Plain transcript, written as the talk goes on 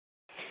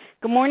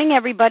Good morning,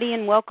 everybody,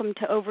 and welcome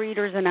to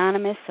Overeaters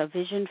Anonymous, a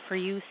Vision for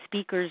You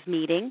speakers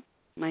meeting.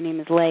 My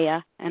name is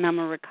Leah, and I'm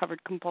a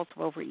recovered compulsive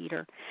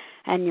overeater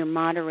and your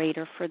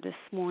moderator for this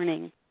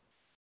morning.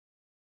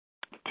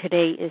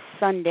 Today is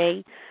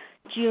Sunday,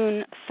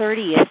 June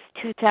 30th,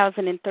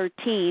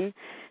 2013.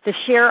 The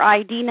share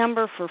ID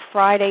number for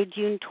Friday,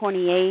 June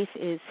 28th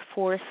is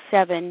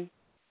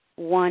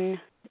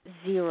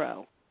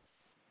 4710.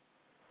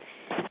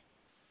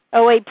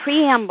 OA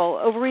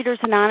Preamble.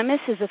 Overeaters Anonymous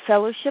is a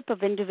fellowship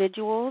of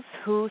individuals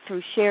who,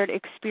 through shared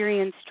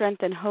experience,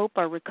 strength, and hope,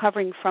 are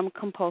recovering from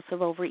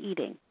compulsive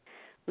overeating.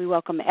 We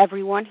welcome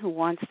everyone who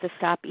wants to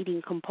stop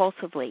eating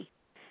compulsively.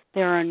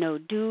 There are no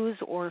dues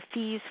or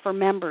fees for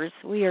members.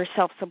 We are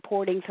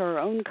self-supporting through our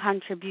own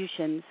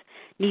contributions,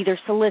 neither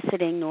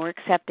soliciting nor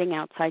accepting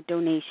outside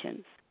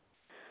donations.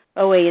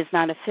 OA is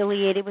not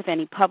affiliated with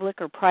any public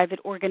or private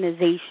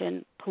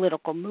organization,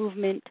 political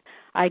movement,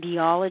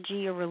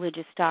 ideology, or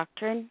religious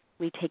doctrine.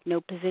 We take no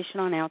position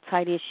on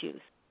outside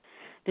issues.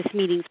 This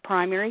meeting's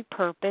primary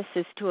purpose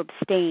is to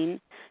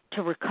abstain,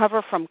 to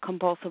recover from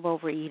compulsive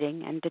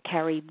overeating, and to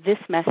carry this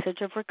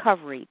message of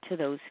recovery to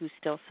those who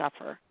still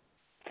suffer.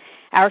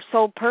 Our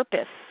sole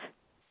purpose.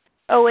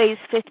 OA's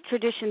fifth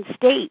tradition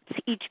states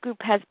each group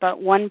has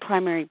but one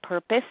primary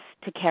purpose,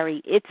 to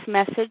carry its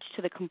message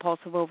to the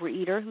compulsive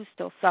overeater who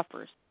still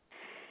suffers.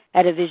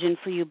 At A Vision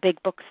for You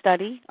Big Book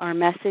Study, our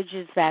message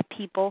is that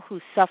people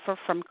who suffer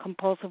from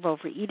compulsive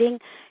overeating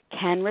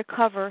can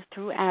recover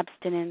through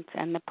abstinence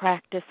and the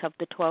practice of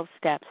the 12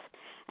 steps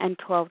and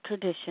 12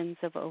 traditions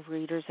of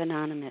Overeaters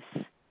Anonymous.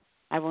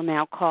 I will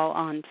now call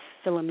on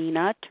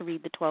Philomena to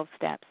read the 12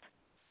 steps.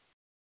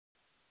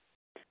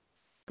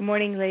 Good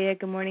morning, Leah.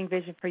 Good morning,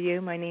 Vision for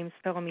You. My name is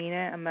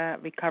Philomena. I'm a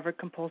recovered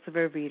compulsive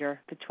overeater.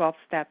 The 12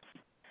 steps.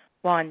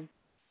 1.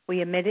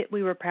 We admitted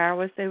we were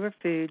powerless over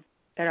food,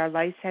 that our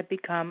lives had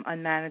become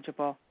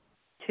unmanageable.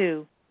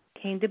 2.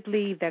 Came to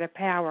believe that a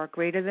power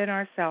greater than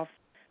ourselves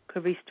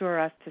could restore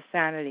us to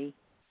sanity.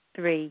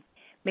 3.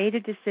 Made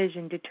a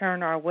decision to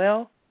turn our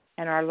will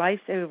and our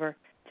lives over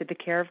to the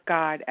care of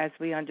God as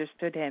we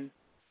understood Him.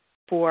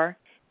 4.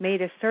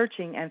 Made a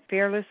searching and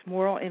fearless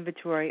moral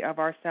inventory of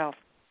ourselves.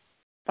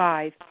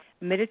 5.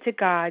 Admitted to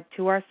God,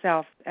 to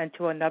ourselves, and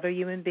to another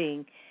human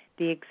being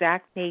the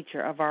exact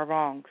nature of our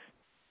wrongs.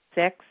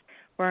 6.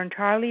 We're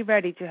entirely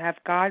ready to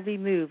have God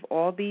remove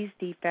all these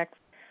defects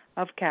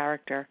of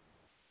character.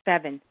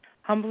 7.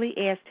 Humbly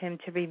asked Him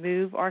to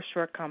remove our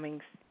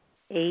shortcomings.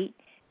 8.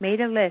 Made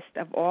a list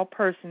of all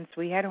persons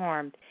we had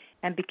harmed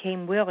and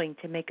became willing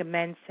to make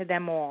amends to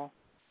them all.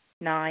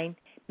 9.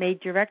 Made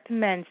direct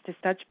amends to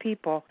such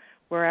people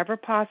wherever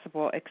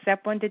possible,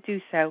 except when to do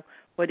so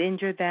would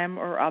injure them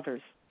or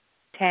others.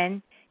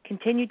 10.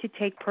 Continued to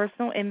take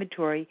personal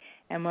inventory,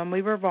 and when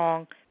we were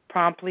wrong,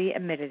 promptly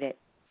admitted it.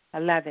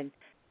 11.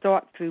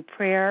 Sought through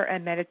prayer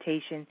and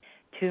meditation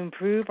to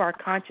improve our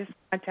conscious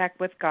contact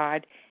with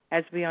God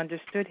as we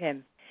understood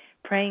Him,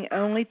 praying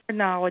only for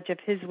knowledge of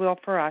His will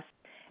for us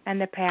and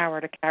the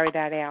power to carry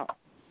that out.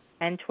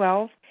 And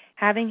 12.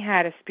 Having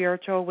had a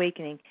spiritual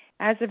awakening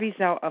as a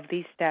result of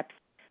these steps,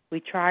 we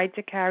tried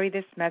to carry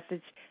this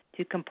message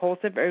to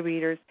compulsive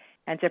overeaters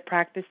and to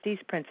practice these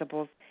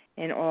principles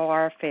in all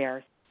our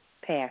affairs.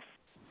 Pass.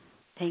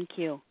 Thank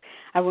you.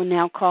 I will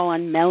now call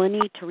on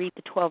Melanie to read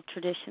the 12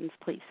 traditions,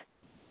 please.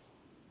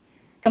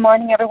 Good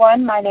morning,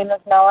 everyone. My name is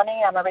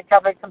Melanie. I'm a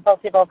recovered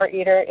compulsive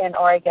overeater in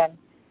Oregon.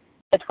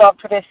 The 12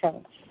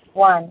 traditions.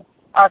 1.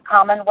 Our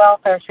common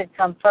welfare should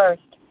come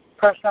first.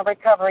 Personal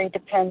recovery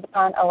depends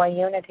upon OA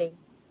unity.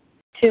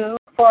 2.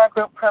 For our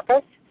group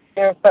purpose,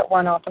 there is but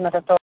one ultimate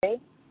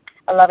authority,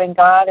 a loving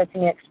God as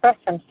He expressed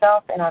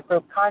Himself in our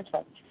group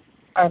conscience.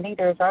 Our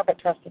leaders are but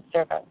trusted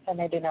servants, and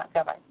they do not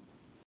govern.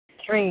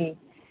 3.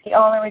 The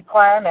only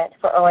requirement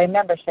for OA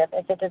membership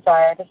is a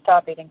desire to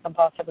stop eating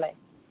compulsively.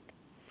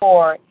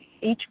 4.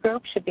 Each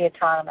group should be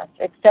autonomous,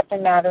 except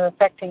in matter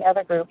affecting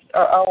other groups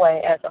or OA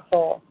as a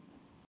whole.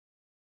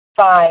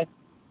 5.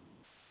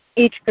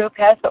 Each group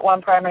has but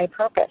one primary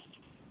purpose,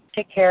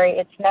 to carry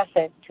its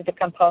message to the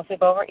compulsive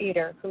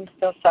overeater who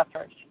still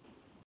suffers.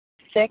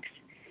 6.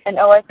 An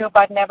OA group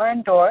ought never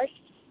endorse,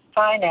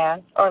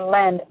 finance, or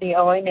lend the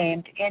OA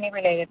name to any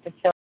related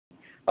facility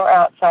or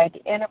outside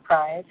the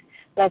enterprise,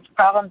 lest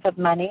problems of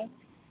money,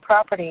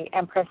 property,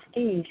 and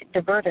prestige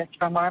divert us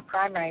from our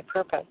primary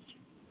purpose.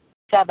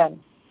 7.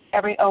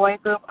 Every OA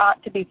group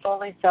ought to be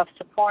fully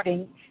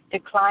self-supporting,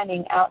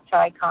 declining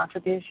outside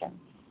contributions.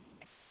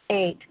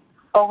 8.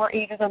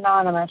 Overeaters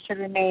Anonymous should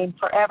remain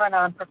forever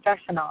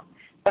non-professional,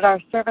 but our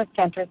service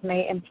centers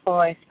may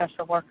employ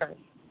special workers.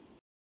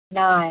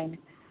 9.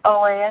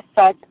 OA as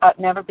such ought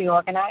never be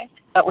organized,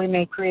 but we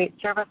may create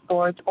service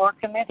boards or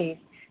committees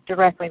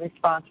directly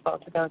responsible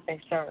to those they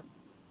serve.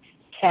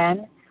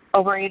 10.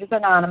 Overeaters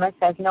Anonymous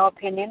has no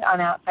opinion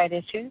on outside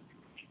issues,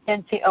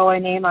 hence the OA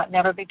name ought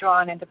never be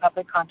drawn into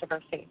public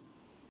controversy.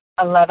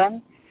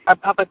 11. Our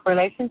public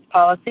relations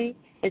policy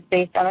is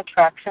based on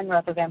attraction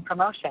rather than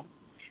promotion.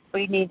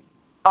 We need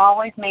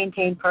always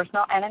maintain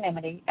personal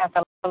anonymity at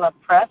the level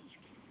of press,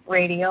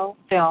 radio,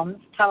 films,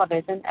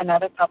 television, and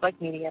other public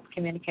media of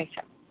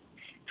communication.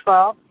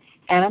 12.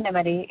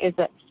 Anonymity is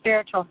the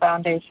spiritual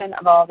foundation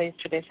of all these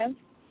traditions,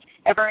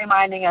 ever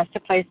reminding us to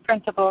place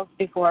principles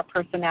before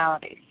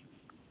personalities.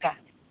 Pat.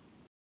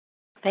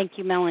 Thank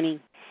you, Melanie.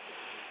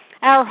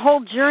 Our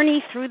whole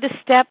journey through the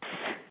steps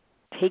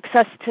takes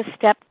us to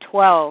Step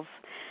 12.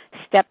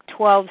 Step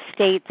 12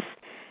 states,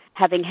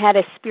 having had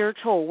a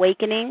spiritual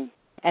awakening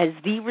as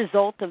the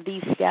result of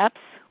these steps,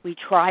 we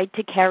tried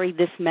to carry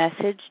this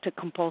message to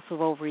compulsive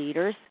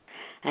overeaters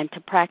and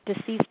to practice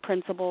these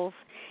principles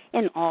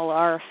in all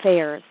our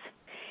affairs.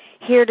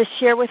 Here to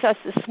share with us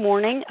this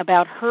morning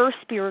about her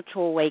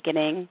spiritual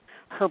awakening,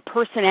 her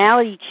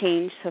personality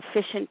change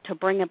sufficient to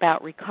bring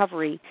about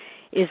recovery,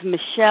 is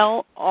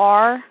Michelle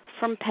R.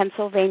 from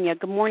Pennsylvania.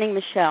 Good morning,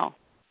 Michelle.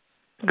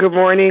 Good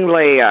morning,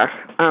 Leah.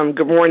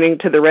 Good morning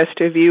to the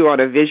rest of you on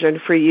A Vision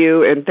for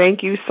You, and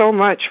thank you so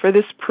much for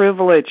this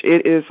privilege.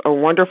 It is a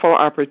wonderful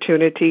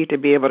opportunity to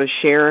be able to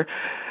share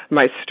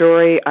my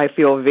story. I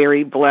feel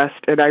very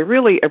blessed, and I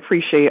really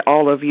appreciate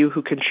all of you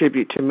who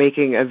contribute to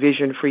making A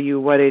Vision for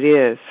You what it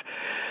is.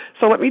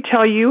 So let me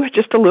tell you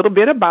just a little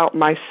bit about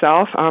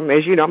myself.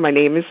 As you know, my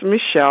name is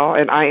Michelle,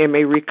 and I am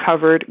a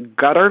recovered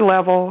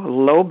gutter-level,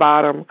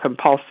 low-bottom,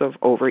 compulsive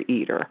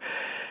overeater.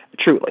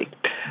 Truly.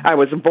 I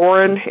was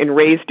born and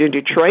raised in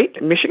Detroit,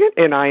 Michigan,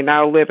 and I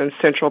now live in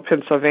central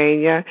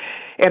Pennsylvania.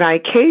 And I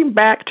came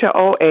back to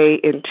OA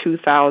in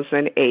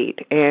 2008.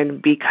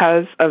 And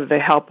because of the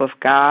help of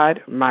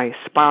God, my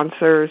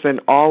sponsors,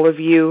 and all of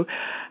you,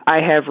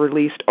 I have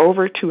released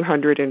over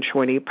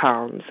 220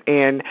 pounds.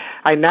 And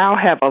I now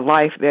have a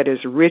life that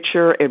is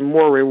richer and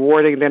more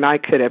rewarding than I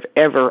could have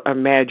ever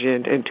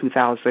imagined in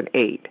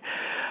 2008.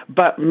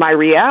 But my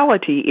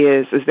reality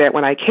is that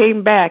when I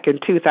came back in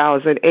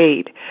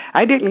 2008,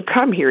 I didn't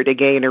come here to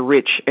gain a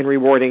rich and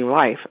rewarding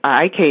life.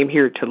 I came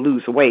here to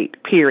lose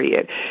weight,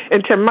 period.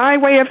 And to my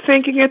way of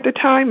thinking at the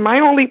time, my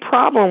only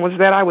problem was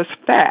that I was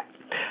fat.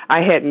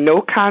 I had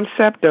no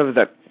concept of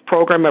the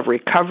program of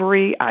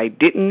recovery. I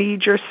didn't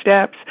need your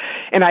steps.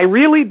 And I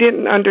really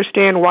didn't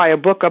understand why a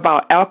book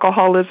about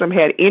alcoholism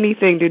had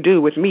anything to do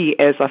with me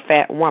as a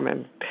fat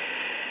woman.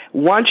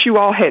 Once you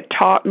all had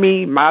taught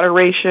me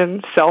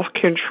moderation,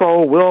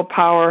 self-control,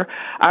 willpower,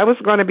 I was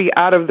going to be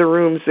out of the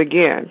rooms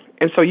again.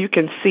 And so you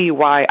can see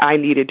why I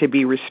needed to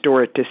be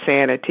restored to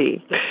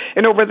sanity.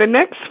 And over the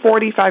next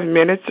 45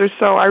 minutes or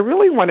so, I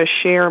really want to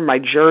share my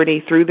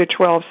journey through the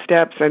 12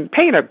 steps and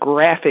paint a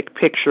graphic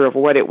picture of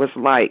what it was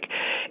like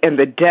and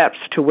the depths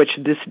to which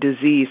this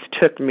disease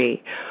took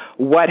me,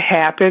 what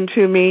happened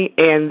to me,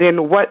 and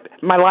then what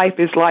my life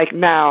is like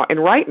now.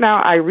 And right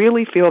now, I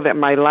really feel that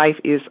my life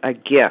is a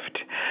gift.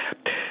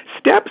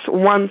 Steps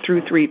 1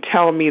 through 3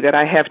 tell me that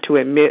I have to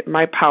admit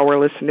my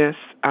powerlessness.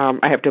 I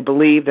have to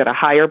believe that a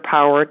higher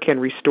power can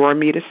restore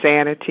me to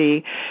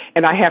sanity,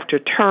 and I have to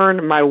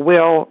turn my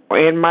will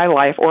in my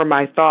life or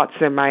my thoughts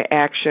and my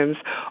actions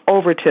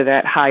over to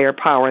that higher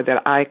power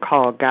that I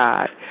call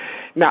God.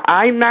 Now,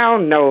 I now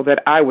know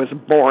that I was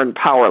born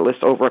powerless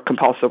over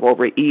compulsive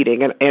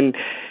overeating and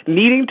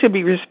needing to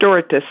be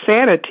restored to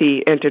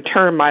sanity and to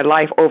turn my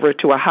life over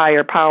to a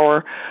higher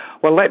power.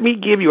 Well, let me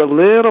give you a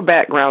little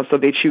background so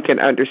that you can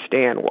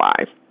understand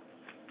why.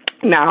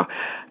 Now,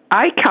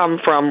 I come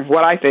from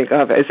what I think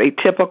of as a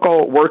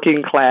typical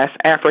working-class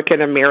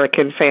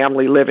African-American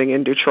family living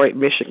in Detroit,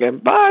 Michigan,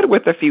 but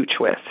with a few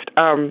twists.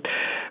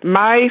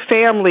 My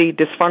family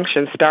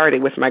dysfunction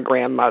started with my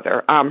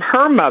grandmother.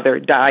 Her mother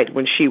died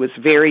when she was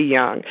very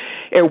young,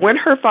 and when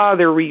her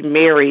father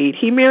remarried,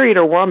 he married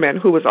a woman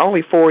who was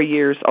only 4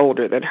 years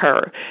older than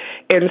her.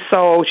 And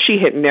so she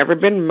had never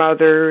been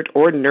mothered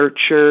or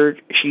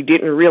nurtured. She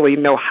didn't really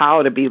know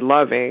how to be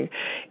loving,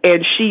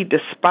 and she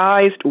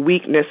despised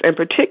weakness, in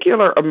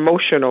particular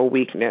emotional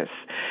weakness.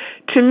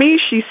 To me,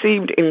 she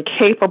seemed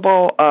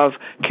incapable of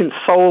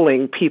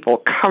consoling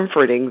people,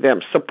 comforting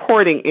them,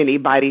 supporting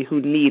anybody who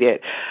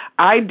needed.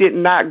 I did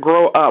not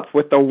grow up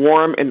with the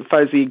warm and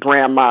fuzzy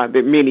grandma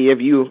that many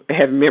of you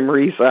have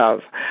memories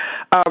of.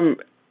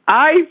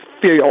 I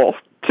feel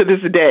to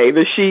this day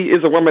that she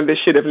is a woman that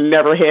should have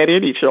never had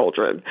any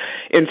children.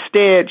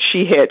 Instead,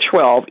 she had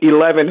 12,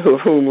 11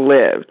 of whom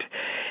lived.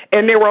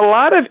 And there were a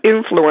lot of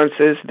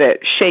influences that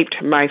shaped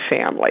my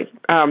family.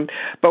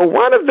 But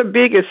one of the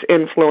biggest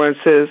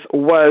influences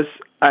was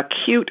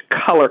acute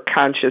color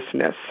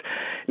consciousness.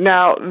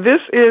 Now,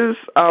 this is,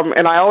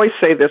 and I always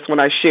say this when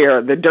I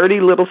share, the dirty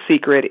little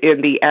secret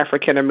in the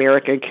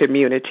African-American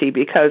community,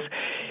 because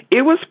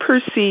it was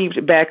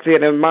perceived back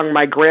then among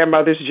my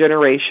grandmother's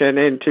generation,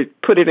 and to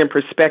put it in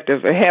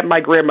perspective, had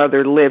my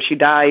grandmother lived, she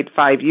died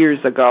 5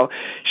 years ago,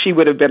 she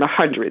would have been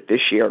 100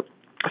 this year.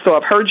 So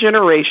of her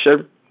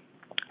generation,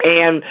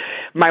 and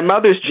my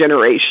mother's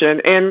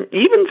generation, and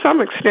even to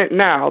some extent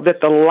now, that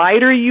the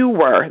lighter you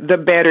were, the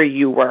better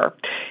you were.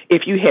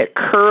 If you had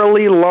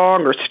curly,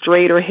 long, or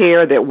straighter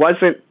hair that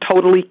wasn't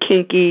totally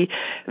kinky,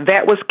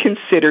 that was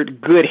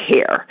considered good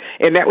hair.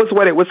 And that was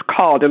what it was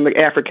called in the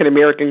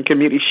African-American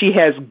community. She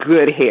has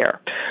good hair.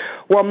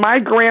 Well, my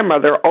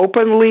grandmother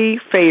openly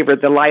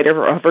favored the light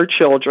of her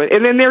children,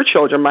 and then their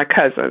children, my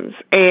cousins.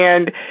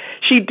 And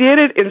she did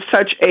it in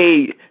such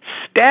a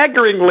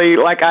staggeringly,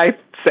 like I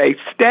say,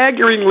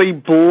 staggeringly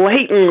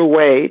blatant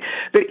way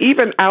that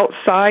even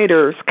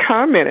outsiders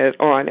commented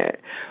on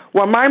it.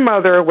 Well, my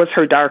mother was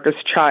her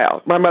darkest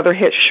child. My mother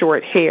had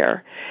short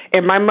hair,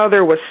 and my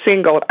mother was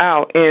singled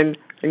out, and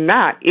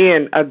not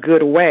in a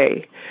good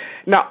way.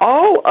 Now,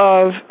 all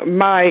of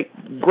my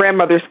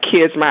grandmother's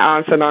kids, my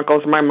aunts and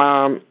uncles, my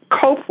mom,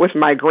 cope with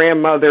my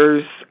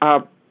grandmother's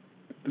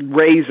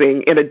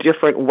raising in a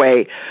different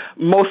way,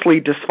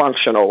 mostly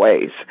dysfunctional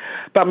ways.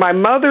 But my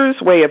mother's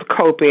way of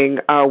coping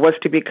was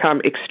to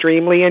become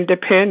extremely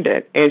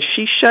independent, and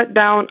she shut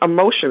down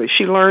emotionally.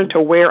 She learned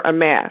to wear a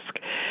mask.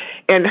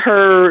 And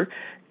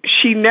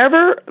she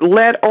never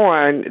let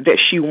on that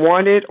she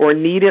wanted or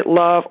needed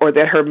love or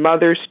that her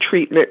mother's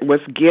treatment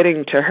was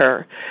getting to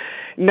her.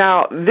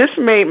 Now, this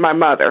made my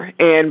mother,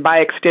 and by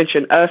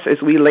extension us as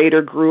we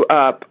later grew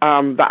up,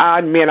 the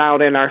odd men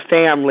out in our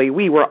family,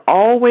 we were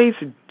always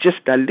just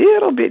a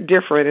little bit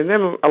different, and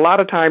then a lot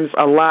of times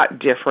a lot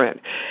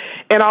different.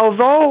 And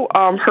although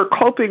her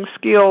coping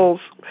skills,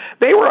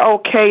 they were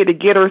okay to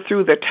get her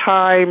through the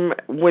time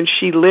when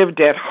she lived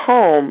at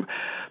home,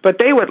 but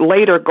they would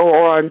later go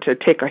on to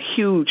take a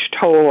huge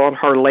toll on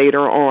her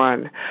later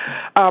on.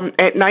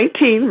 At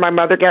 19, my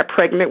mother got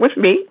pregnant with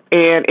me,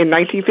 and in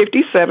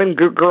 1957,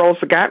 good girls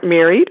got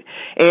married,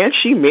 and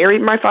she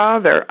married my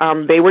father.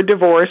 They were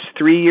divorced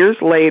 3 years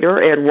later,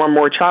 and one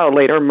more child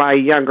later, my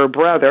younger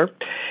brother.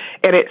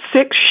 And at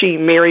 6, she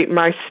married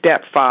my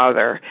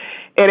stepfather.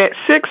 And at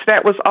 6,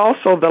 that was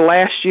also the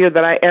last year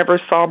that I ever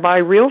saw my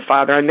real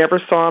father. I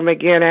never saw him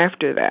again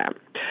after that.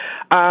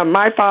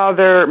 My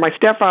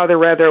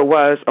stepfather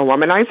was a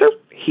womanizer.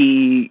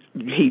 He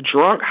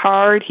drunk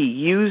hard, he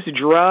used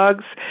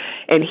drugs,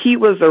 and he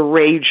was a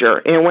rager.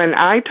 And when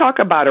I talk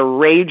about a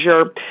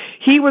rager,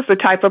 he was the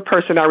type of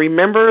person, I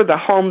remember the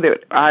home that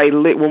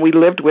when we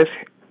lived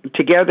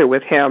together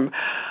with him,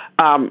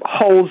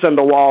 holes in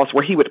the walls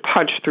where he would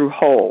punch through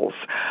holes,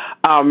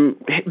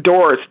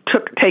 doors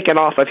taken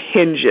off of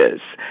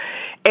hinges.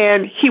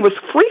 And he was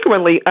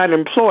frequently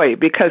unemployed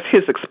because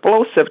his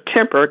explosive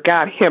temper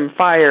got him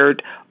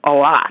fired a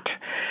lot.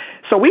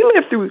 So we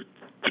lived through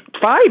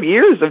 5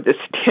 years of this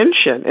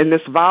tension in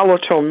this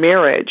volatile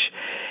marriage.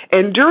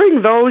 And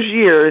during those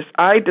years,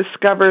 I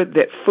discovered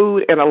that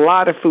food, and a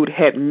lot of food,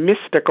 had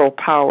mystical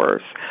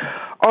powers.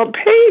 On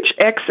page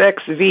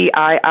XXVII,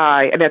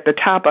 and at the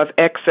top of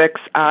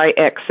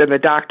XXIX in the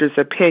doctor's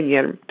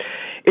opinion,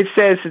 it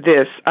says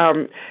this,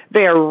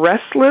 they are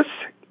restless,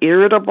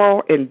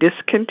 irritable, and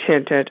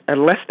discontented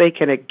unless they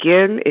can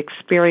again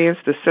experience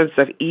the sense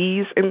of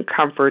ease and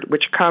comfort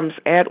which comes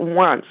at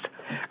once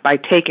by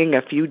taking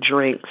a few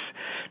drinks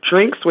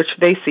which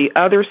they see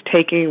others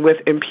taking with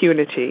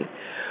impunity.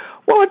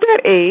 Well, at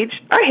that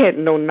age, I had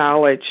no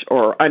knowledge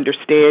or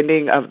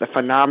understanding of the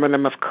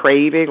phenomenon of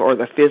craving or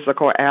the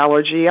physical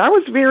allergy. I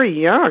was very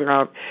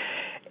young,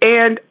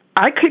 and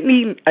I couldn't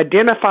even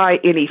identify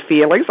any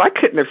feelings. I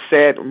couldn't have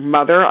said,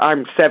 Mother,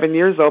 I'm 7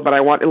 years old, but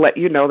I want to let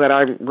you know that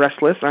I'm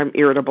restless, I'm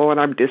irritable, and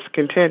I'm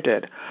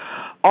discontented.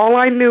 All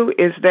I knew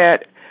is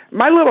that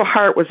my little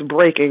heart was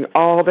breaking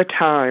all the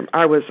time.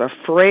 I was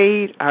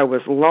afraid, I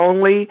was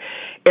lonely,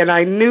 and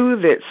I knew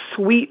that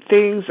sweet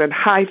things and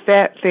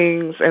high-fat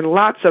things, and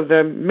lots of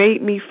them,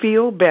 made me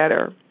feel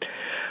better.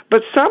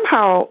 But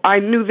somehow I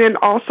knew then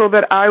also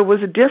that I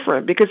was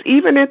different, because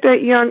even at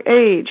that young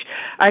age,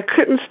 I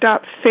couldn't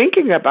stop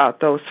thinking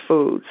about those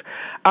foods.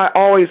 I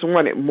always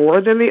wanted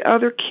more than the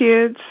other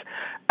kids.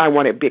 I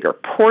wanted bigger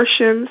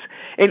portions.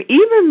 And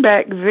even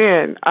back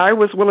then, I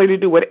was willing to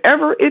do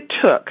whatever it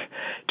took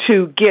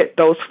to get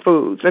those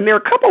foods. And there are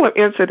a couple of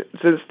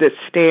incidences that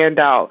stand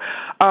out.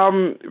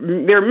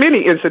 There are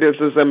many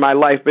incidences in my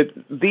life, but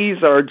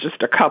these are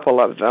just a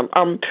couple of them.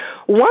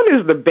 One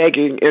is the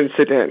begging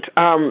incident.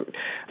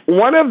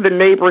 One of the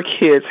neighbor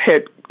kids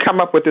had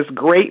come up with this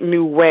great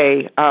new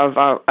way of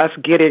us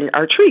getting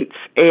our treats.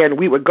 And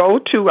we would go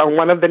to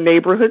one of the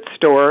neighborhood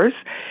stores,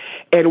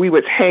 and we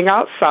would hang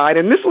outside.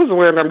 And this was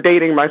when, I'm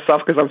dating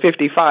myself because I'm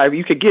 55,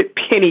 you could get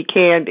penny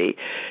candy.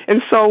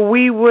 And so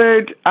we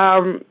would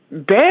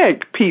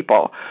beg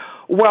people.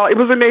 Well, it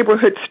was a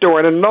neighborhood store,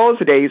 and in those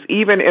days,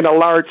 even in a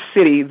large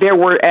city, there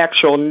were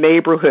actual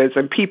neighborhoods,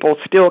 and people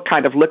still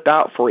kind of looked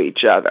out for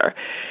each other.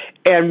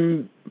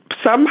 And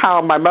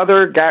somehow my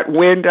mother got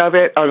wind of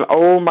it, and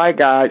oh my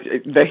God,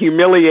 the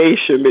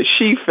humiliation that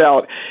she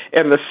felt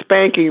and the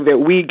spanking that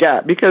we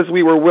got because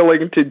we were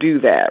willing to do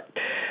that.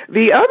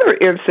 The other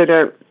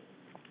incident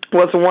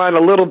was one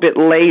a little bit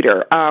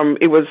later.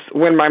 It was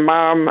when my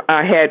mom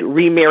had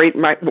married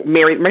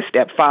my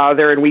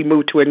stepfather, and we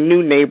moved to a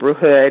new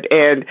neighborhood,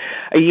 and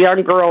a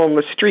young girl on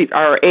the street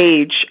our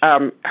age,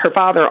 her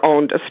father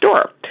owned a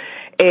store.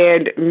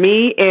 And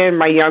me and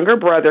my younger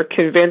brother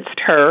convinced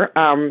her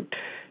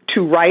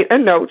to write a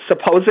note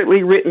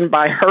supposedly written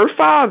by her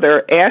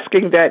father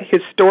asking that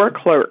his store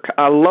clerk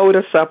load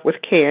us up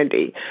with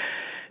candy.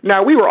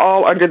 Now, we were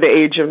all under the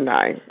age of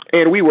 9,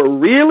 and we were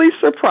really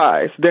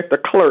surprised that the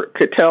clerk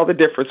could tell the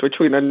difference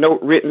between a note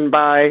written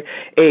by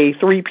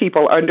 3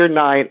 people under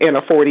 9 and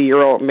a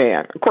 40-year-old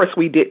man. Of course,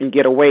 we didn't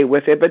get away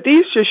with it, but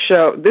these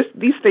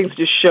things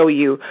just show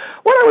you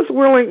what I was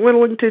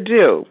willing to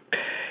do.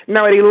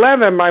 Now, at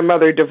 11, my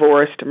mother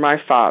divorced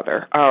my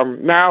father.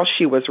 Now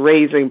she was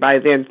raising, by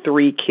then,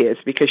 3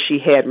 kids because she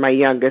had my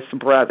youngest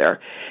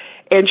brother.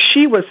 And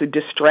she was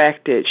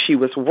distracted. She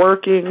was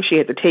working. She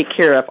had to take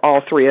care of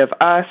all 3 of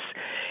us.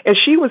 And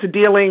she was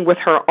dealing with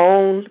her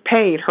own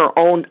pain, her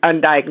own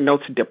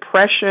undiagnosed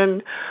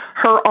depression,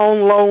 her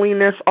own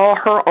loneliness, all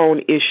her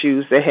own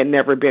issues that had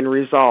never been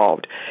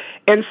resolved.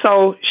 And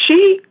so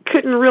she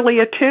couldn't really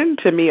attend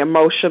to me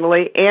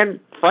emotionally, and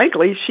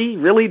frankly, she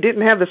really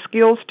didn't have the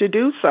skills to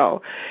do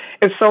so.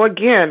 And so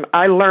again,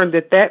 I learned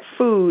that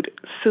food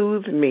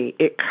soothed me.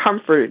 It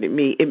comforted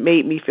me. It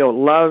made me feel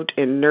loved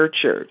and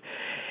nurtured.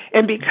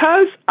 And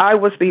because I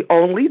was the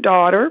only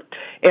daughter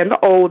and the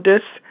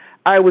oldest,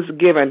 I was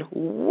given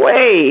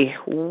way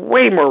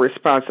more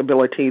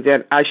responsibility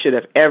than I should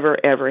have ever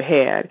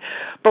had.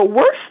 But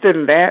worse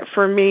than that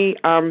for me,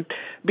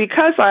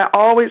 because I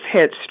always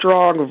had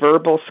strong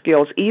verbal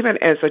skills,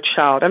 even as a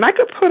child, and I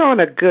could put on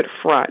a good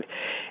front,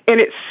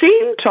 and it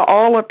seemed to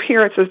all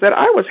appearances that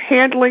I was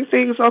handling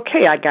things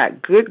okay. I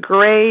got good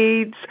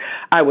grades.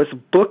 I was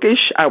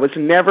bookish. I was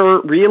never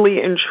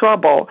really in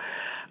trouble.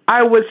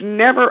 I was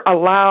never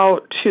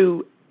allowed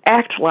to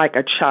act like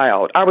a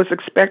child. I was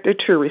expected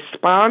to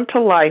respond to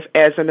life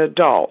as an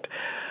adult.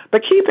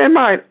 But keep in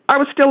mind, I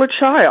was still a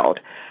child.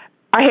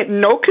 I had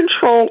no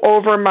control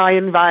over my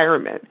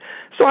environment.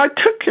 So I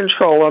took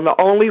control in the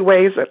only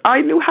ways that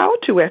I knew how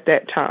to at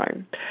that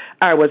time.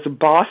 I was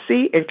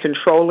bossy and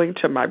controlling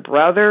to my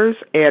brothers,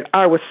 and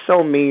I was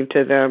so mean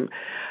to them.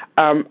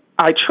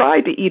 I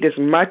tried to eat as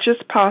much as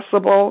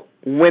possible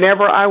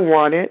whenever I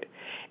wanted.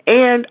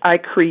 And I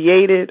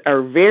created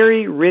a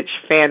very rich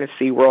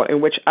fantasy world in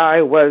which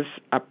I was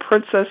a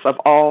princess of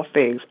all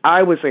things.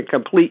 I was in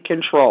complete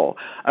control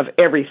of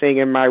everything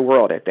in my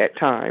world at that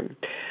time.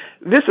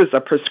 This is a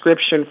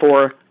prescription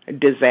for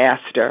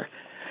disaster.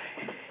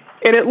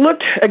 And it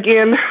looked,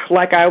 again,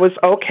 like I was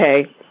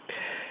okay.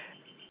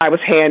 I was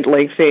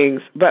handling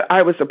things, but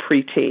I was a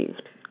preteen.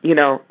 You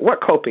know,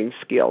 what coping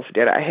skills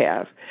did I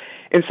have?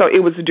 And so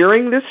it was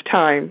during this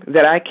time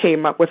that I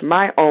came up with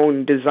my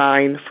own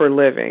design for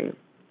living.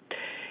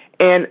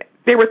 And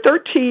there were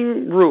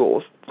 13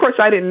 rules. Of course,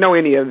 I didn't know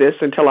any of this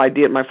until I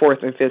did my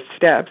 4th and 5th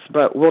steps,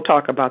 but we'll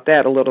talk about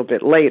that a little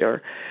bit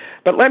later.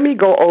 But let me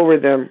go over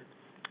them.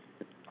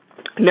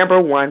 Number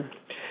 1,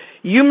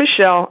 you,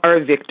 Michelle, are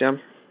a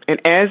victim.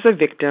 And as a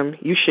victim,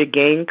 you should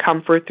gain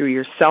comfort through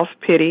your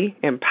self-pity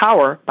and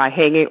power by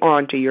hanging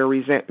on to your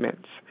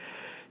resentments.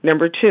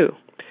 Number 2,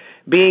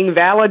 being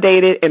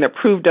validated and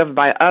approved of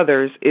by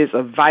others is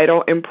of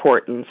vital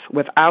importance.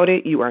 Without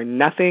it, you are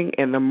nothing,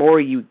 and the more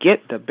you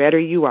get, the better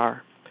you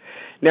are.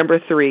 Number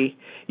 3,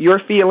 your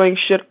feelings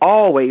should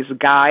always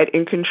guide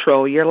and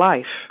control your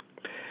life.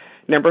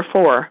 Number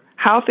 4,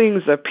 how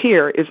things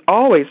appear is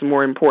always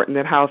more important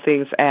than how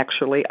things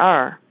actually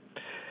are.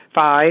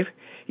 5,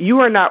 you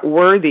are not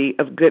worthy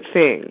of good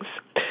things.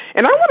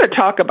 And I want to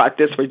talk about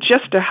this for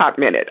just a hot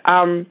minute.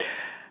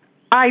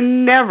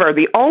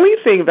 The only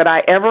thing that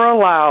I ever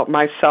allowed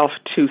myself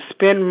to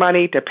spend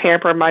money to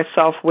pamper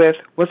myself with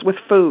was with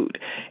food.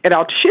 And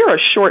I'll share a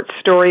short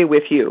story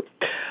with you.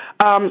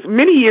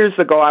 Many years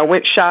ago, I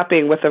went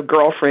shopping with a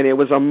girlfriend. It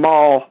was a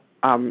mall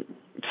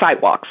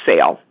sidewalk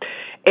sale,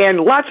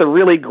 and lots of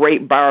really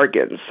great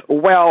bargains.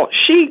 Well,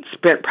 she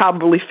spent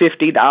probably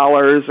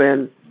 $50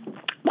 and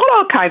bought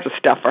all kinds of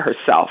stuff for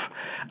herself.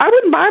 I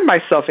wouldn't buy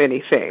myself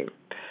anything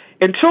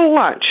until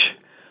lunch,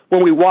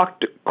 when we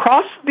walked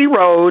across the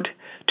road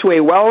to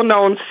a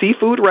well-known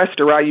seafood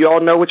restaurant. You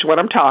all know which one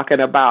I'm talking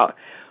about,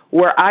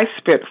 where I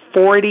spent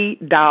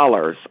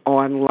 $40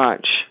 on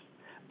lunch.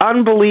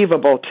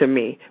 Unbelievable to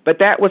me, but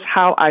that was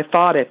how I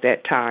thought at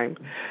that time.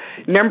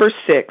 Number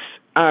 6,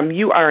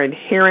 you are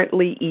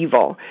inherently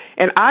evil.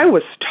 And I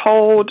was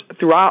told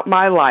throughout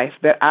my life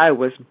that I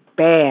was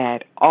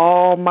bad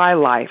all my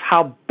life,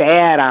 how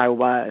bad I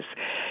was.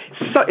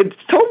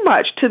 So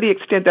much to the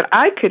extent that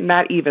I could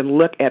not even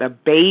look at a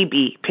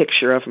baby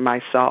picture of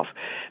myself.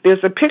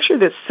 There's a picture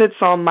that sits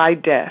on my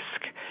desk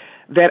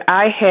that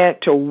I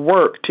had to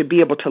work to be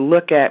able to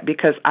look at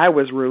because I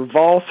was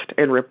revulsed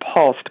and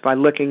repulsed by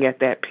looking at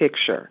that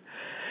picture.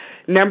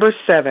 Number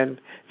 7,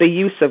 the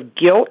use of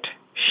guilt,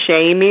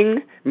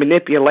 shaming,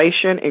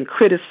 manipulation, and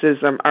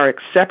criticism are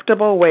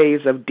acceptable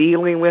ways of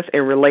dealing with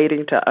and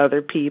relating to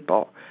other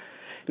people.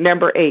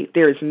 Number 8,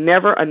 there is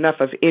never enough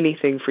of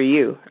anything for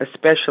you,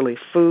 especially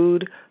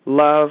food,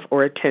 love,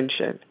 or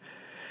attention.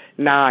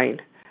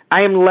 9,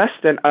 I am less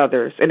than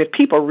others, and if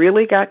people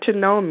really got to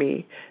know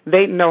me,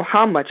 they'd know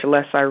how much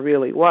less I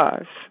really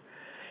was.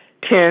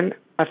 10,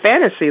 a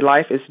fantasy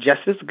life is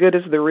just as good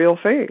as the real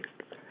thing.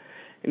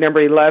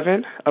 Number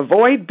 11,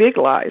 avoid big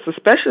lies,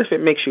 especially if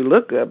it makes you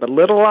look good, but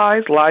little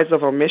lies, lies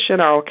of omission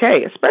are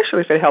okay,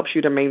 especially if it helps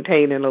you to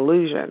maintain an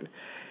illusion.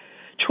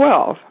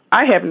 12.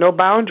 I have no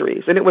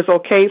boundaries, and it was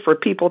okay for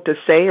people to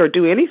say or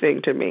do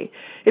anything to me.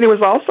 And it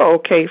was also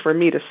okay for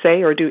me to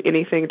say or do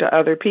anything to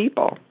other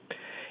people.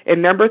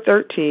 And number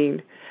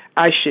 13,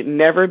 I should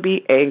never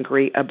be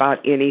angry about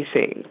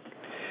anything.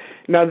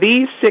 Now,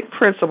 these 6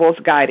 principles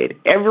guided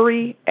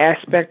every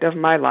aspect of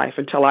my life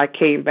until I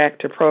came back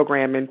to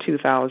program in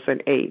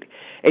 2008.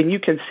 And you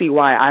can see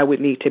why I would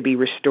need to be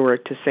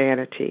restored to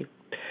sanity.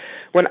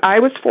 When I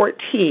was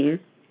 14,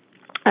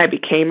 I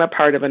became a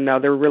part of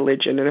another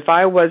religion. And if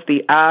I was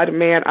the odd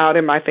man out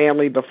in my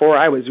family before,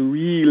 I was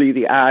really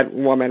the odd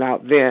woman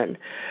out then.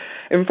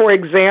 And for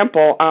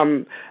example,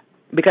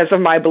 because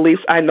of my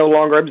beliefs, I no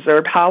longer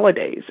observed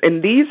holidays.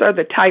 And these are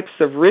the types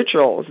of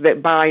rituals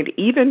that bind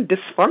even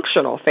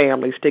dysfunctional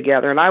families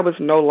together, and I was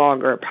no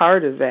longer a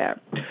part of that.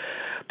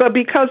 But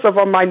because of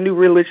all my new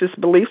religious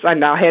beliefs, I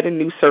now had a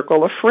new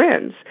circle of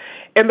friends.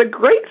 And the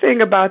great thing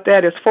about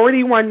that is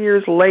 41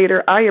 years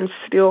later, I am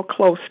still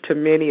close to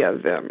many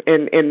of them,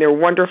 and they're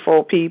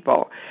wonderful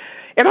people.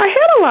 And I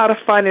had a lot of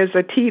fun as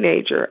a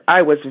teenager.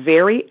 I was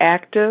very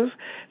active.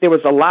 There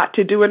was a lot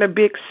to do in a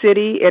big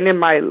city. And in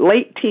my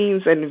late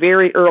teens and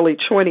very early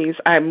 20s,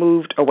 I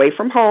moved away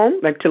from home,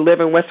 like to live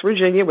in West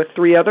Virginia with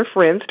 3 other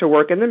friends to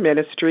work in the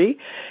ministry.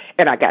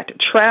 And I got to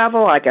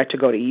travel. I got to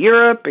go to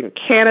Europe and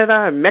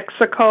Canada and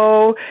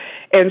Mexico,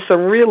 and had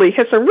some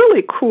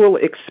really cool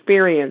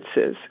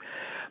experiences.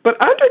 But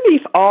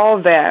underneath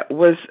all that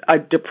was a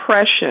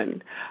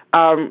depression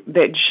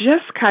that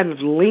just kind of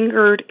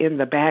lingered in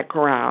the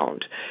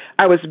background.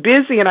 I was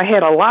busy and I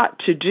had a lot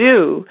to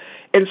do,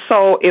 and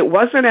so it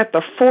wasn't at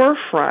the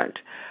forefront,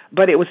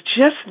 but it was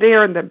just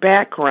there in the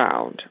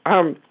background.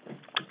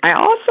 I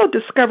also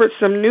discovered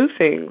some new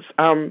things.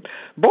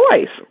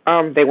 Boys,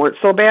 they weren't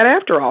so bad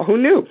after all. Who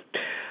knew?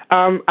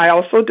 I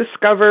also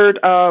discovered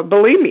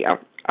bulimia.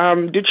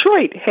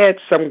 Detroit had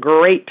some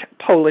great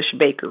Polish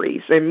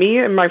bakeries, and me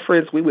and my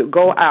friends, we would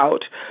go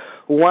out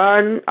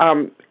one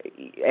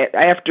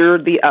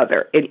after the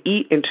other and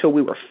eat until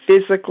we were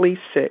physically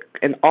sick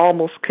and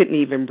almost couldn't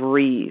even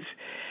breathe.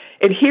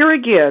 And here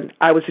again,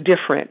 I was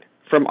different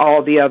from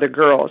all the other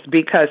girls,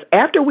 because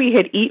after we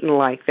had eaten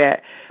like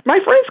that, my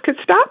friends could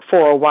stop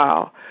for a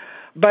while,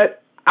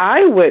 but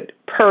I would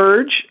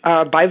purge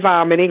by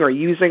vomiting or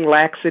using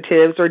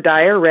laxatives or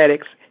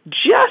diuretics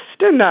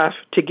just enough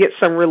to get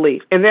some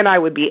relief, and then I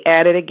would be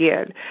at it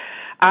again.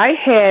 I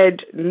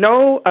had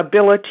no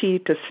ability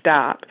to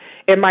stop,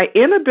 and my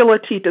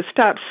inability to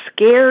stop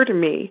scared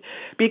me,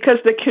 because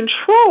the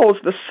controls,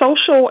 the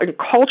social and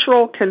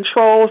cultural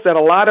controls that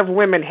a lot of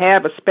women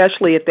have,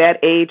 especially at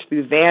that age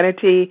through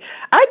vanity,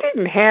 I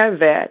didn't have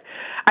that.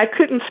 I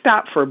couldn't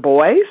stop for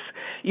boys.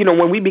 You know,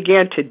 when we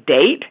began to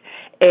date,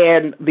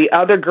 and the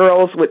other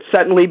girls would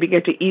suddenly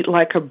begin to eat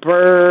like a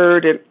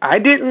bird, and I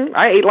didn't.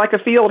 I ate like a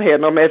field hen,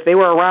 no matter if they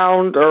were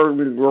around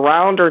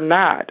or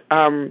not.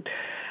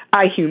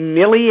 I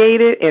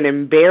humiliated and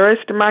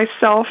embarrassed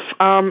myself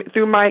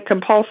through my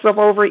compulsive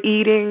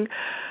overeating.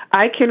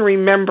 I can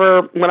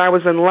remember when I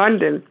was in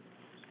London,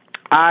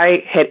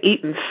 I had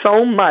eaten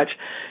so much.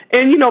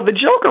 And, you know, the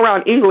joke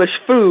around English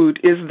food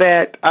is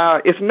that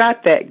it's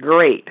not that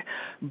great.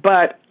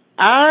 But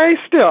I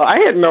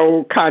had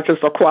no conscience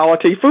of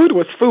quality. Food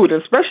was food,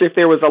 especially if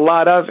there was a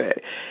lot of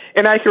it.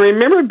 And I can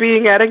remember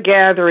being at a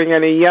gathering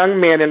and a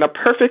young man in a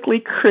perfectly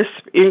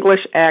crisp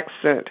English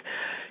accent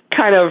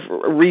kind of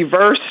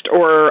reversed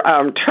or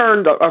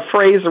turned a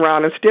phrase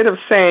around. Instead of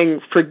saying,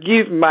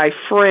 "Forgive my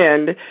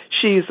friend,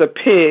 she's a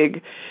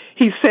pig,"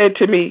 he said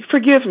to me,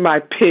 "Forgive my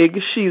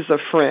pig, she's a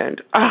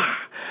friend."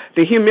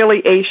 The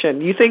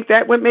humiliation. You think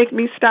that would make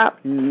me stop?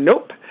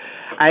 Nope,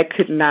 I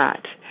could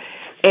not.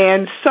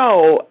 And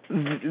so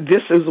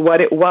this is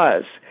what it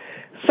was.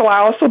 So I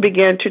also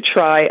began to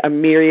try a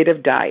myriad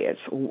of diets.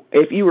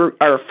 If you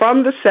are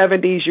from the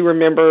 70s, you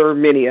remember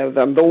many of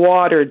them. The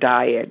water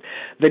diet,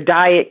 the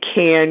diet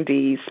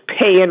candies,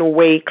 pay and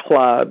weigh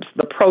clubs,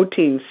 the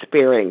protein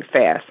sparing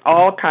fast,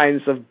 all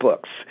kinds of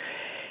books.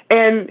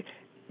 And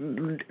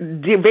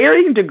the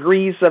varying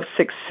degrees of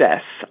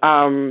success.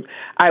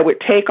 I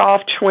would take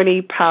off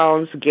 20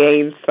 pounds,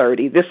 gain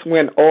 30. This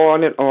went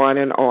on and on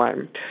and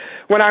on.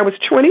 When I was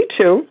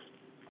 22,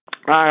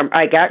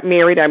 I got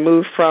married. I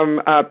moved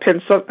from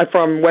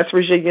West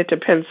Virginia to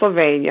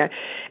Pennsylvania,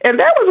 and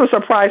that was a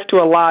surprise to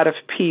a lot of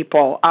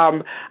people.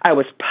 I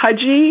was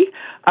pudgy.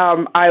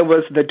 I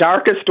was the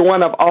darkest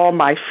one of all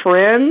my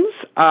friends.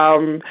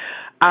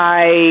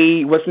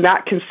 I was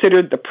not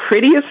considered the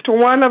prettiest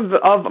one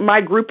of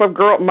my group of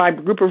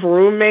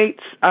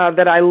roommates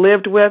that I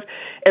lived with,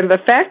 and the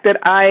fact that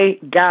I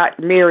got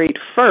married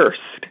first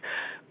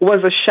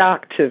was a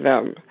shock to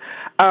them.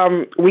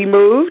 We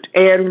moved,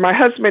 and my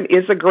husband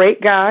is a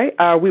great guy.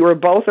 We were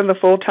both in the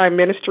full-time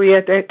ministry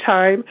at that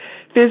time.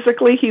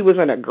 Physically, he was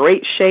in a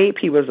great shape.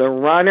 He was a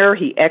runner.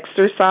 He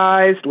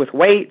exercised with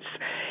weights.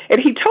 And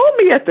he told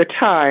me at the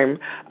time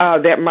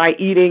that my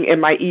eating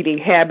and my eating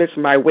habits,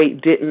 my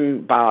weight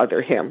didn't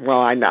bother him. Well,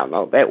 I now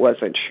know that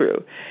wasn't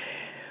true.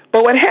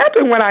 But what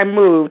happened when I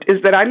moved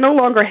is that I no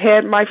longer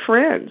had my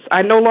friends.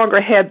 I no longer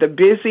had the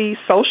busy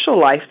social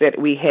life that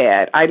we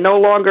had. I no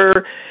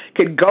longer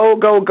could go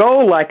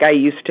like I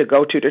used to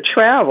go to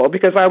travel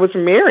because I was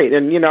married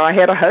and, I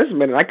had a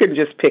husband and I couldn't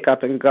just pick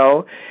up and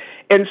go.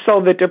 And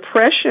so the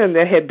depression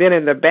that had been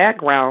in the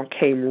background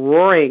came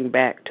roaring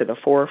back to the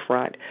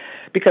forefront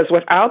because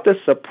without the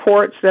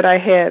supports that I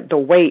had, the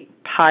weight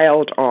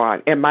piled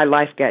on and my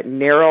life got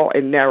narrow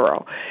and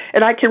narrow.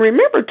 And I can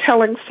remember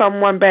telling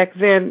someone back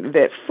then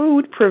that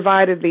food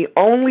provided the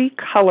only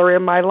color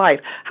in my life.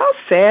 How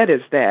sad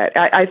is that?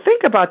 I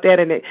think about that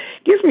and it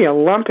gives me a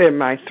lump in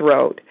my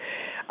throat.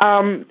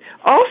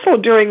 Also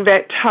during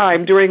that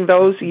time, during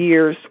those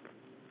years,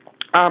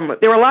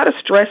 there were a lot of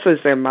stresses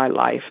in my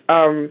life.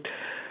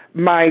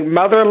 My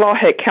mother-in-law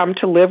had come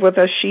to live with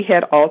us. She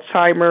had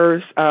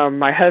Alzheimer's.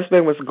 My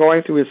husband was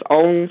going through his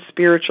own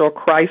spiritual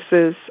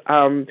crisis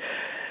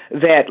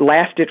that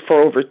lasted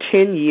for over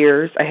 10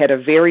 years. I had a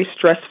very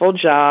stressful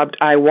job.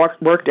 I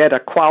worked as a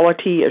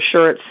quality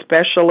assurance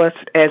specialist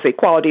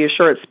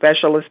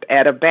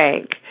at a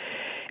bank.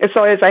 And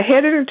so as I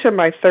headed into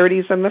my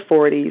 30s and the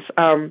 40s,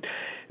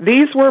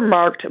 these were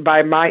marked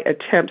by my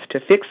attempts to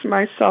fix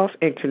myself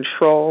and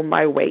control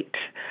my weight.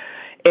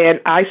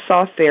 And I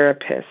saw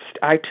therapists.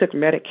 I took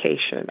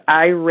medication.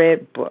 I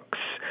read books.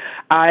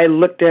 I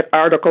looked at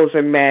articles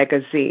in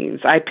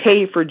magazines. I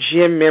paid for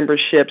gym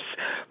memberships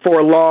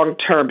for long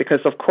term because,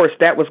 of course,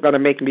 that was going to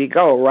make me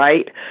go,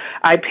 right?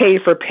 I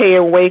paid for pay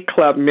and weight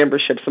club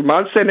memberships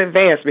months in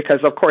advance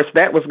because, of course,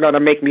 that was going to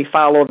make me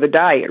follow the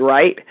diet,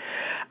 right?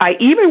 I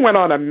even went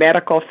on a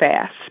medical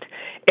fast.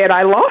 And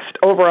I lost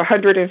over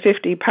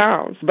 150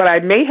 pounds, but I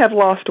may have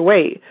lost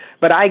weight,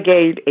 but I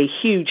gained a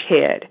huge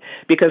head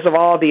because of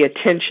all the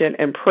attention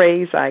and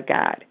praise I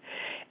got.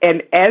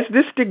 And as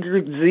this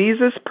disease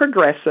is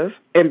progressive,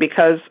 and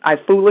because I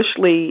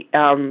foolishly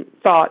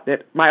thought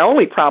that my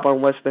only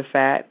problem was the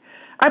fat,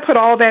 I put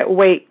all that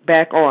weight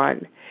back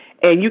on.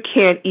 And you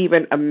can't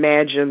even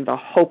imagine the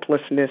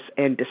hopelessness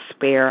and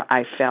despair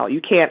I felt.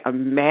 You can't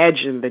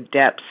imagine the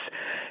depths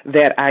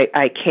that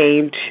I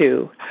came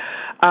to.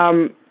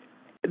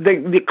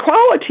 The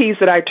qualities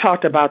that I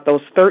talked about,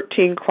 those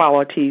 13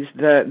 qualities,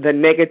 the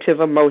negative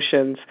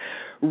emotions,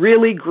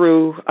 really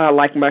grew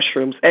like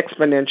mushrooms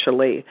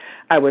exponentially.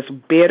 I was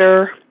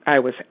bitter. I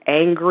was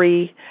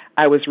angry.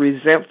 I was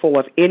resentful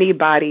of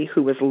anybody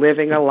who was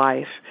living a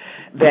life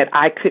that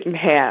I couldn't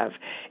have.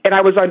 And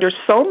I was under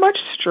so much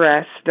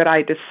stress that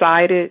I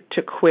decided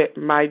to quit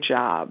my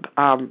job.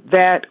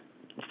 That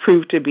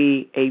proved to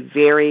be a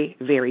very,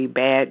 very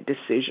bad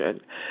decision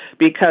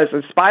because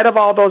in spite of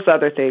all those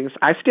other things,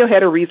 I still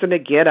had a reason to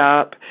get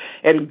up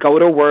and go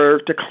to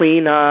work, to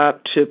clean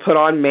up, to put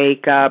on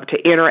makeup, to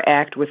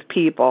interact with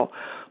people.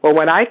 Well,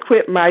 when I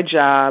quit my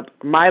job,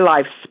 my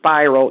life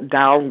spiraled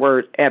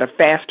downward at a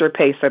faster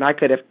pace than I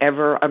could have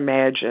ever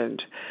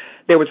imagined.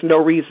 There was no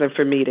reason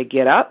for me to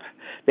get up.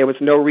 There was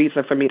no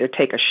reason for me to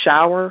take a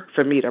shower,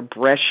 for me to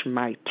brush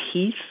my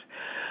teeth.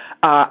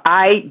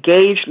 I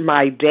gauged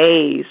my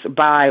days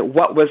by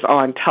what was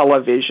on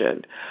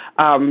television.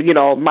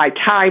 My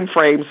time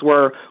frames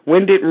were,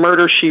 when did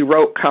Murder, She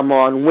Wrote come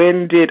on?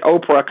 When did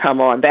Oprah come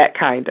on? That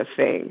kind of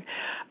thing.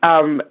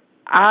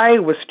 I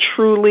was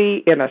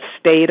truly in a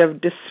state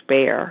of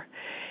despair.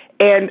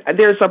 And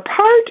there's a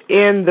part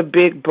in the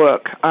big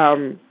book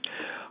in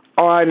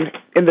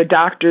the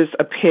doctor's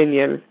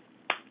opinion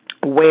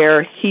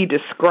where he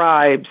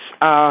describes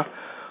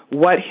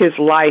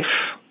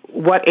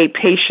what a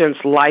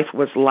patient's life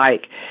was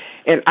like.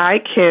 And I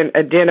can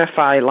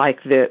identify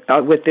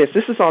with this.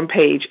 This is on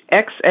page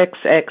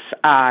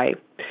XXXI.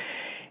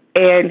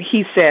 And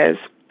he says,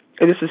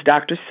 and this is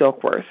Dr.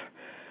 Silkworth,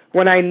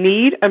 when I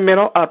need a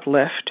mental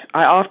uplift,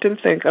 I often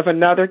think of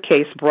another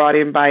case brought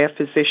in by a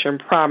physician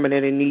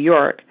prominent in New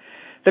York.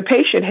 The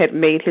patient had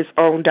made his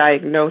own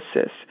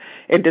diagnosis,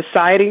 and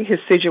deciding his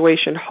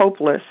situation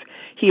hopeless,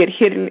 he had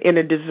hidden in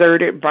a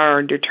deserted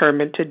barn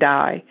determined to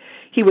die.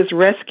 He was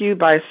rescued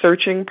by a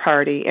searching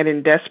party and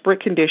in desperate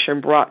condition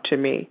brought to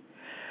me.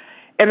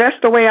 And that's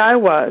the way I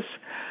was.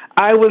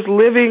 I was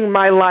living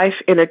my life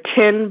in a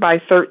 10 by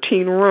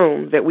 13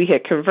 room that we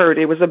had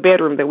converted. It was a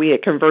bedroom that we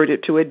had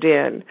converted to a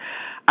den.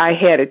 I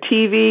had a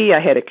TV, I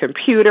had a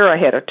computer, I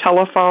had a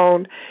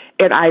telephone,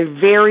 and I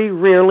very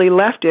rarely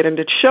left it. And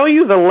to show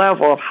you the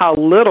level of how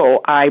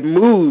little I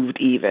moved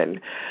even,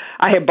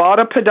 I had bought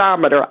a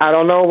pedometer. I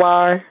don't know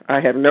why. I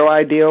have no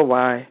idea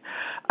why.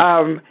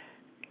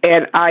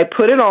 And I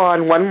put it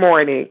on one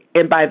morning,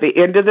 and by the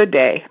end of the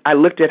day, I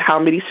looked at how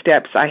many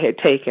steps I had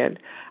taken.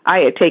 I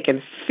had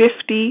taken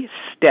 50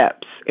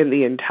 steps in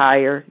the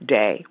entire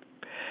day.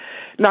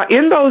 Now,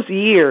 in those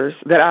years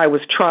that I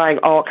was trying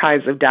all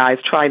kinds of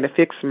diets, trying to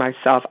fix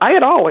myself, I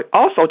had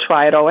also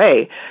tried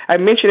OA. I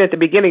mentioned at the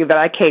beginning that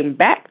I came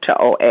back to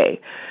OA.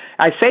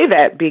 I say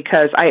that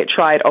because I had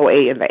tried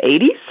OA in the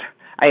 80s.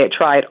 I had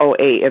tried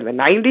OA in the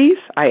 90s.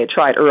 I had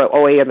tried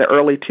OA in the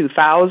early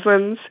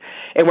 2000s.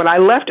 And when I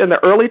left in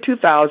the early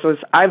 2000s,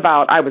 I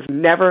vowed I was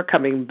never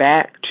coming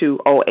back to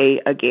OA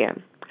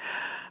again.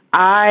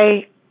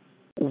 I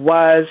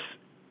was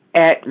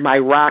at my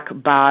rock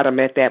bottom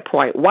at that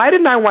point. Why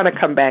didn't I want to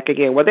come back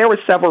again? Well, there were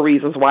several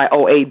reasons why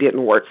OA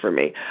didn't work for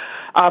me.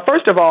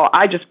 First of all,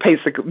 I just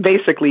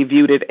basically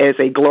viewed it as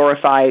a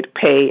glorified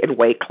pay and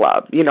weight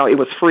club. You know, it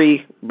was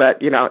free,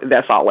 but, you know,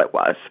 that's all it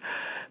was.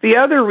 The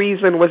other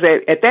reason was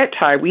that at that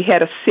time we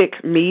had a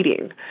sick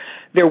meeting.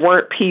 There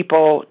weren't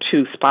people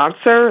to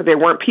sponsor. There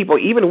weren't people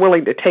even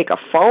willing to take a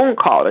phone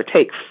call or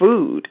take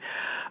food.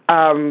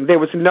 There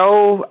was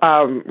no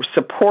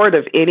support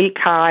of any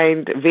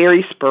kind,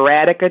 very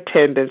sporadic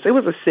attendance. It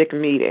was a sick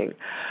meeting.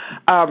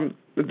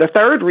 The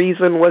third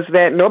reason was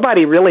that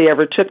nobody really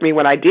ever took me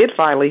when I did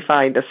finally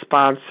find a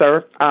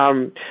sponsor.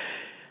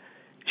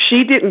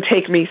 She didn't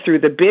take me through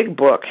the big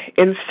book,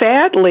 and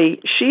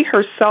sadly, she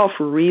herself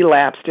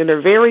relapsed in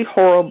a very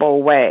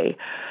horrible way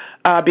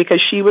because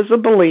she was a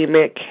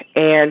bulimic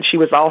and she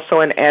was also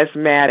an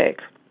asthmatic.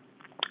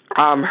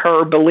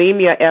 Her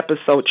bulimia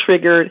episode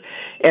triggered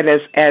an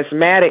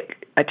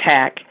asthmatic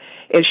attack,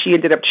 and she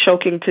ended up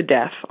choking to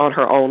death on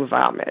her own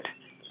vomit.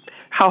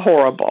 How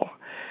horrible.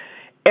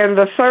 And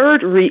the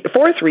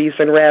fourth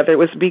reason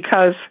was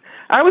because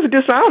I was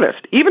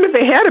dishonest. Even if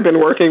they had been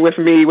working with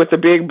me with the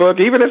big book,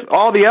 even if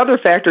all the other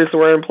factors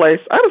were in place,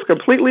 I was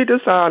completely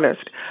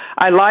dishonest.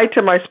 I lied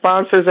to my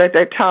sponsors at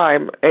that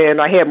time,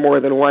 and I had more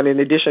than one in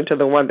addition to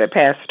the one that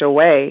passed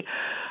away,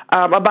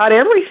 about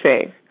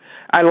everything.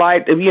 I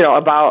lied,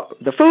 about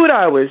the food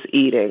I was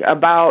eating,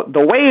 about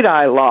the weight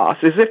I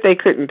lost, as if they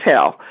couldn't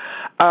tell.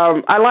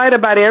 I lied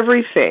about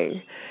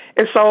everything.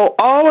 And so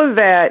all of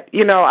that,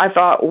 I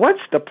thought, what's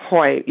the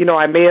point?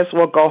 I may as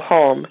well go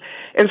home.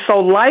 And so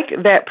like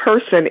that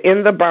person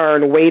in the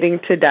barn waiting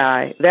to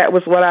die, that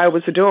was what I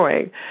was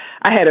doing.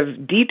 I had a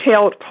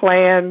detailed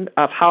plan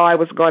of how I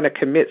was going to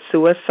commit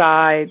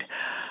suicide.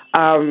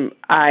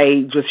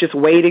 I was just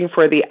waiting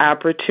for the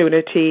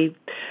opportunity.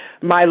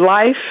 My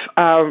life,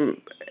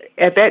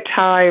 at that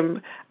time,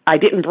 I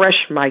didn't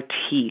brush my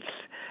teeth.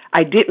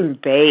 I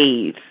didn't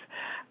bathe.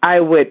 I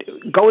would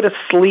go to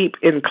sleep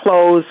in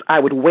clothes. I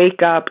would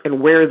wake up and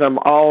wear them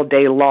all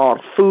day long,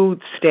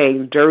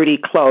 food-stained, dirty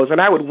clothes,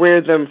 and I would wear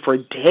them for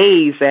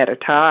days at a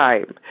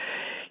time.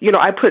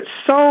 I put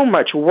so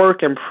much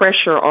work and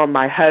pressure on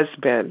my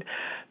husband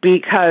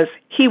because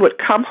he would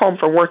come home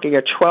from working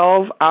a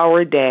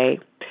 12-hour day.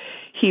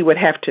 He would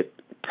have to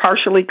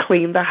partially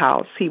clean the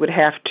house. He would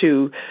have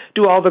to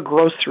do all the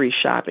grocery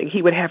shopping.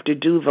 He would have to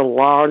do the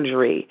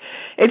laundry.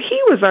 And he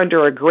was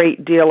under a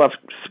great deal of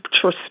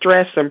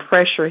stress and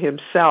pressure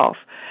himself.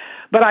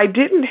 But I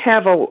didn't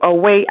have a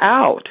way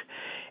out.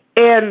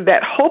 And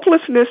that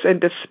hopelessness and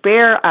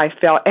despair I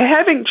felt,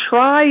 having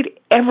tried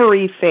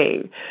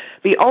everything,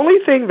 the only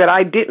thing that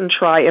I didn't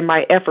try in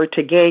my effort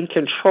to gain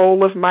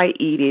control of my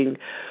eating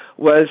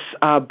was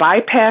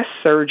bypass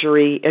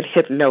surgery and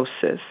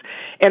hypnosis.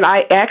 And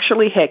I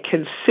actually had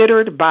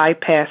considered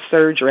bypass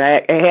surgery.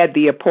 I had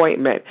the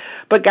appointment,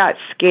 but got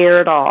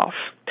scared off.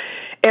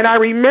 And I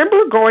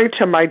remember going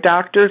to my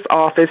doctor's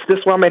office.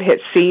 This woman had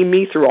seen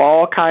me through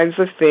all kinds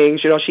of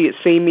things. She had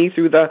seen me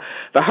through the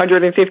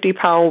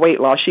 150-pound weight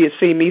loss. She had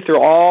seen me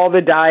through all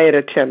the diet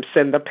attempts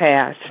in the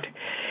past.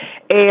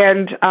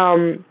 And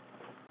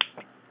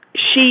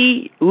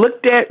she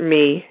looked at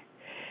me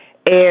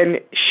and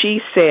she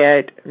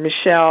said,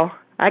 "Michelle,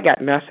 I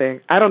got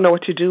nothing. I don't know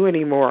what to do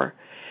anymore.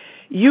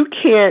 You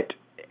can't."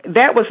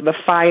 That was the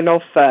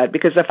final thud,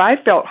 because if I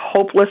felt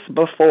hopeless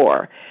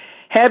before,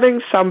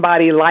 having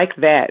somebody like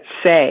that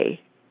say,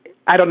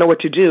 "I don't know what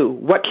to do.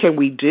 What can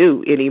we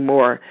do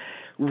anymore?"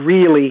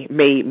 really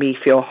made me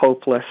feel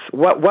hopeless.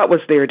 What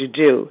was there to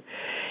do?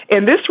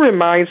 And this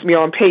reminds me,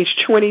 on page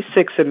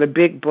 26 in the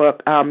big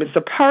book, it's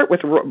a part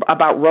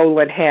about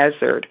Roland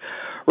Hazard.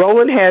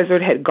 Roland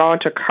Hazard had gone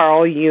to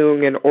Carl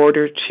Jung in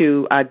order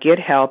to get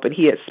help, and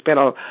he had spent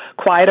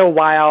quite a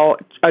while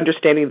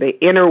understanding the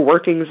inner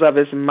workings of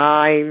his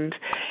mind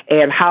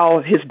and how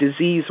his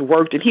disease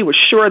worked, and he was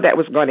sure that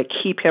was going to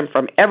keep him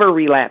from ever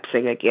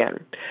relapsing again.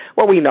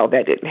 Well, we know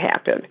that didn't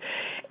happen.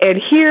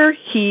 And here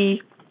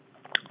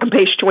on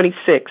page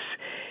 26,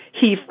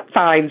 he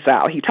finds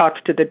out, he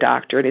talks to the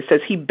doctor, and it says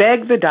he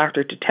begged the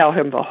doctor to tell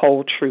him the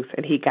whole truth,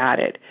 and he got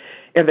it.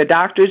 In the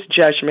doctor's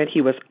judgment,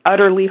 he was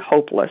utterly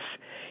hopeless.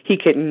 He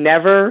could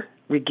never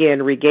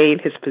regain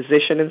his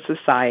position in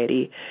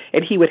society,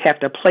 and he would have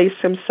to place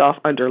himself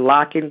under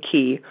lock and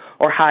key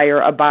or hire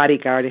a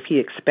bodyguard if he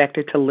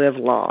expected to live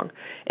long.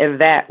 And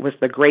that was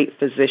the great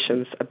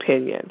physician's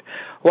opinion.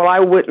 Well, I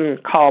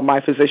wouldn't call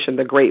my physician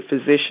the great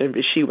physician,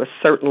 but she was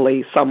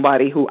certainly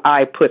somebody who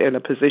I put in a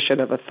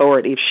position of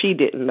authority. If she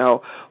didn't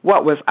know,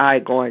 what was I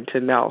going to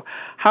know?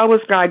 How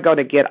was I going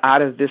to get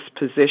out of this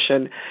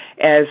position,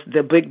 as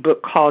the big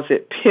book calls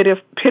it,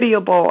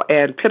 pitiful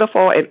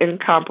and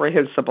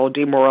incomprehensible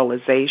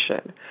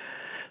demoralization?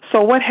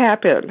 So what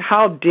happened?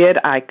 How did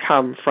I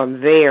come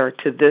from there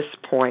to this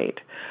point?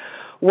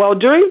 Well,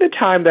 during the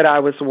time that I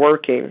was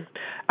working,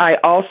 I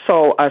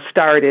also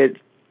started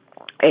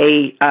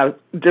a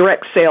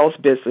direct sales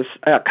business,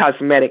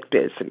 cosmetic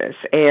business,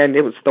 and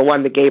it was the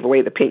one that gave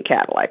away the pink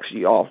Cadillacs.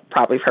 You all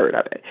probably have heard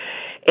of it.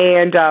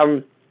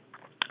 And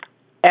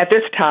at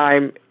this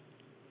time,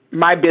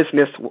 my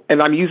business,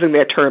 and I'm using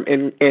that term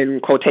in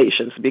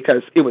quotations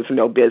because it was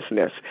no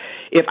business.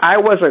 If I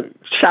wasn't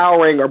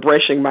showering or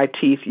brushing my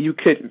teeth, you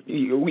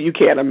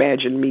can't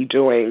imagine me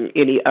doing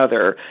any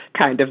other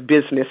kind of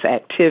business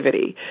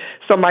activity.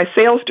 So my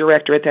sales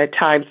director at that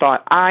time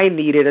thought I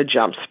needed a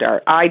jump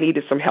start. I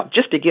needed some help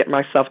just to get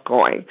myself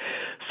going.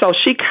 So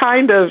she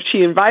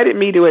invited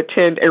me to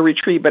attend a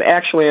retreat, but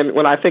actually, and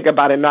when I think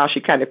about it now,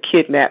 she kind of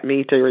kidnapped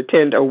me to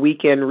attend a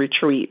weekend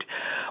retreat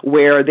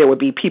where there would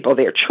be people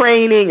there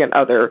training and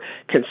other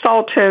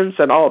consultants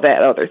and all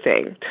that other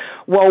thing.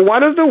 Well,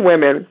 one of the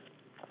women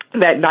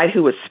that night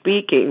who was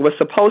speaking was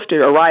supposed to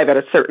arrive at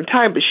a certain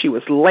time, but she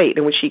was late.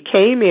 And when she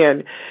came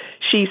in,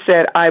 she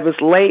said, I was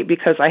late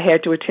because I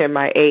had to attend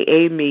my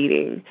AA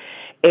meeting.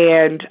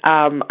 And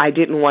I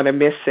didn't want to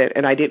miss it,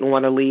 and I didn't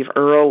want to leave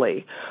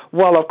early.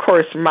 Well, of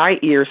course, my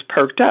ears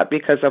perked up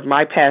because of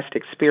my past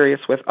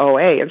experience with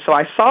OA. And so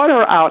I sought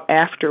her out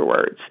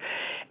afterwards,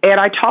 and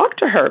I talked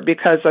to her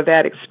because of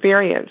that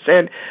experience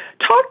and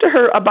talked to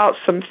her about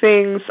some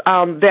things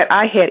that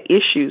I had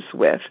issues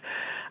with.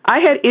 I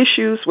had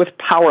issues with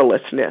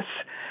powerlessness.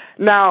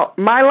 Now,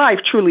 my life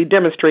truly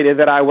demonstrated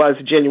that I was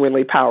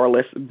genuinely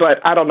powerless, but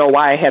I don't know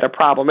why I had a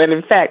problem. And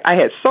in fact, I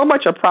had so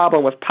much a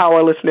problem with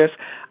powerlessness,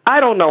 I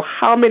don't know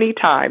how many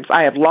times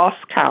I have lost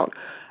count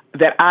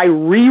that I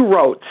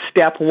rewrote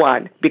step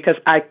 1 because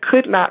I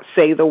could not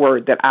say the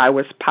word that I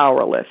was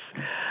powerless.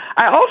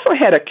 I also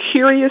had a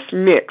curious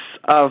mix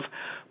of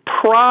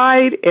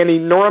pride and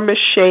enormous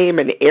shame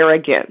and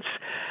arrogance.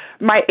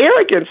 My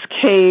arrogance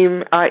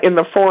came in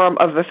the form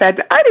of the fact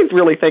that I didn't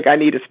really think I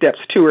needed steps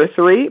 2 or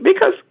 3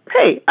 because,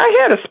 hey, I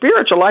had a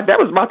spiritual life. That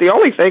was about the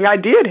only thing I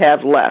did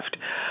have left.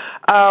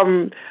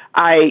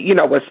 I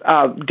was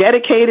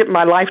dedicated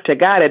my life to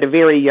God at a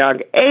very young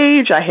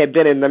age. I had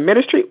been in the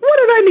ministry. What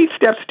did I need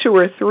steps 2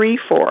 or 3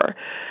 for?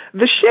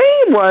 The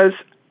shame was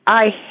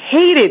I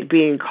hated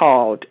being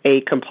called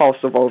a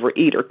compulsive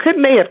overeater.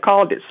 Couldn't they have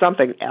called it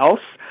something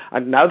else,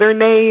 another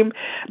name?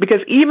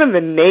 Because even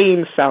the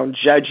names sound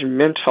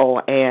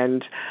judgmental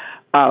and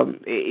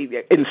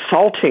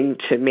insulting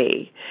to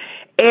me.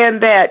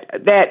 And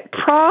that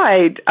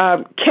pride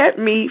kept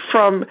me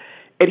from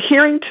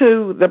adhering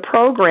to the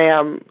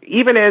program,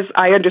 even as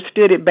I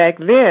understood it back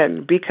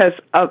then, because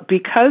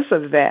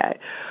of that.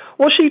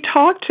 Well, she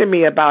talked to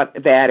me about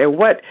that and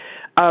what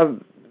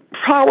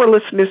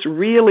powerlessness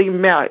really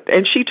meant.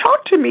 And she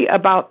talked to me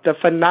about the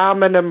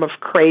phenomenon of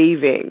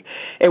craving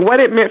and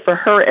what it meant for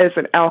her as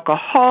an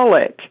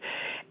alcoholic,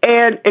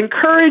 and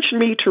encouraged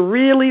me to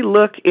really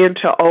look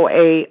into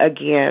OA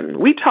again.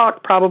 We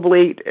talked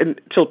probably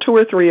until 2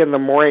 or 3 in the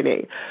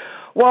morning.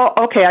 Well,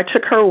 okay, I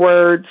took her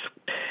words.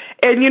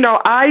 And,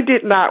 I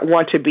did not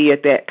want to be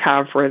at that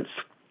conference.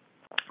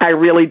 I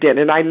really didn't.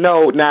 And I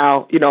know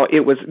now,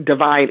 it was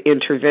divine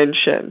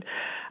intervention.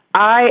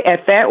 By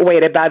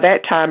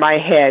that time, I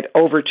had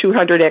over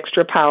 200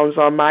 extra pounds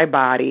on my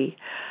body.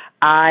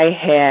 I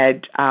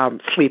had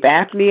sleep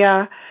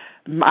apnea.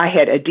 I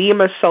had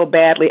edema so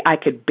badly I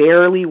could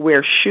barely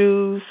wear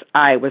shoes.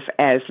 I was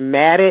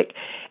asthmatic.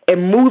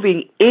 And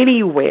moving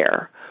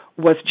anywhere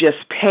was just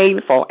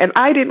painful, and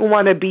I didn't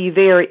want to be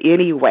there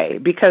anyway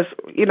because,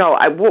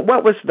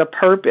 what was the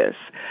purpose?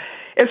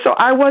 And so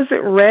I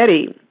wasn't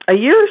ready. A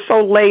year or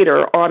so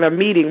later on a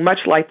meeting,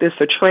 much like this,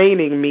 a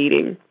training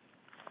meeting,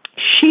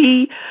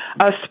 she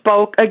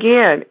spoke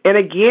again, and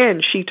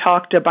again she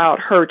talked about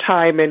her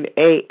time in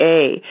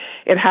AA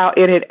and how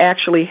it had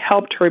actually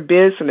helped her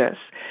business.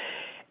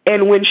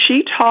 And when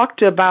she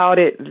talked about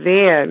it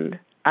then,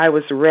 I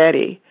was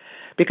ready.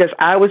 Because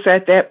I was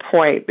at that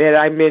point that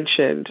I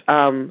mentioned,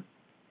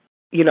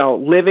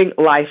 living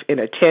life in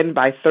a 10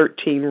 by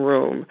 13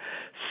 room,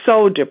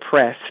 so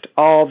depressed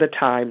all the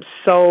time,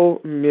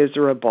 so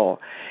miserable.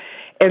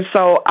 And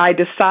so I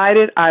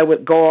decided I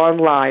would go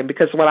online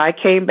because when I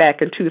came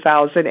back in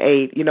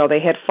 2008, they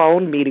had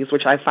phone meetings,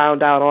 which I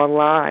found out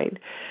online.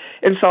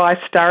 And so I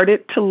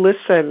started to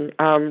listen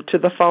to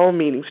the phone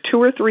meetings, 2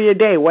 or 3 a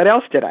day. What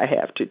else did I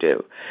have to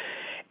do?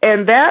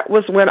 And that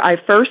was when I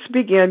first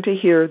began to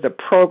hear the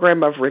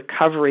program of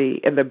recovery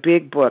in the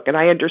big book, and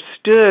I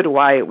understood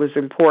why it was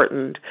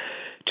important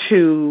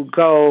to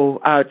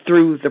go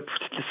through the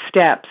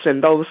steps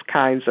and those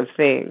kinds of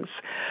things.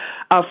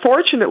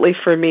 Fortunately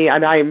for me,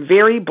 and I am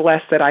very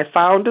blessed that I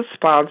found a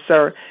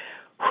sponsor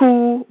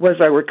who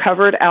was a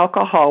recovered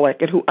alcoholic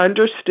and who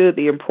understood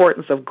the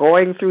importance of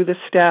going through the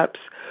steps,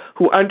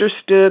 who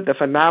understood the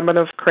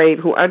phenomenon of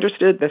craving, who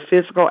understood the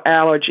physical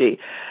allergy.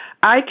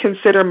 I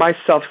consider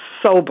myself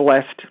so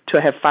blessed to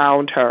have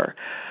found her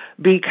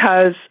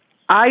because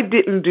I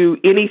didn't do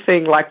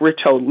anything like we're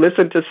told.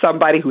 Listen to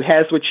somebody who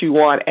has what you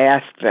want,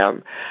 ask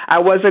them. I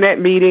wasn't at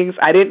meetings.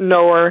 I didn't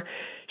know her.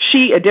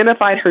 She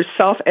identified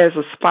herself as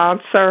a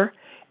sponsor,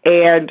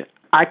 and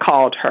I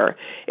called her.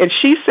 And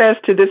she says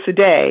to this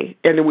day,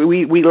 and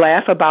we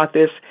laugh about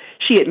this,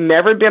 she had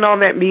never been on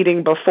that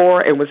meeting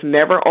before and was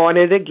never on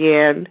it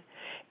again.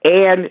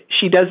 And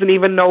she doesn't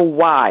even know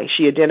why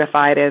she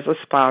identified as a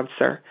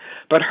sponsor.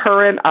 But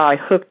her and I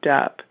hooked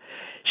up.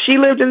 She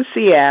lived in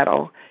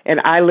Seattle. and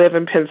I live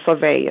in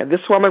Pennsylvania.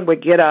 This woman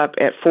would get up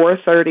at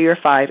 4:30 or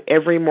 5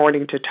 every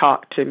morning to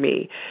talk to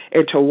me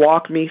and to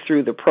walk me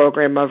through the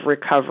program of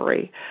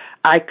recovery.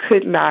 I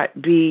could not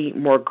be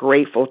more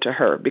grateful to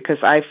her because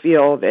I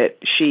feel that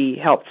she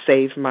helped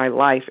save my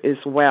life as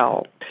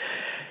well.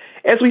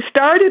 As we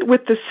started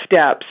with the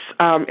steps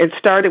and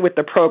started with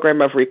the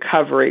program of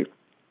recovery,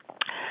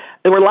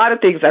 there were a lot of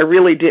things I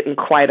really didn't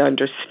quite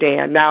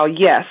understand. Now,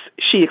 yes,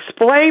 she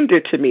explained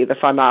it to me, the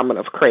phenomenon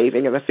of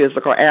craving and the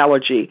physical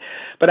allergy,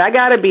 but I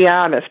got to be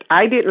honest,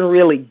 I didn't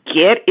really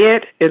get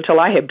it until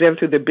I had been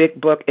through the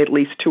big book at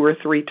least 2 or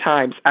 3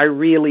 times. I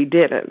really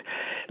didn't.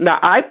 Now,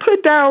 I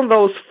put down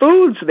those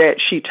foods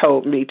that she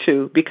told me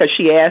to because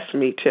she asked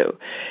me to.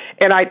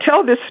 And I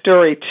tell this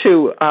story,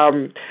 too,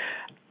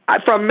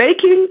 from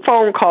making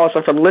phone calls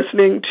and from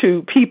listening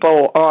to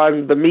people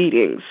on the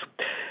meetings.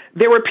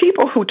 There were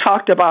people who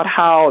talked about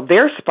how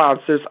their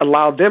sponsors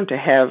allowed them to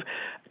have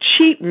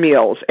cheat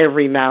meals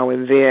every now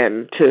and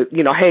then to,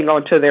 hang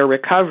on to their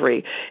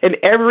recovery, and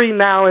every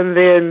now and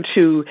then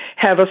to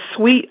have a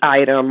sweet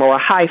item or a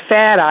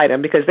high-fat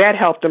item because that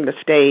helped them to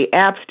stay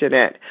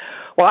abstinent.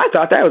 Well, I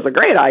thought that was a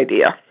great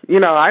idea.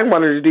 I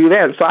wanted to do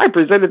that, so I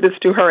presented this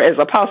to her as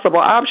a possible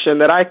option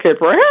that I could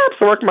perhaps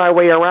work my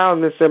way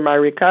around this in my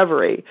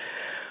recovery.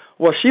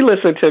 Well, she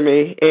listened to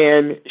me,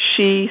 and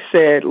she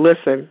said,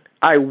 listen,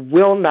 I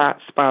will not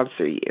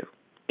sponsor you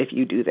if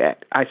you do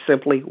that. I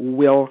simply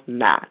will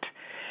not.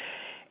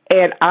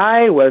 And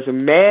I was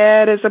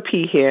mad as a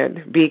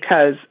peahen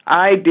because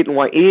I didn't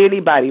want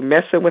anybody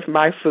messing with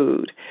my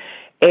food.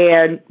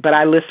 But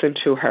I listened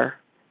to her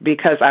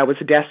because I was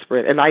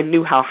desperate, and I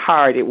knew how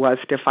hard it was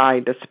to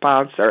find a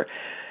sponsor.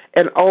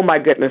 And oh my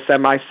goodness,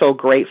 am I so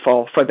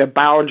grateful for the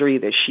boundary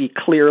that she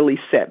clearly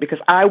set, because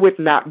I would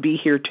not be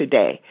here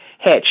today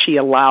had she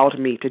allowed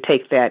me to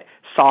take that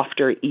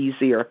softer,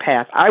 easier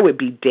path. I would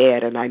be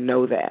dead, and I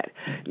know that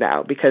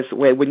now, because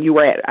when you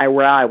were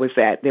where I was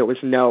at, there was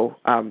no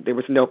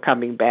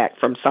coming back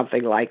from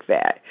something like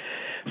that.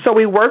 So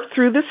we worked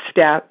through the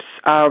steps.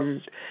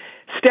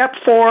 Step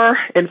 4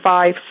 and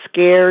 5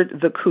 scared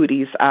the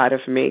cooties out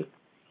of me.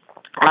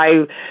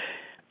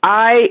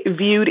 I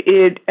viewed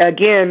it,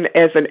 again,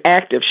 as an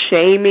act of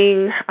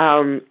shaming,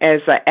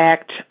 as an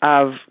act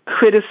of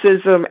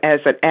criticism, as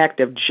an act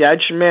of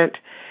judgment.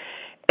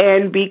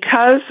 And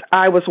because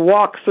I was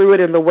walked through it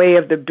in the way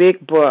of the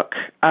big book,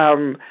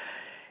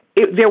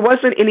 there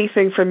wasn't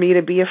anything for me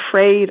to be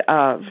afraid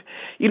of.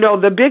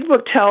 The big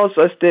book tells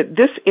us that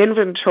this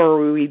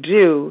inventory we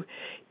do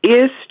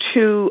is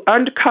to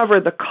uncover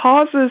the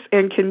causes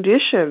and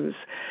conditions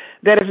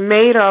that have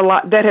made our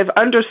life, that have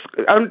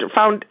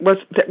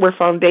that were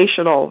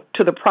foundational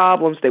to the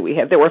problems that we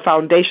had, that were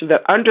foundation,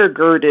 that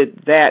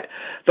undergirded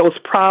those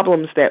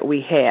problems that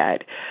we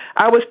had.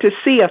 I was to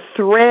see a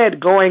thread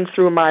going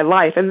through my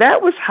life, and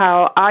that was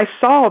how I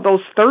saw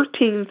those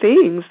 13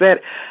 things that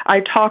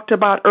I talked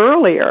about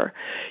earlier.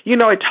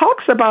 It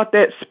talks about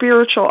that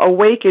spiritual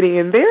awakening,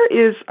 and there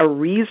is a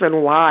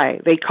reason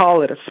why they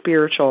call it a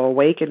spiritual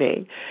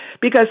awakening,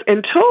 because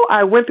until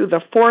I went through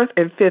the 4th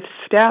and 5th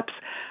steps,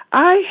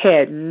 I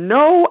had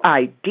no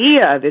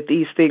idea that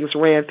these things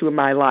ran through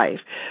my life.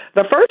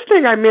 The first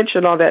thing I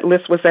mentioned on that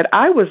list was that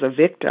I was a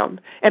victim,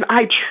 and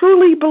I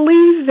truly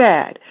believe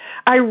that.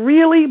 I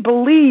really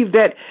believe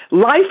that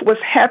life was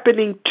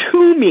happening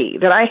to me,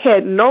 that I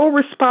had no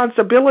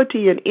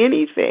responsibility in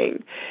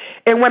anything.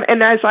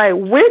 And as I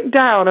went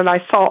down and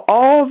I saw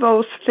all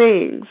those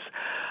things,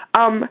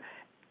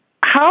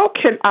 how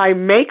can I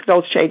make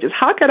those changes?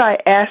 How could I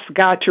ask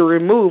God to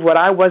remove what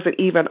I wasn't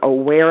even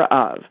aware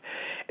of?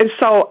 And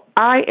so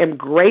I am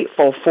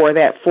grateful for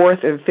that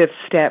 4th and 5th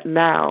step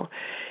now.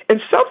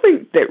 And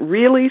something that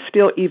really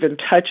still even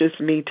touches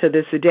me to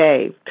this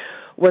day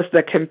was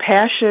the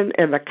compassion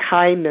and the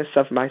kindness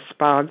of my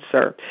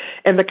sponsor,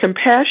 and the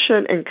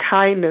compassion and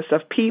kindness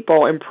of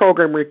people in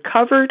program,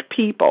 recovered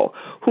people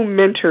who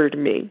mentored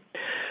me.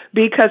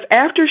 Because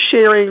after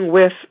sharing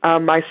with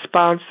my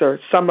sponsor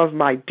some of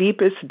my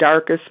deepest,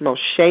 darkest,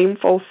 most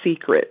shameful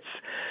secrets,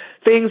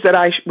 things that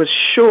I was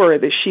sure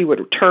that she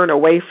would turn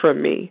away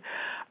from me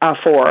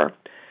for,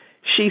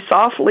 she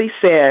softly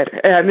said,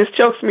 and this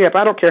chokes me up,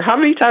 I don't care how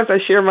many times I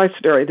share my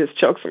story, this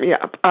chokes me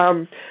up.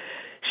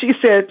 She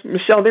said,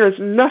 Michelle, there is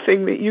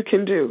nothing that you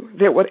can do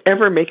that would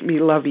ever make me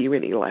love you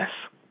any less.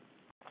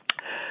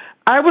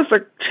 I was a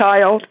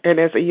child, and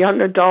as a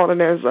young adult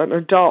and as an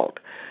adult,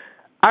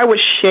 I was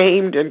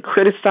shamed and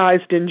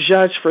criticized and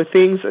judged for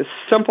things as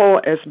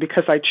simple as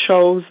because I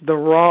chose the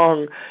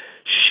wrong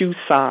shoe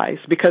size,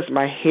 because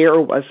my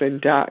hair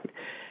wasn't done.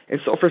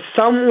 And so for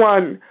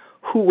someone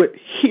who would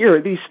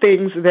hear these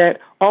things that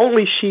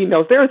only she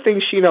knows, there are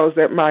things she knows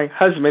that my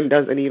husband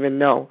doesn't even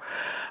know,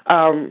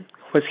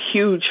 was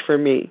huge for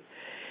me.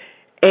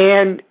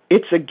 And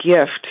it's a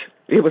gift.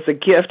 It was a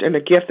gift, and a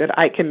gift that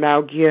I can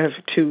now give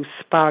to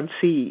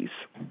sponsees.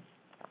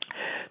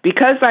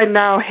 Because I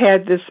now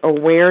had this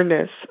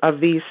awareness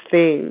of these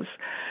things,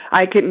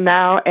 I can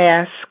now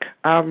ask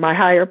my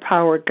higher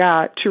power,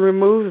 God, to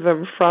remove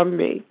them from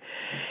me.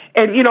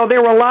 And,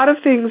 there were a lot of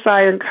things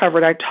I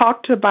uncovered. I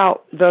talked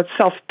about the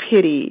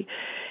self-pity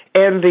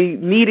and the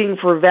needing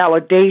for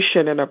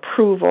validation and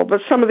approval.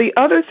 But some of the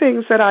other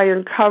things that I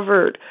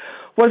uncovered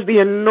was the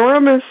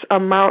enormous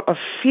amount of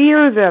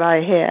fear that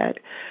I had.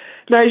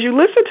 Now, as you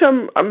listen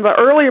to the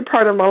earlier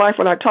part of my life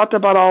when I talked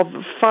about all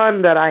the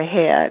fun that I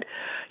had,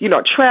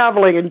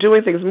 traveling and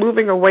doing things,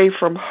 moving away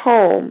from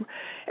home,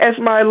 as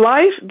my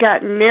life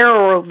got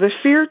narrower, the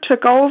fear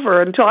took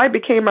over until I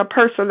became a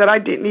person that I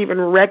didn't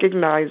even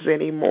recognize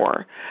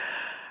anymore.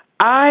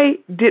 I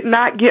did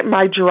not get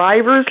my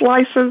driver's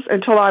license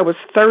until I was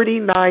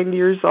 39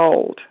 years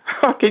old.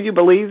 Can you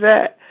believe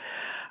that?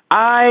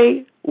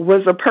 I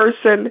was a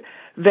person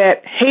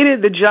that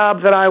hated the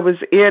job that I was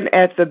in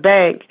at the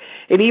bank,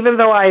 and even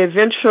though I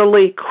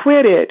eventually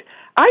quit it,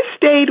 I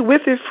stayed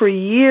with it for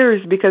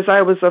years because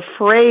I was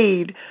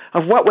afraid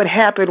of what would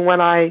happen when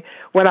I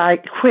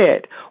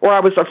quit, or I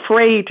was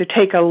afraid to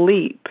take a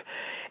leap.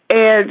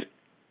 And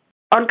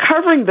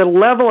uncovering the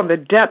level and the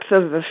depths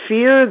of the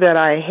fear that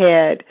I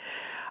had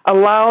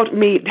allowed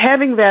me,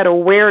 having that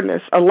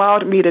awareness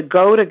allowed me to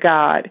go to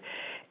God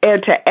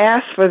and to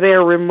ask for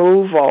their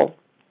removal.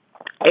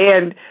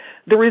 And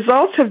the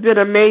results have been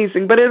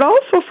amazing, but it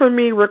also, for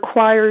me,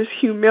 requires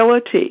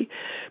humility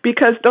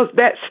because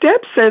that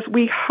step says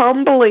we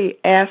humbly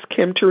ask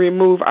Him to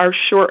remove our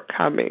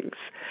shortcomings.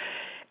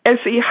 And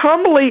see,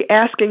 humbly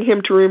asking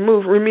Him to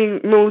remove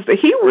means that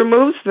He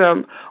removes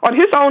them on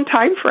His own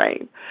time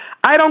frame.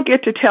 I don't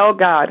get to tell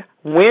God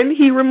when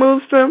He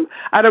removes them.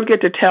 I don't get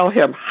to tell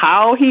Him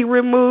how He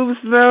removes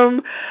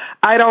them.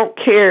 I don't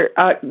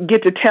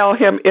get to tell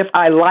Him if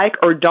I like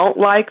or don't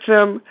like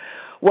them.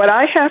 What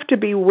I have to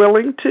be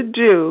willing to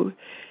do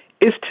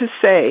is to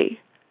say,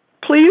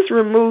 please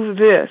remove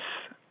this,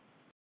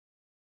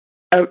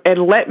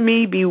 and let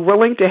me be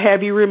willing to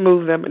have you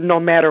remove them no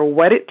matter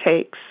what it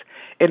takes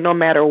and no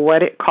matter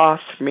what it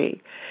costs me.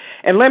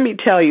 And let me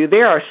tell you,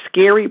 there are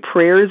scary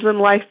prayers in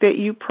life that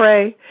you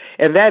pray,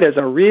 and that is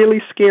a really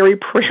scary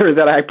prayer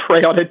that I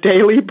pray on a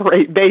daily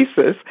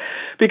basis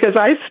because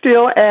I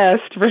still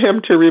ask for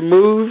Him to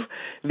remove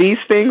these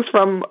things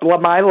from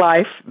my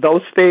life,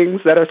 those things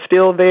that are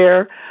still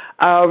there.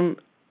 And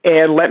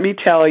let me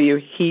tell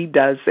you, He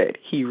does it.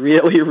 He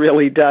really,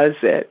 really does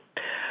it.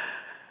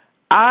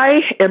 I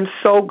am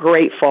so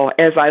grateful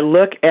as I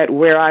look at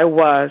where I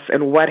was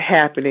and what's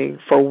happening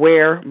for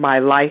where my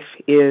life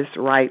is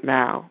right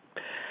now.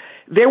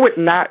 There would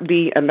not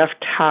be enough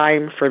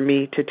time for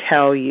me to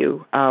tell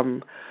you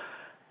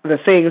the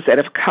things that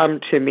have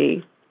come to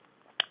me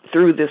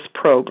through this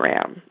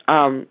program.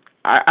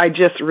 I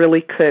just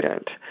really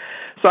couldn't.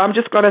 So I'm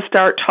just going to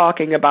start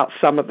talking about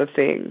some of the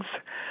things.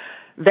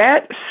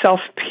 That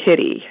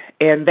self-pity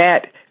and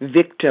that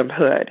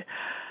victimhood,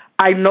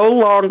 I no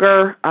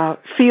longer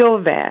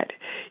feel that.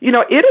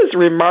 It is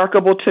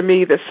remarkable to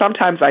me that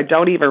sometimes I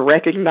don't even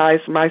recognize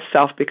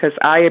myself because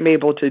I am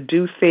able to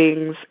do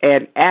things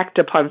and act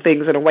upon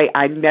things in a way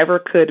I never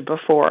could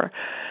before.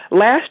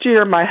 Last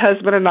year, my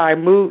husband and I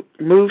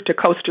moved to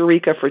Costa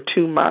Rica for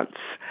 2 months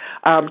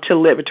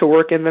to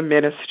work in the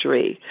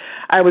ministry.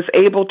 I was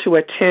able to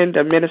attend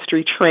a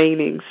ministry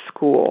training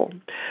school.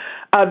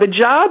 The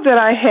job that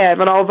I have,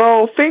 and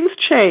although things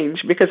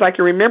change, because I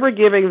can remember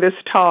giving this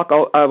talk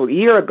a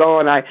year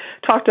ago, and I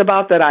talked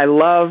about that I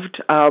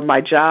loved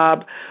my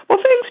job. Well,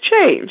 things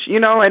change,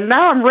 and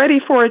now I'm ready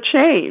for a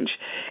change.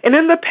 And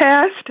in the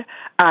past,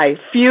 I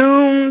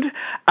fumed,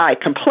 I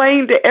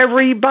complained to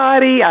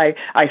everybody, I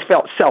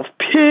felt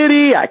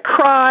self-pity, I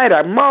cried,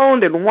 I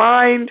moaned and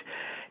whined.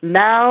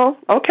 Now,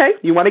 okay,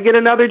 you want to get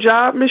another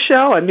job,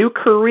 Michelle, a new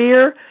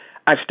career?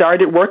 I've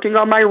started working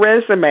on my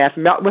resume. I've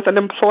met with an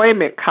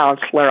employment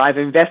counselor. I've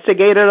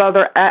investigated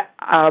other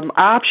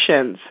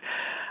options.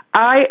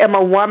 I am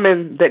a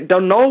woman that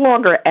no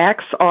longer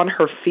acts on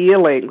her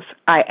feelings.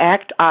 I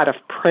act out of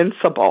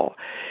principle.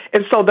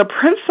 And so the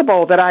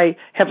principle that I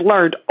have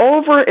learned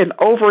over and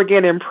over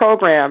again in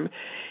program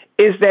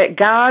is that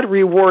God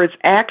rewards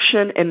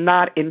action and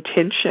not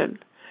intention.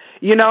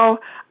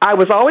 I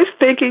was always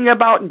thinking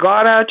about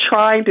God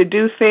trying to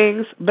do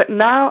things, but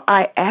now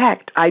I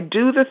act. I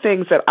do the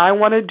things that I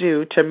want to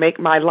do to make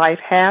my life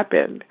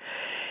happen.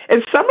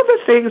 And some of the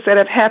things that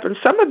have happened,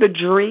 some of the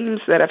dreams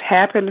that have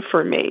happened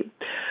for me,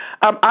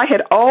 I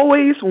had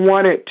always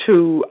wanted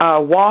to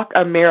walk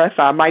a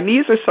marathon. My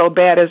knees are so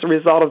bad as a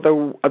result of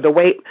the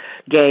weight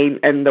gain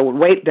and the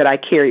weight that I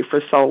carried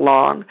for so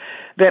long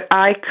that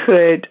I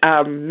could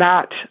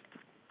not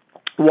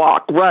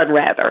run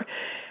rather.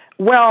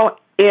 Well,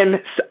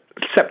 in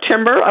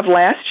September of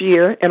last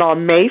year and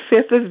on May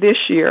 5th of this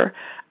year,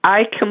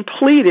 I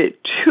completed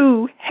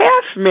 2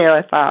 half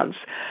marathons.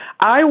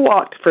 I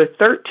walked for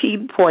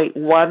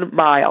 13.1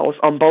 miles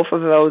on both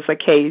of those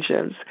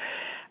occasions.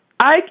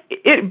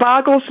 It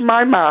boggles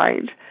my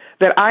mind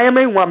that I am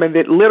a woman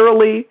that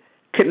literally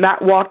could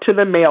not walk to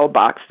the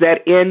mailbox,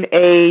 that in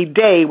a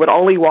day would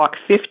only walk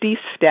 50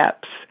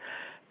 steps,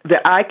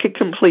 that I could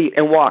complete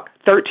and walk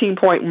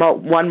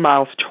 13.1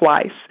 miles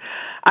twice.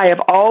 I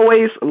have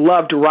always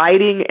loved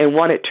writing and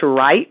wanted to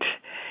write.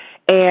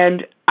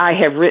 And I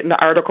have written an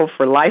article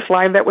for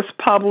Lifeline that was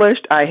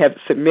published. I have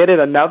submitted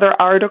another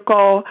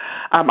article.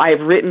 I have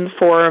written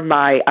for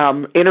my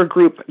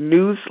intergroup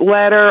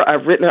newsletter.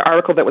 I've written an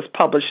article that was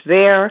published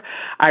there.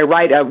 I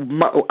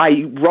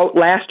wrote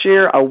last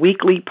year a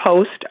weekly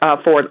post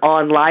for an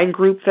online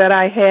group that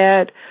I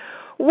had.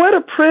 What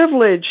a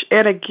privilege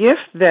and a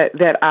gift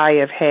that I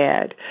have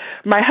had.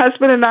 My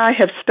husband and I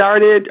have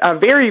started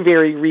very,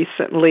 very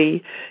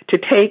recently to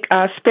take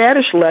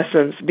Spanish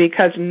lessons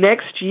because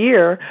next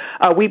year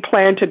we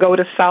plan to go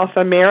to South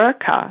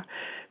America.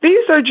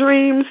 These are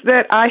dreams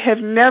that I have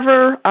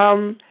never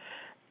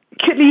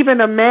can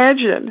even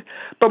imagine.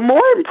 But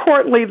more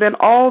importantly than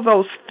all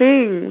those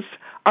things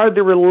are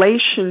the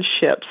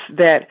relationships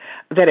that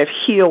have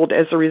healed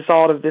as a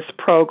result of this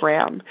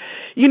program.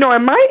 You know,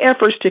 in my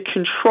efforts to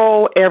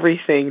control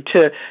everything,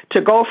 to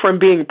go from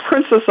being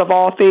princess of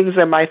all things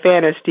in my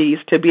fantasies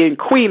to being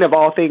queen of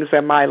all things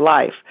in my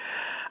life,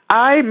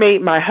 I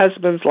made my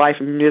husband's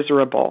life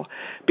miserable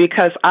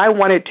because I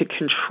wanted to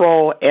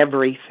control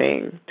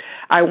everything.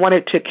 I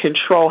wanted to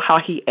control how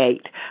he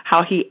ate,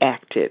 how he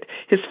acted,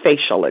 his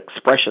facial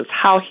expressions,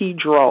 how he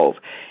drove.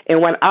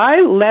 And when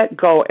I let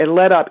go and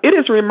let up, it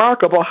is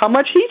remarkable how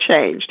much he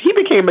changed. He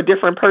became a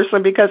different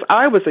person because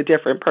I was a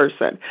different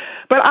person.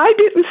 But I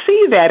didn't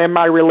see that in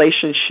my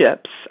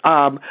relationships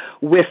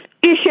with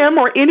him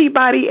or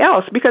anybody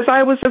else because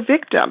I was a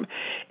victim.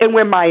 And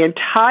when my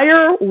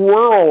entire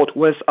world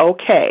was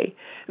okay,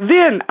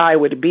 then I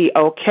would be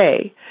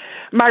okay.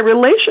 My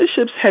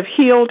relationships have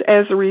healed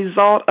as a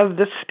result of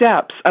the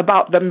steps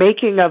about the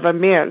making of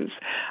amends.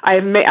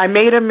 I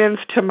made amends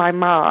to my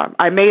mom.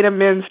 I made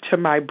amends to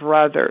my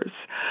brothers.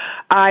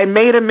 I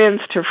made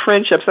amends to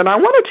friendships. And I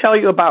want to tell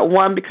you about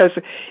one because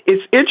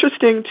it's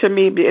interesting to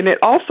me, and it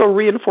also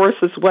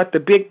reinforces what the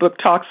big book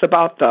talks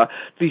about, the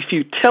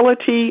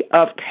futility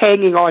of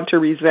hanging on to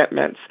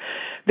resentments.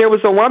 There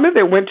was a woman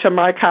that went to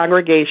my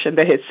congregation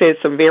that had said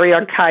some very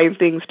unkind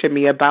things to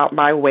me about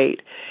my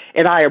weight.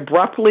 And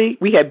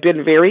we had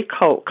been very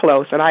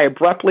close, and I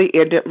abruptly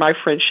ended my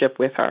friendship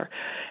with her.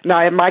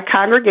 Now, in my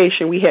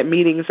congregation, we had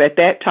meetings at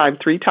that time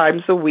 3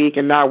 times a week,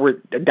 and now we're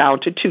down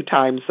to 2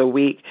 times a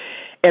week.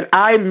 And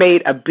I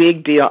made a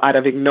big deal out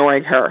of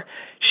ignoring her.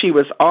 She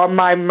was on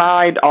my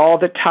mind all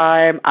the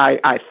time.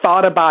 I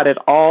thought about it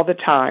all the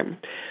time.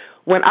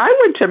 When I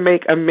went to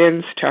make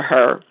amends to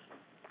her,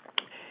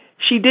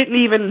 she didn't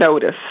even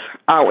notice.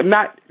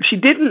 She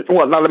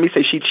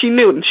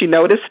knew, and she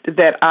noticed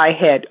that I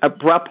had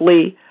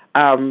abruptly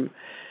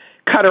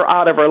cut her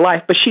out of her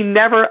life, but she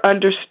never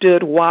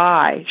understood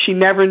why. She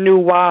never knew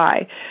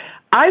why.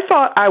 I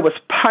thought I was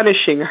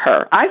punishing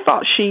her. I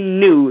thought she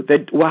knew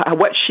that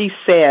what she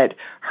said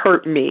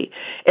hurt me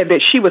and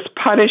that she was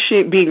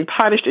being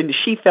punished, and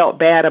she felt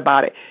bad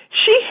about it.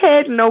 She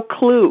had no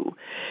clue.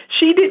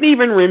 She didn't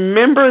even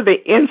remember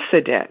the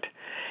incident.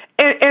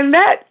 And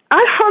that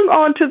I hung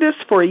on to this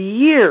for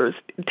years,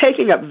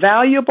 taking up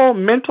valuable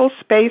mental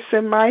space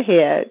in my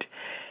head,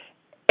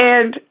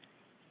 and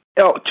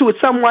to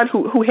someone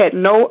who had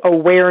no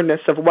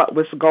awareness of what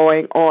was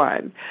going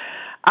on.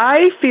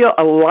 I feel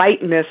a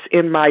lightness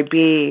in my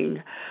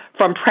being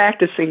from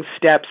practicing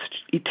steps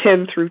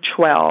 10 through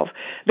 12.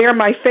 They're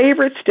my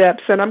favorite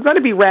steps, and I'm going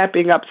to be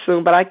wrapping up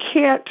soon, but I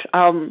can't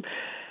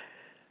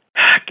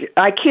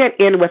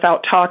end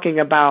without talking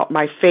about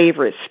my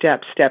favorite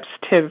steps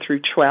 10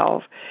 through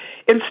 12.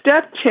 In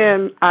step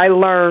 10, I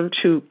learned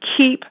to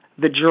keep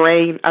the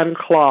drain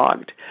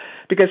unclogged,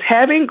 because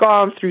having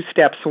gone through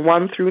steps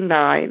 1 through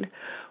 9,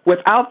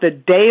 without the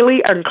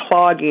daily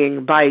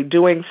unclogging by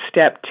doing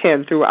step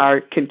 10 through our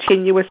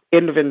continuous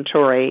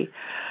inventory,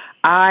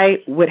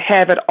 I would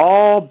have it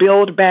all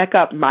build back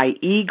up, my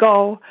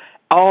ego,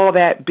 all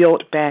that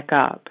built back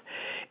up.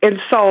 And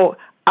so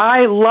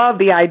I love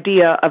the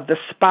idea of the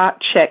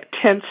spot check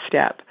 10th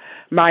step.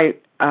 My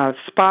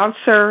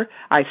sponsor,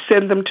 I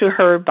send them to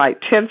her by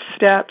 10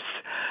 steps.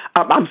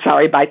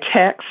 By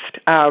text.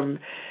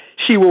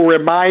 She will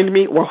remind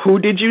me, well, who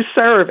did you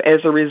serve as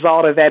a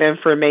result of that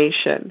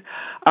information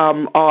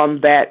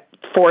on that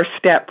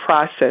 4-step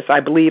process,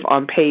 I believe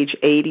on page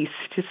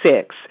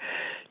 86,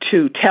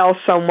 to tell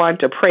someone,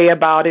 to pray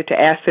about it, to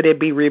ask that it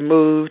be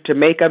removed, to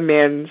make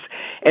amends,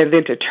 and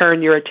then to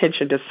turn your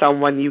attention to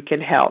someone you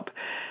can help.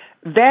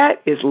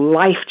 That is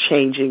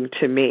life-changing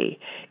to me.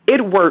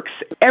 It works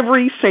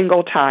every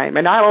single time,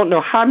 and I don't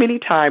know how many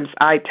times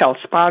I tell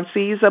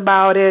sponsees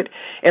about it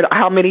and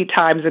how many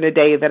times in a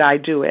day that I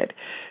do it.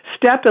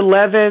 Step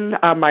 11,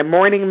 my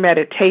morning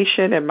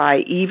meditation and my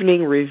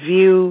evening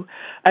review,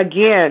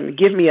 again,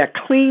 give me a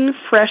clean,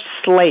 fresh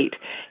slate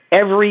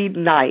every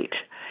night.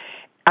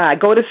 I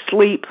go to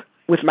sleep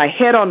with my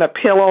head on the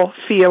pillow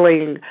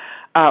feeling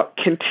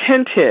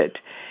contented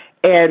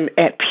and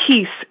at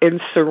peace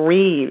and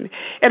serene.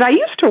 And I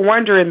used to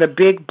wonder in the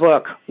big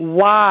book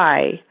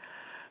why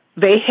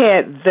they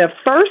had the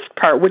first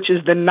part, which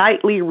is the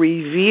nightly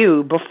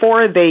review,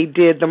 before they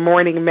did the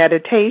morning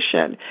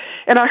meditation.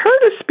 And I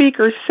heard a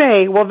speaker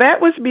say, well,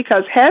 that was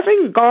because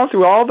having gone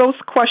through all those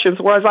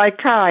questions, was I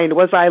kind?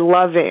 Was I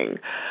loving?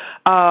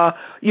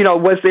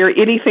 Was there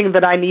anything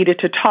that I needed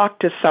to talk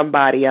to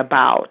somebody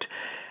about?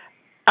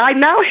 I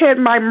now had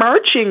my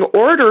marching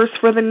orders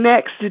for the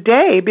next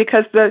day,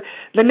 because the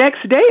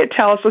next day, it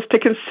tells us to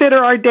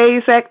consider our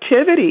day's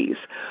activities.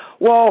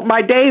 Well,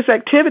 my day's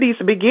activities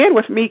began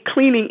with me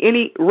cleaning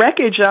any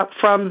wreckage up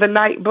from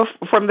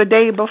the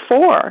day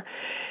before.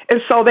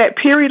 And so that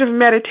period of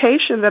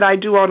meditation that I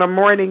do on a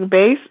morning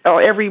basis,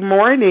 or every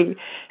morning,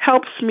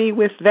 helps me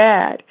with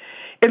that.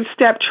 In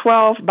step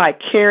 12, by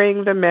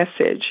carrying the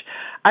message,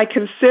 I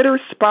consider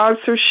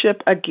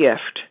sponsorship a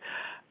gift.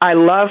 I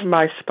love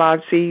my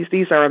sponsees.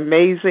 These are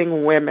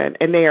amazing women,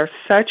 and they are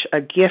such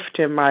a gift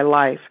in my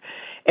life.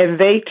 And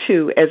they,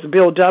 too, as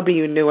Bill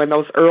W. knew, and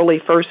those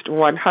early first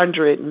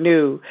 100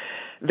 knew,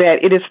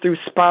 that it is through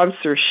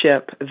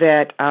sponsorship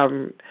that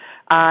I'm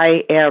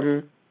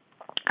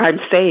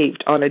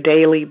saved on a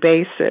daily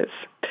basis.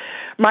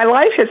 My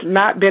life has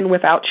not been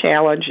without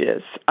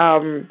challenges.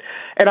 And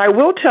I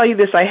will tell you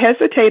this, I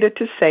hesitated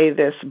to say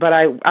this, but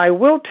I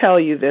will tell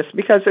you this,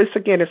 because this,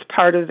 again, is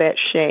part of that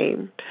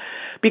shame.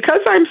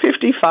 Because I'm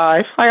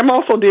 55, I am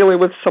also dealing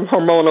with some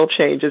hormonal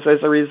changes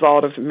as a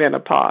result of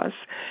menopause.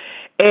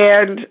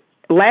 And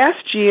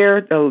last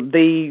year,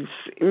 the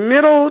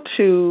middle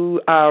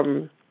to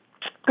the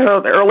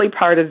early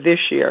part of this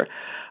year,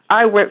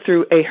 I went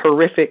through a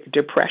horrific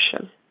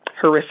depression.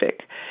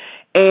 Horrific.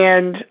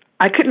 And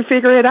I couldn't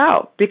figure it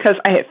out because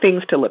I had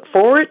things to look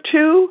forward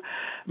to.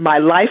 My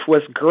life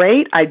was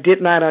great. I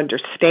did not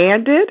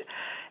understand it.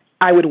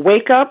 I would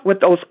wake up with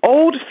those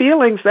old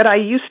feelings that I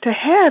used to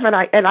have, and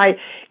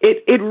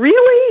it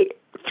really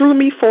threw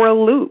me for a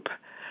loop.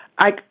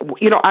 I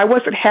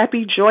wasn't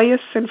happy,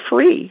 joyous, and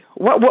free.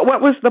 What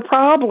was the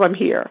problem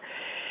here?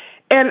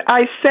 And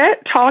I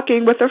sat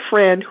talking with a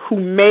friend who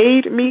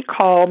made me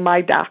call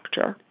my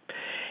doctor.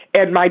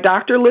 And my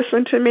doctor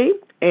listened to me,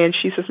 and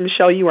she says,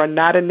 Michelle, you are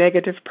not a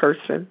negative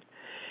person.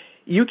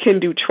 You can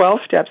do 12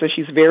 steps, and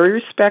she's very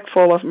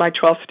respectful of my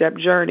 12-step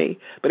journey.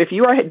 But if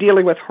you are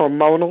dealing with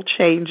hormonal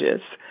changes,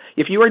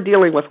 if you are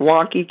dealing with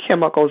wonky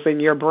chemicals in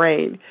your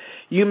brain,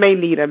 you may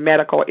need a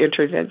medical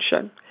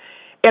intervention.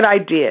 And I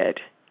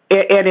did,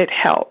 and it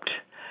helped.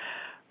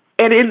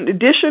 And in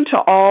addition to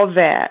all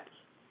that,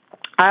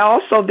 I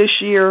also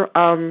this year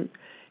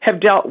have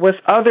dealt with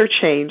other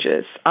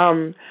changes.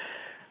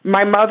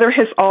 My mother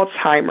has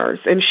Alzheimer's,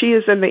 and she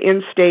is in the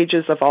end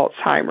stages of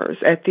Alzheimer's.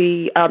 At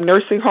the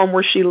nursing home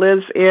where she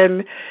lives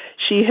in,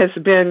 she has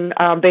been,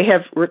 they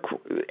have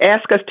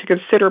asked us to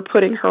consider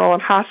putting her on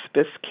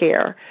hospice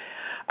care.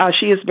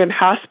 She has been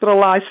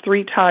hospitalized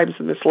 3 times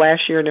in this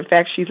last year, and in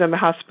fact, she's in the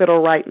hospital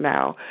right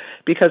now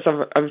because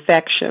of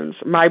infections.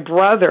 My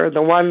brother,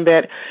 the one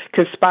that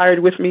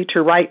conspired with me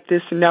to write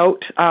this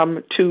note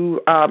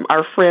to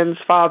our friend's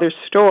father's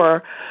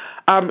store,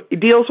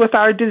 deals with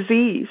our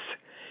disease.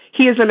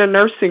 He is in a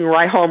nursing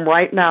home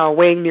right now,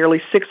 weighing nearly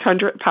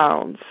 600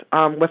 pounds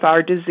with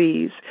our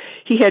disease.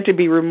 He had to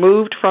be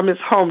removed from his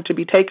home to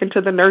be taken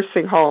to the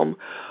nursing home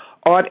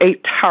on a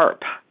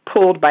tarp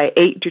pulled by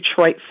 8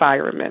 Detroit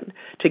firemen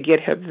to get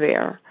him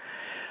there.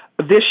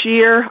 This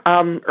year,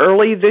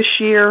 early this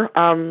year,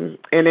 and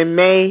in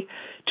May,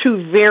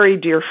 2 very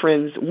dear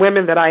friends,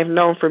 women that I've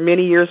known for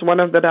many years, one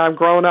of them that I've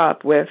grown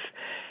up with,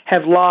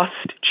 have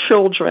lost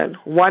children.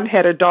 One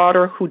had a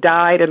daughter who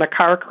died in a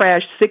car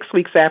crash 6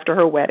 weeks after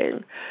her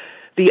wedding.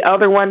 The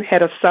other one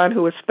had a son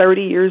who was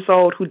 30 years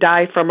old who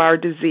died from our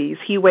disease.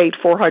 He weighed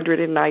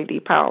 490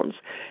 pounds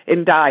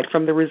and died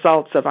from the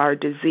results of our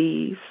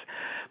disease.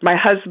 My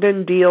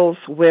husband deals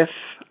with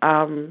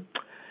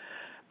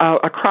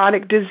a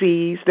chronic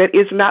disease that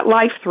is not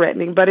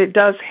life-threatening, but it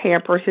does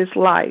hamper his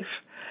life.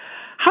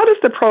 How does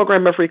the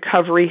program of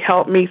recovery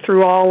help me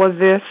through all of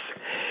this?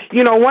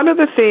 You know, one of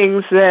the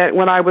things that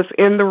when I was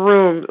in the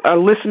room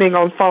listening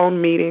on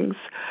phone meetings,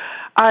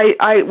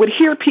 I would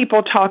hear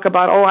people talk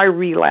about, I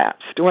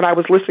relapsed, when I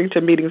was listening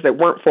to meetings that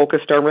weren't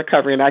focused on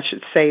recovery, and I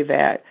should say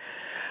that.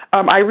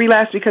 I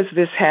relapsed because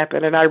this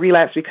happened, and I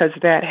relapsed because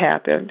that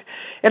happened.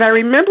 And I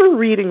remember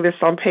reading this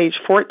on page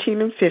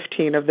 14 and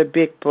 15 of the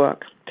big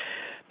book.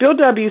 Bill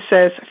W.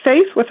 says,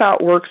 faith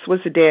without works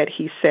was dead,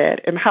 he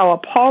said, and how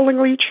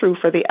appallingly true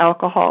for the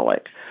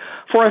alcoholic.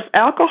 For if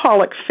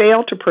alcoholic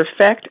failed to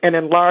perfect and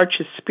enlarge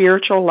his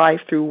spiritual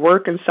life through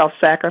work and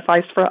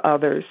self-sacrifice for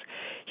others,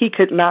 he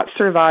could not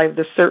survive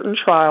the certain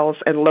trials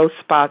and low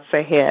spots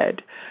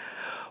ahead.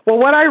 Well,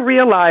 what I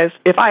realized,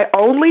 if I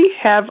only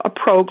have a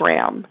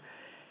program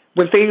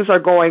when things are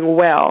going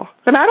well,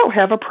 then I don't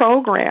have a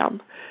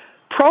program.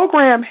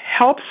 Program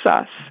helps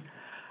us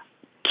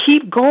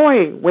keep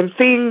going when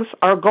things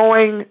are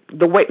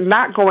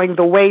not going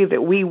the way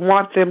that we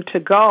want them to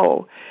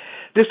go.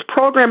 This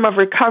program of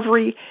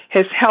recovery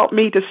has helped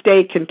me to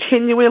stay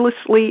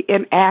continuously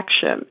in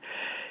action.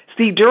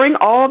 See, during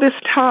all this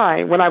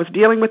time, when I was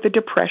dealing with the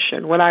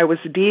depression, when I was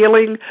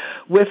dealing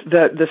with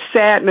the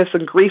sadness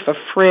and grief of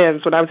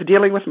friends, when I was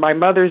dealing with my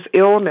mother's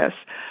illness,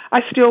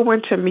 I still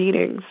went to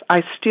meetings.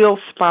 I still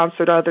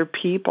sponsored other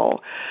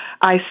people.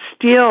 I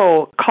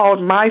still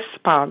called my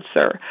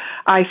sponsor.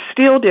 I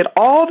still did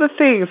all the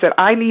things that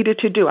I needed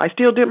to do. I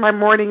still did my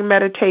morning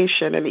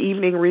meditation and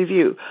evening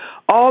review,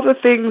 all the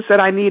things that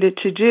I needed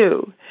to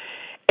do.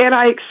 And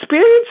I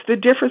experienced the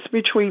difference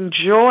between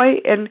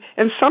joy and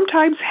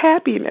sometimes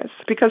happiness,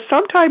 because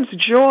sometimes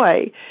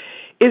joy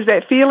is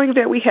that feeling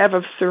that we have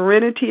of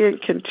serenity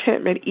and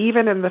contentment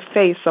even in the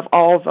face of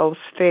all those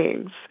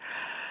things.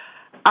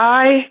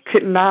 I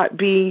could not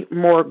be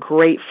more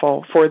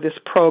grateful for this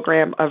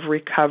program of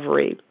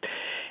recovery.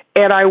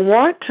 And I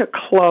want to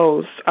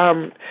close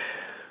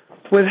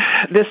with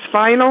this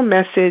final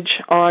message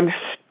on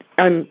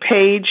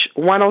page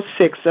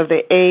 106 of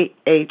the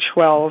AA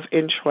 12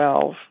 in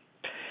 12.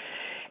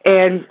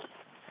 And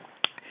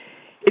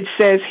it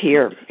says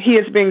here, he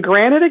has been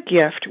granted a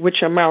gift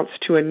which amounts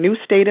to a new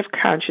state of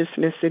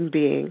consciousness and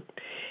being.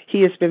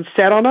 He has been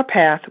set on a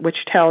path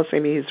which tells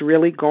him he is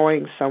really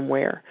going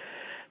somewhere,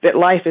 that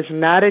life is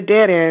not a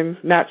dead end,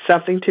 not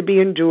something to be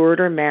endured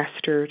or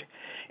mastered.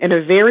 In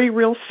a very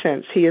real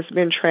sense, he has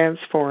been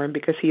transformed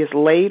because he has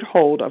laid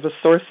hold of a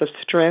source of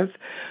strength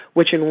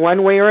which in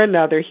one way or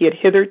another he had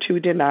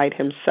hitherto denied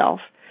himself.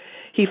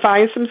 He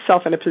finds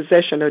himself in a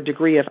possession, a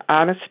degree of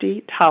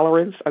honesty,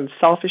 tolerance,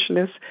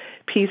 unselfishness,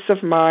 peace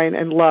of mind,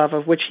 and love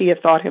of which he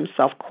had thought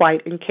himself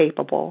quite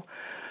incapable.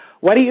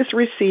 What he has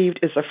received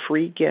is a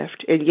free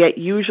gift, and yet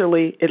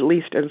usually, at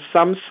least in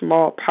some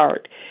small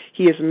part,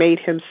 he has made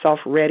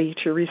himself ready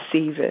to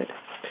receive it.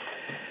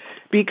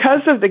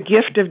 Because of the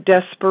gift of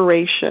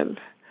desperation,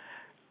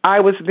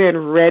 I was then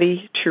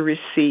ready to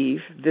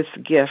receive this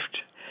gift,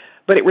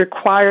 but it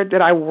required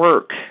that I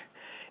work.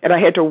 And I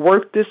had to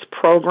work this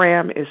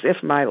program as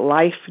if my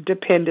life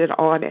depended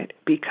on it,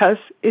 because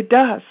it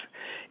does,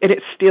 and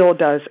it still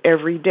does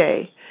every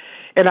day.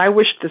 And I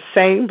wish the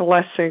same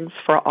blessings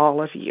for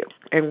all of you.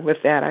 And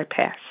with that, I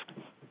pass.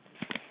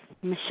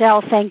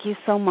 Michelle, thank you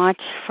so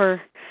much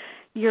for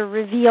your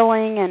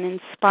revealing and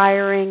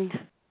inspiring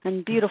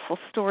and beautiful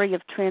story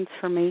of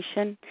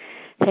transformation.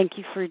 Thank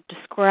you for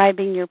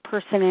describing your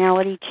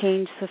personality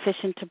change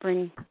sufficient to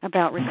bring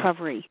about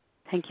recovery.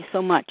 Thank you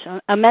so much.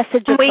 A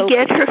message of hope. Can we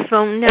get her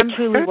phone number? It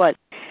truly was.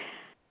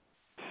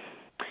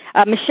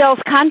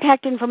 Michelle's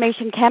contact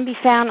information can be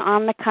found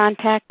on the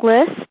contact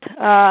list.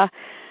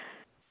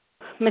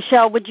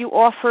 Michelle, would you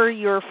offer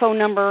your phone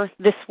number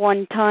this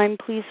one time,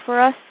 please, for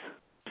us?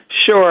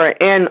 Sure.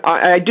 And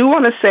I do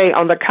want to say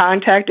on the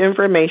contact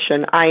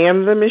information, I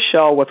am the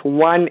Michelle with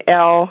one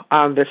L,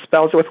 the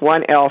spells with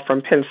one L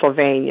from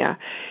Pennsylvania.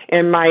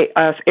 And my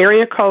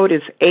area code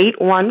is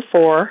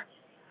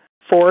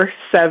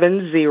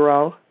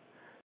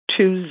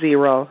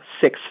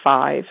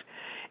 814-470-2065.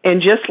 And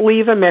just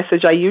leave a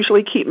message. I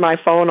usually keep my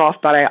phone off,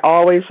 but I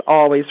always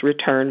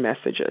return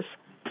messages.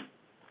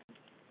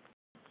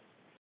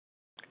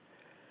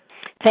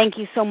 Thank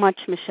you so much,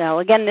 Michelle.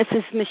 Again, this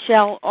is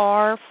Michelle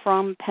R.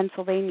 from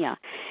Pennsylvania.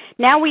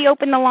 Now we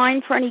open the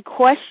line for any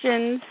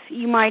questions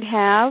you might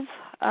have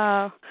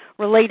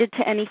related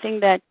to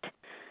anything that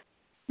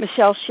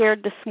Michelle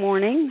shared this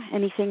morning,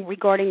 anything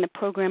regarding the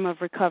program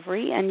of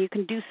recovery, and you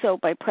can do so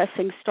by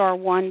pressing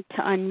 *1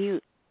 to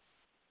unmute.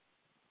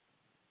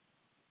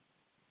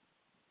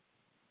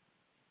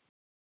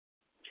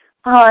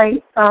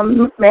 Hi,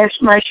 may I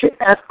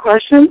ask a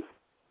question?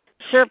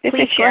 Sure,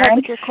 please go ahead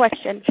with your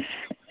question.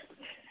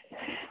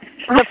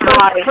 The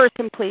first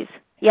person, please.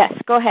 Yes,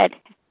 go ahead.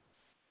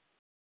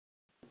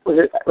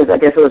 I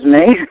guess it was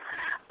me.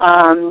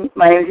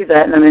 My name is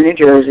Yvette, and I'm in New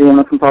Jersey. I'm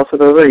a compulsive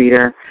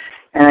overeater.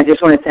 And I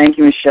just want to thank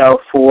you, Michelle,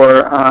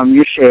 for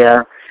your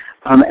share.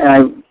 And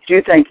I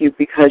do thank you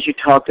because you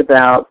talked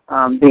about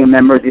being a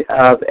member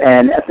of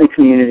an ethnic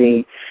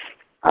community.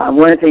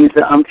 One of the things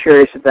that I'm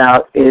curious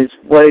about is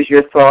what is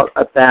your thought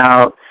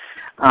about,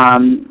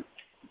 in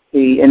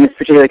this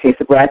particular case,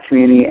 the Black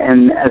community,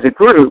 and as a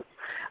group,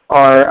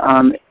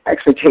 our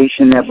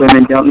expectation that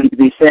women don't need to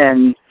be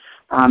thin,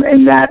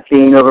 and that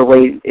being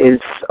overweight is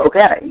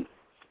okay.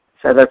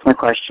 So that's my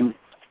question.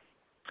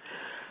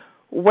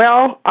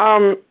 Well,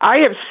 I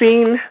have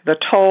seen the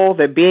toll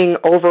that being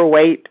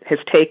overweight has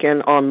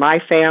taken on my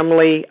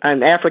family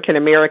and African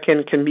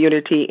American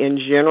community in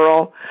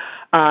general,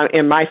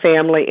 and my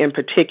family in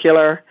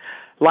particular.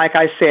 Like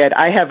I said,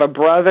 I have a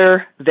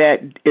brother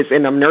that is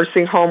in a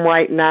nursing home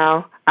right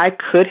now. I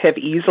could have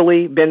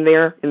easily been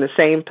there in the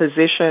same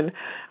position.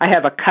 I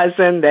have a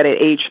cousin that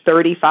at age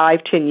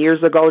 35, 10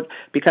 years ago,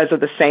 because of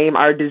the same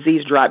heart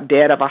disease, dropped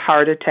dead of a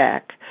heart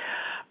attack.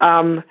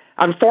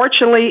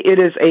 Unfortunately, it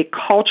is a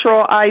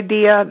cultural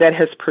idea that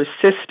has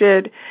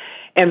persisted,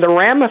 and the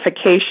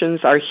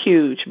ramifications are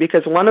huge,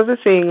 because one of the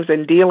things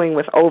in dealing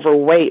with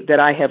overweight that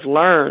I have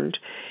learned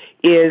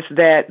is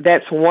that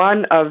that's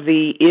one of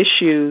the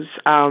issues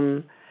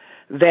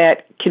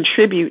that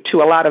contribute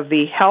to a lot of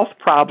the health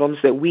problems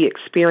that we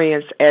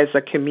experience as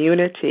a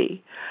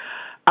community.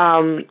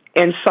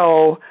 And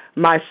so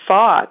my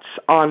thoughts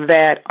on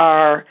that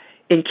are,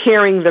 in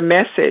carrying the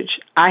message,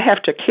 I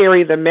have to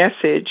carry the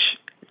message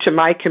to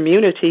my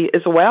community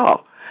as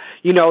well.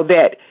 You know,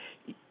 that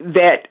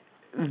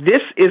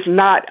this is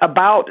not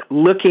about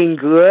looking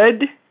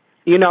good.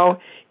 You know,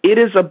 it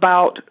is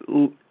about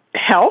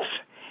health,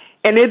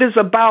 and it is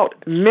about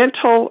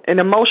mental and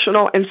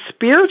emotional and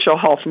spiritual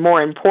health,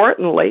 more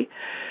importantly,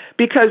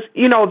 because,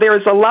 you know,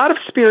 there's a lot of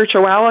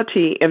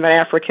spirituality in the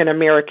African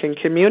American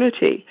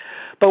community.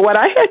 But what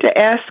I had to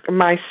ask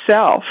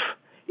myself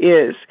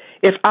is,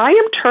 if I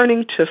am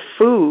turning to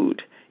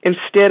food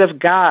instead of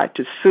God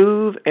to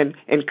soothe and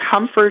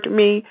comfort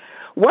me,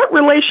 what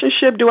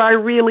relationship do I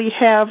really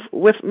have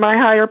with my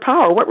higher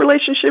power? What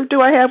relationship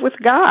do I have with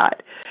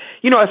God?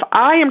 You know, if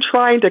I am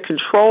trying to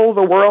control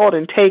the world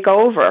and take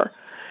over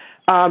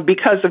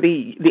because of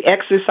the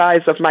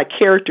exercise of my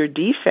character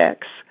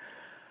defects,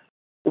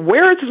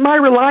 where is my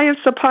reliance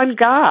upon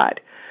God?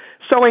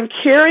 So in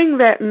carrying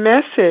that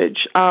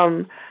message,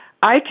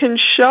 I can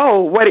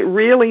show what it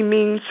really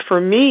means for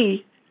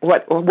me,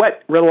 what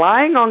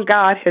relying on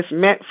God has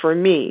meant for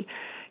me,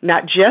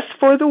 not just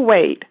for the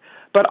weight,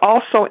 but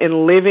also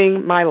in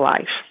living my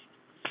life.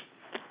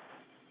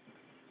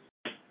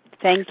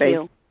 Thank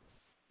you.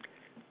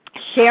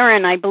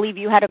 Sharon, I believe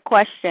you had a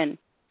question.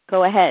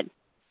 Go ahead.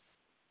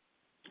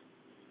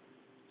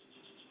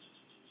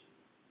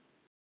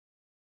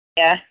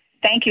 Yeah.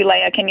 Thank you,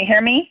 Leah. Can you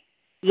hear me?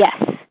 Yes.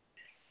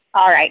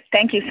 All right.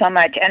 Thank you so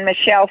much. And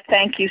Michelle,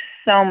 thank you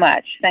so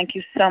much. Thank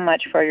you so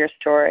much for your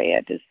story.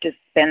 It has just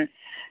been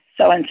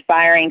so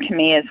inspiring to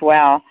me as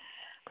well.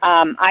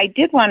 I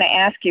did want to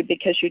ask you,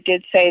 because you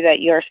did say that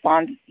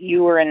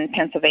you were in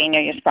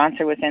Pennsylvania, your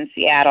sponsor was in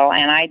Seattle,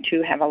 and I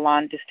too have a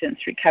long-distance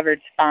recovered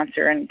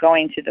sponsor and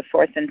going to the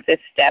 4th and 5th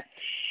step.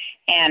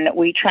 And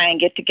we try and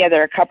get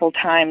together a couple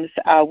times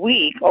a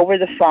week over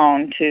the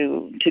phone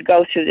to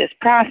go through this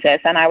process.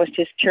 And I was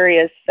just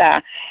curious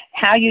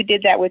how you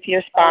did that with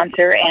your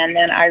sponsor. And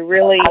then I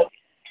really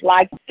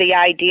liked the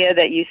idea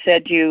that you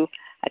said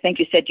I think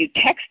you said you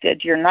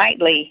texted your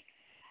nightly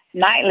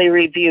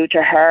review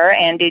to her.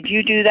 And did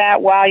you do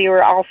that while you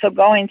were also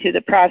going through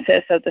the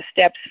process of the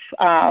steps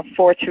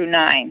 4 through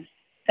 9?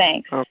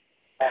 Thanks.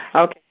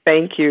 Okay,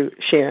 thank you,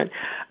 Sharon.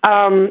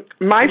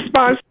 My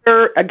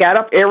sponsor got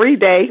up every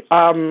day,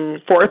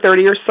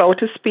 4:30 or so,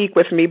 to speak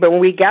with me. But when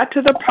we got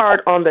to the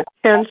part on the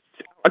 4th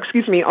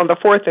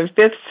and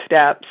 5th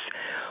steps,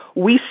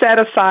 we set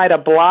aside a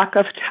block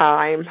of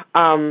time,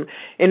 and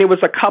it was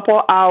a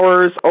couple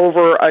hours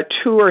over a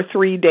 2 or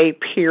 3 day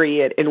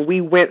period, and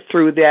we went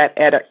through that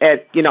at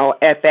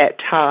that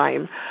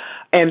time.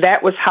 And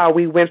that was how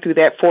we went through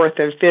that 4th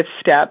and 5th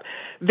step.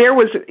 There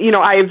was,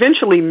 I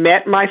eventually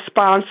met my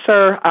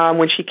sponsor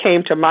when she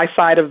came to my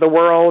side of the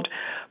world,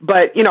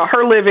 but,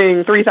 her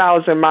living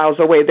 3,000 miles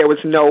away, there was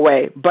no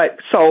way. But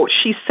so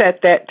she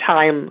set that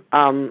time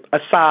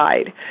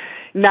aside.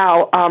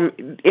 Now,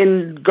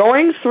 in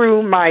going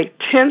through my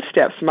 10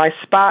 steps, my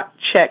spot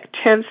check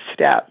 10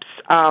 steps,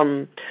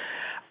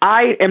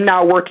 I am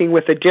now working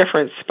with a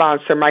different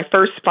sponsor. My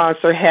first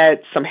sponsor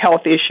had some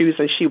health issues,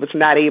 and she was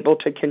not able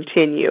to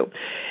continue.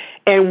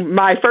 And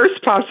my first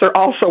sponsor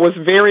also was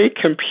very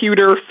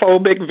computer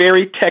phobic,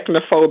 very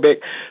technophobic.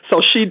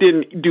 So she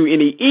didn't do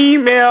any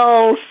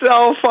emails,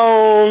 cell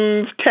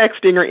phones,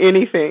 texting, or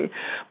anything.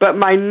 But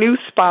my new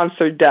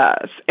sponsor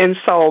does. And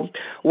so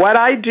what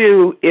I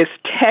do is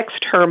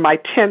text her my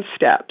 10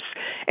 steps.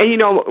 And,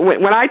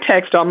 when I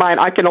text on mine,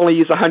 I can only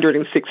use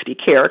 160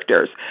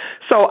 characters.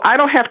 So I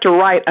don't have to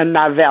write a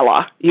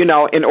novella, in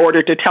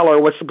order to tell her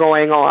what's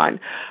going on.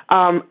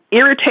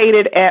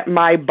 Irritated at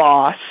my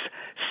boss.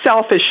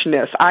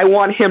 Selfishness. I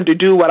want him to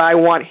do what I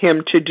want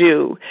him to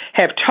do.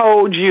 Have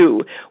told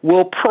you.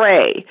 Will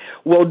pray.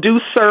 Will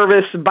do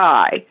service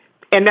by.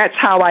 And that's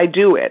how I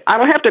do it. I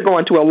don't have to go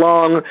into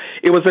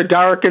it was a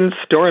dark and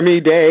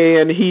stormy day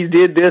and he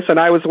did this and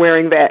I was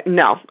wearing that.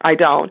 No, I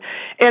don't.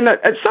 And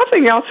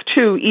something else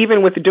too,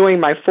 even with doing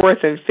my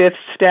 4th and 5th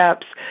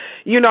steps,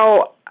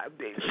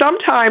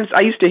 sometimes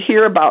I used to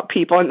hear about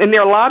people, and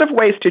there are a lot of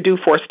ways to do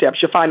 4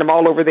 steps. You'll find them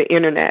all over the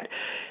internet.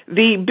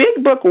 The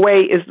Big Book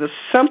way is the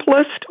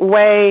simplest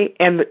way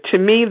and, to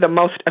me, the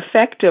most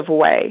effective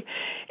way.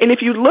 And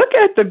if you look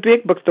at the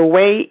Big Book, the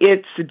way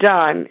it's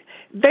done,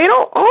 they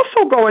don't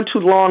also go into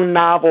long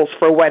novels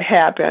for what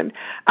happened.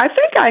 I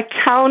think I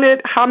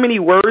counted how many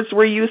words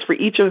were used for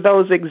each of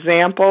those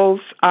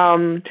examples,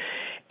 and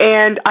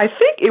I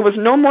think it was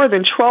no more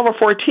than 12 or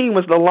 14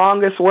 was the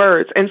longest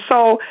words. And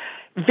so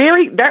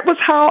that was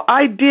how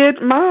I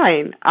did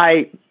mine.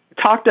 I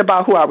talked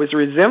about who I was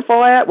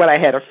resentful at, what I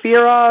had a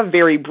fear of,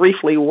 very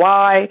briefly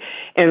why,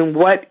 and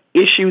what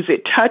issues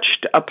it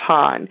touched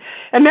upon.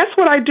 And that's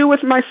what I do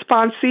with my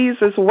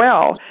sponsees as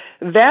well.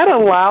 That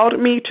allowed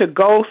me to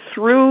go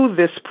through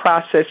this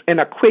process in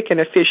a quick and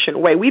efficient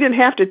way. We didn't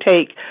have to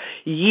take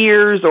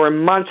years or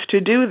months to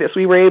do this.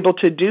 We were able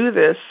to do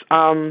this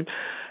over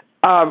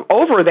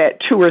that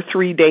 2 or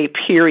 3 day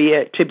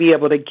period to be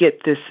able to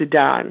get this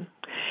done.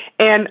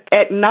 And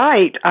at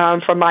night,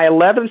 for my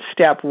 11th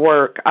step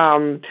work,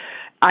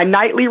 I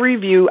nightly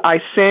review.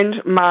 I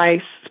send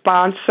my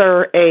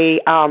sponsor a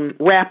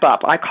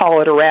wrap-up. I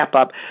call it a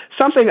wrap-up.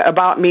 Something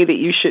about me that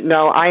you should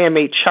know. I am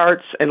a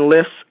charts and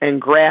lists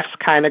and graphs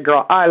kind of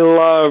girl. I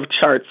love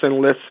charts and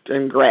lists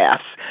and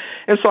graphs.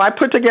 And so I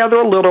put together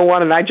a little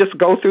one, and I just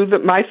go through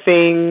my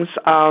things,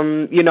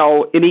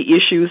 any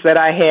issues that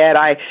I had.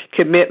 I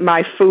commit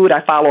my food.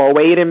 I follow a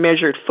weighed and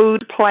measured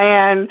food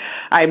plan.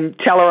 I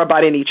tell her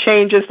about any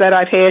changes that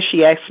I've had.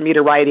 She asks me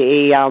to write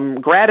a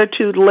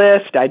gratitude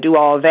list. I do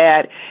all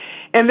that.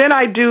 And then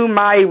I do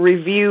my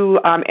review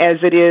as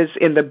it is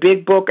in the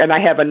big book, and I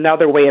have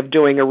another way of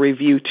doing a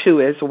review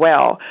too as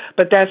well.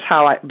 But that's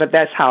how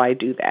I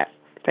do that.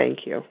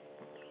 Thank you.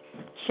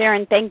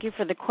 Sharon, thank you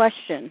for the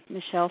question.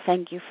 Michelle,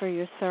 thank you for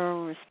your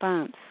thorough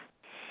response.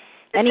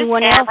 This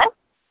Anyone is else?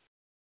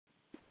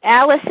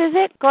 Alice, is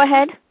it? Go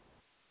ahead.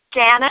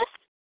 Janice.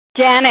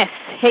 Janice.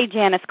 Hey,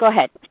 Janice, go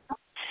ahead.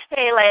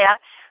 Hey, Leah.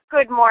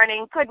 Good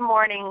morning. Good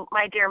morning,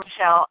 my dear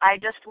Michelle. I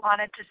just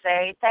wanted to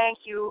say thank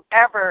you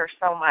ever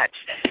so much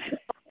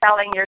for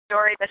telling your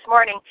story this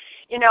morning.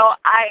 You know,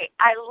 I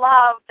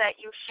love that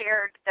you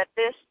shared that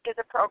this is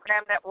a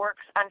program that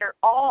works under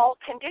all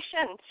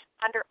conditions,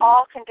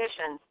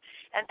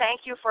 And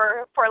thank you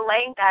for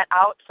laying that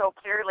out so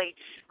clearly.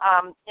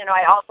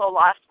 I also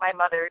lost my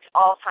mother to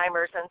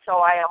Alzheimer's, and so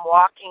I am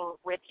walking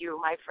with you,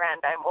 my friend.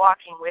 I'm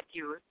walking with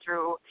you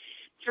through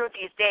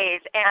these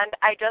days. And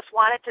I just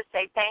wanted to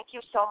say thank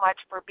you so much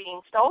for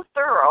being so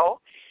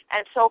thorough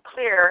and so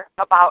clear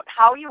about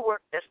how you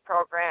work this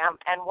program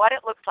and what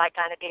it looks like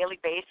on a daily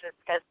basis,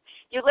 because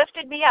you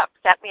lifted me up,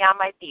 set me on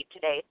my feet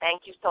today.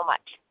 Thank you so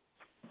much.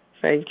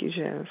 Thank you,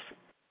 Janice.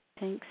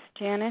 Thanks,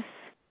 Janice.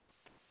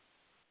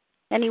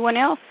 Anyone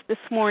else this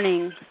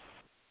morning?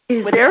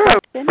 Is there a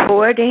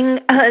recording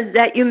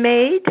that you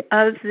made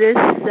of this?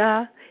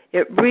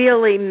 It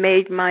really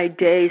made my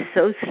day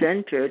so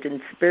centered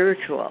and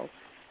spiritual.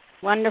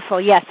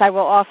 Wonderful. Yes, I will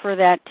offer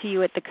that to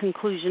you at the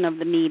conclusion of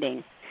the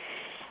meeting.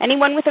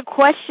 Anyone with a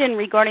question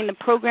regarding the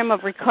program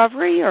of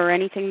recovery or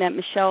anything that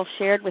Michelle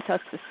shared with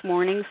us this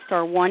morning,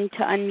 star 1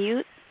 to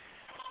unmute.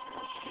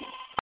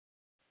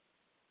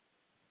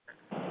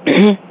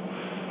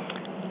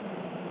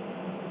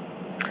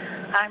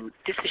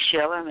 This is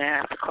Sheila. May I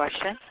ask a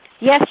question?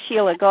 Yes,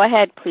 Sheila. Go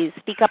ahead, please.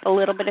 Speak up a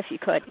little bit if you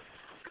could.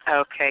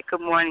 Okay.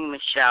 Good morning,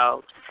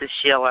 Michelle. This is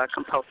Sheila,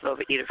 compulsive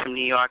overeater from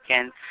New York,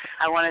 and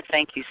I want to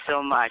thank you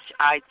so much.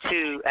 I,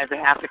 too, as an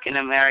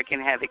African-American,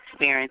 have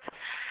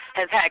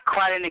had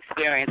quite an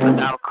experience with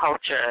our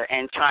culture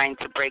and trying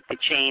to break the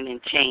chain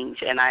and change,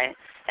 and I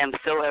am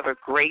so ever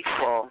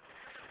grateful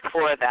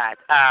for that.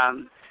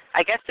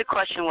 I guess the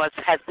question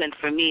has been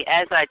for me,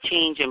 as I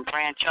change and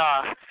branch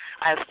off,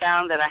 I've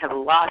found that I have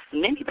lost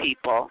many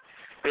people,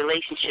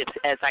 relationships,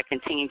 as I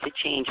continue to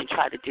change and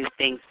try to do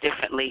things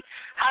differently.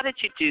 How did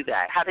you do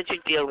that? How did you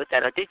deal with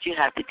that? Or did you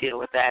have to deal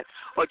with that?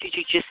 Or did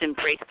you just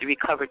embrace the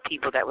recovered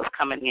people that was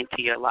coming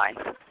into your life?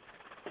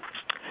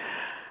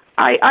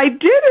 I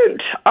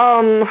didn't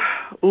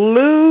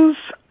lose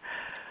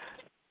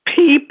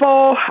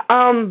people,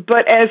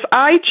 but as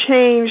I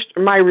changed,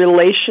 my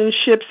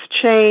relationships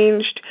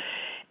changed.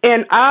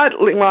 And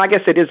oddly, well, I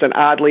guess it isn't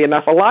oddly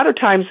enough, a lot of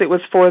times it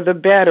was for the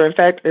better. In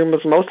fact, it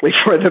was mostly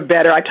for the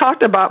better. I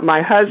talked about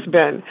my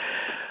husband.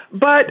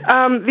 But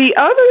the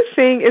other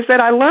thing is that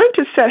I learned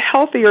to set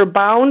healthier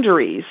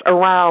boundaries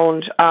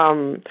around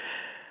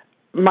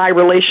my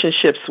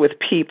relationships with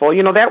people.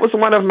 You know, that was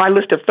one of my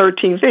list of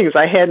 13 things.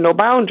 I had no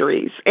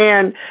boundaries.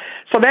 And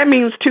so that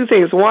means two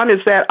things. One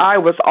is that I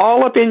was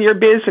all up in your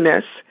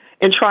business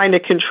and trying to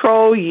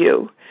control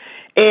you.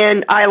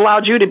 And I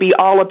allowed you to be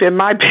all up in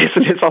my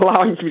business,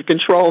 allowing you to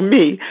control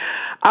me.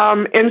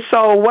 And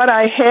so what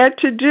I had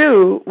to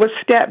do was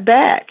step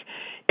back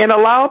and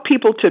allow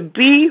people to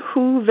be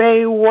who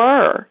they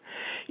were.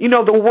 You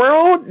know, the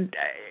world,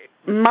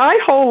 my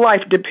whole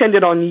life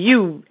depended on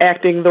you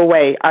acting the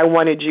way I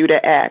wanted you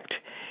to act.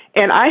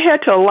 And I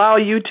had to allow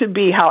you to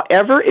be,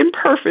 however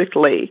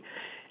imperfectly,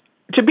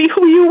 to be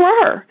who you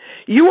were.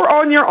 You were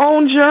on your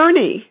own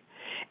journey.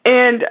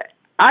 And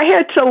I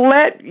had to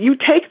let you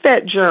take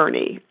that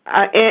journey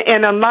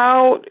and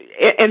allow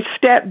and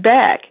step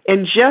back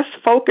and just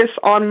focus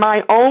on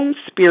my own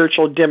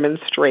spiritual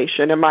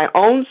demonstration and my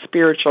own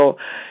spiritual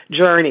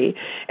journey.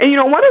 And, you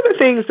know, one of the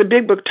things the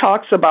Big Book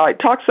talks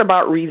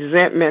about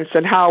resentments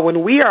and how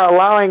when we are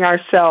allowing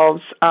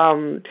ourselves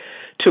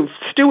to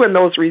stew in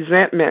those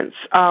resentments,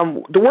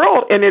 the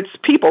world and its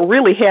people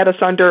really had us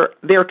under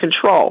their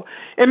control.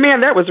 And, man,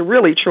 that was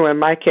really true in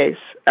my case.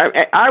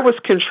 I was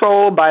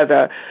controlled by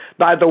the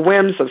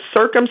whims of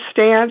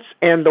circumstance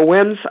and the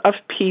whims of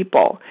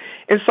people.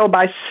 And so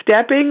by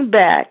stepping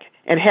back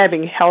and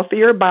having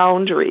healthier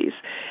boundaries,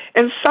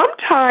 and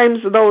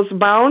sometimes those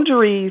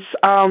boundaries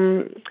are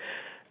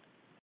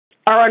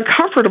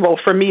uncomfortable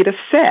for me to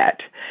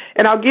set.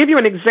 And I'll give you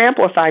an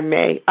example, if I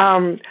may.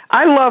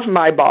 I love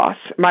my boss.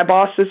 My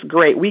boss is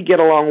great. We get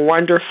along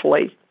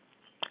wonderfully.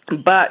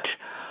 But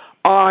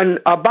On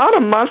about a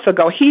month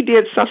ago, he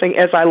did something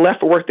as I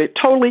left for work that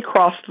totally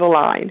crossed the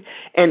line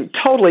and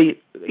totally,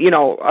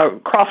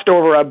 crossed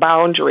over a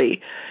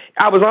boundary.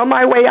 I was on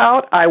my way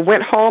out. I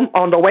went home.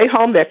 On the way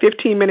home, that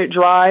 15-minute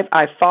drive,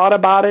 I thought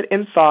about it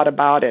and thought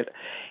about it.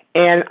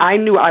 And I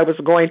knew I was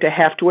going to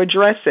have to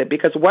address it,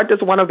 because what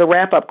does one of the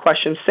wrap-up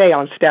questions say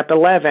on step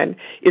 11?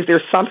 Is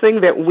there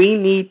something that we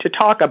need to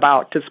talk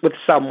about with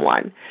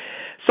someone?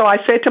 So I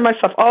said to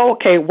myself,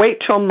 okay,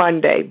 wait till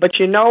Monday. But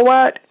you know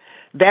what?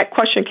 That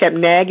question kept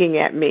nagging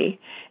at me.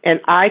 And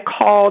I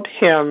called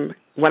him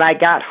when I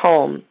got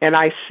home, and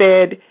I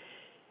said,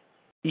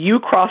 you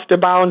crossed a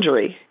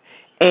boundary,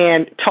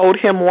 and told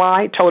him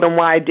why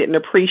I didn't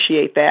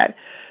appreciate that.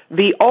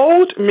 The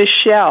old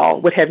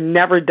Michelle would have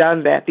never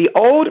done that. The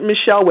old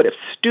Michelle would have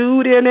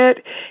stewed in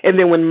it, and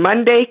then when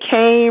Monday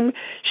came,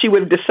 she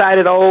would have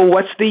decided,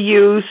 what's the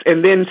use,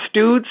 and then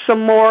stewed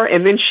some more,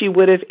 and then she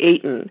would have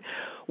eaten.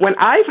 When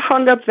I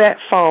hung up that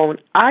phone,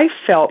 I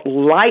felt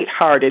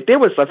lighthearted. There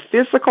was a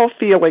physical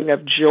feeling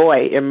of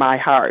joy in my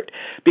heart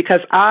because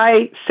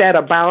I set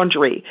a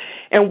boundary.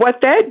 And what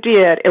that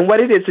did, and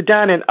what it has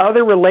done in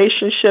other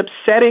relationships,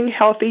 setting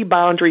healthy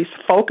boundaries,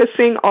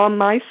 focusing on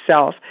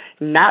myself,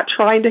 not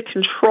trying to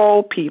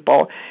control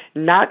people,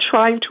 not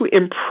trying to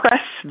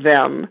impress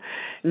them,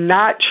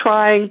 not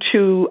trying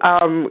to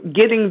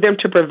getting them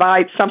to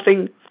provide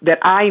something that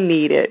I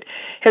needed,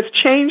 has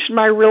changed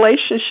my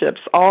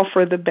relationships all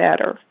for the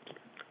better.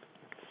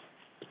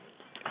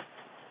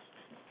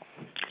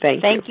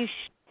 Thank you.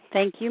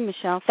 Thank you,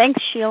 Michelle. Thanks,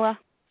 Sheila.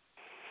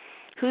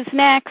 Who's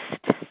next?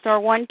 Star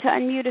 1 to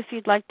unmute if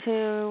you'd like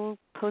to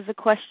pose a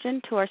question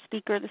to our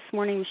speaker this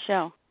morning,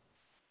 Michelle.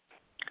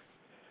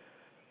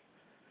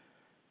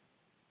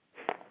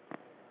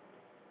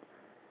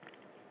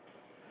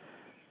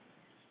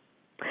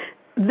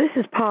 This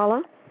is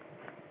Paula.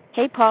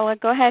 Hey, Paula,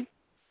 go ahead.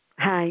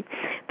 Hi.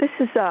 This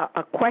is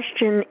a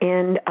question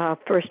and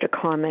first a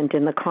comment.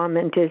 And the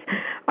comment is,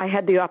 I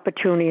had the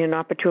opportunity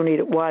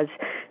it was,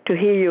 to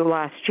hear you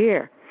last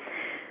year.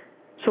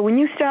 So when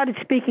you started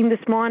speaking this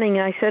morning,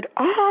 I said,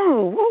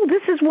 oh,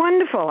 this is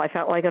wonderful. I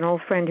felt like an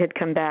old friend had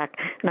come back,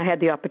 and I had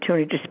the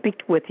opportunity to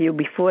speak with you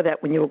before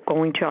that when you were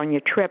going on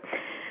your trip.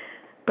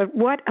 But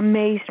what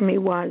amazed me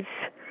was,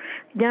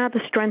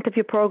 the strength of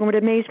your program, it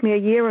amazed me a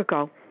year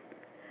ago,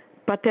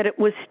 but that it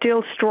was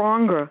still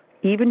stronger,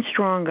 even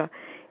stronger.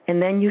 And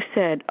then you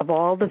said, of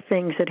all the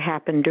things that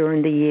happened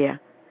during the year,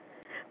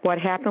 what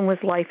happened was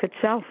life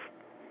itself.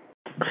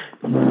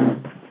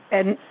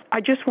 And I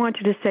just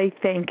wanted to say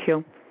thank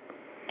you.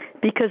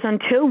 Because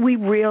until we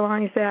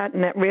realized that,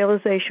 and that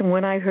realization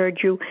when I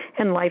heard you,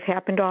 and life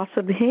happened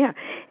also here.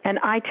 And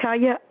I tell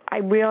you, I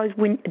realized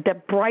when the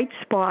bright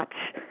spots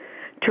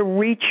to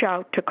reach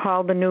out, to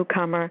call the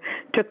newcomer,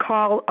 to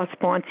call a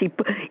sponsee,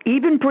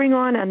 even bring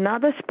on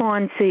another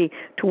sponsee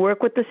to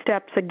work with the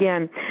steps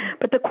again.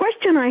 But the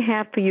question I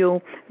have for you,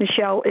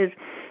 Michelle, is,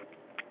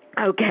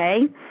 I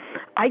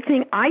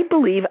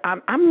believe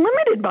I'm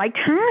limited by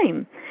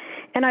time.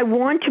 And I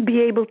want to be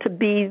able to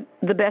be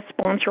the best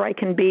sponsor I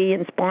can be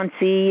and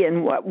sponsee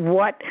and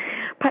what.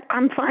 But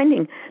I'm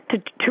finding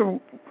to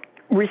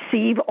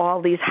receive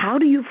all these. How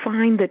do you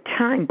find the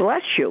time?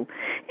 Bless you.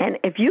 And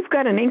if you've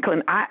got an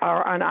inkling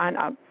or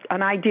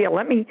an idea,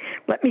 let me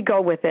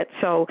go with it.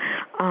 So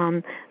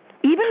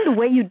even the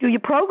way you do your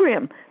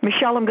program,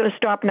 Michelle, I'm going to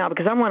stop now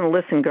because I want to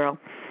listen, girl.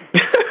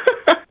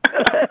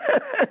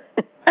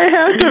 I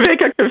have to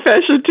make a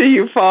confession to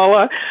you,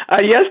 Paula.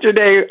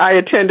 Yesterday, I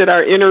attended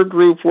our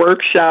intergroup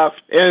workshop,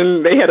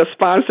 and they had a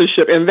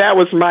sponsorship, and that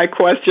was my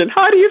question.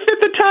 How do you fit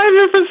the time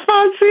in for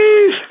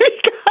sponsees?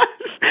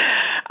 Because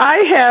I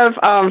have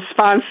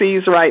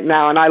sponsees right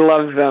now, and I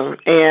love them,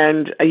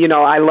 and,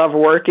 I love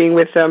working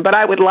with them, but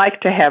I would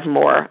like to have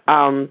more.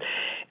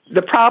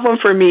 The problem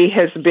for me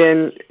has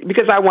been,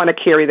 because I want to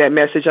carry that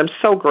message, I'm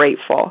so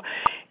grateful.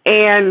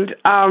 And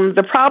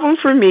the problem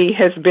for me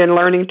has been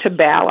learning to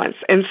balance.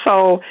 And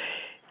so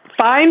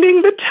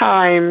finding the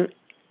time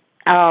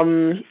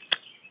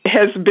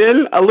has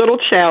been a little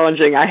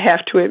challenging, I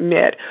have to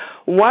admit.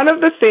 One of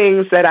the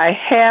things that I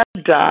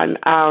have done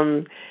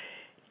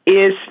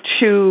is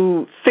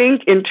to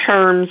think in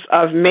terms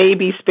of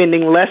maybe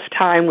spending less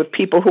time with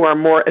people who are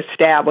more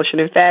established. And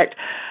in fact,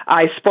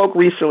 I spoke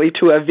recently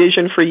to a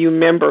Vision for You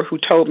member who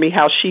told me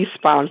how she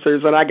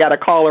sponsors, and I got to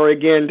call her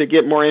again to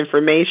get more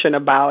information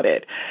about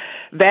it.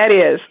 That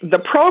is, the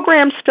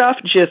program stuff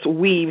just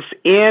weaves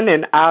in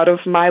and out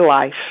of my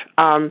life.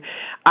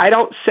 I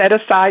don't set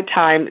aside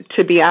time.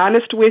 To be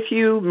honest with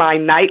you, my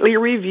nightly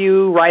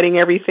review, writing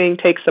everything,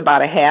 takes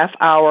about a half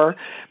hour.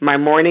 My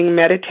morning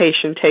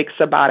meditation takes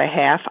about a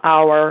half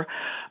hour.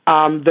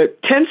 The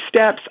 10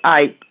 steps,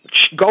 I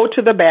go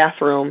to the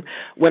bathroom.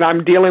 When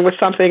I'm dealing with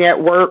something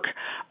at work,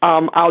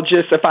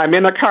 if I'm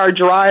in a car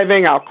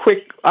driving, my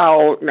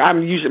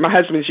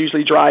husband's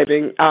usually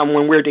driving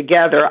when we're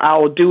together.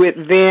 I'll do it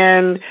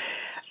then.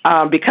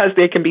 Because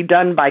they can be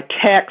done by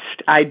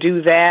text, I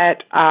do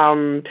that.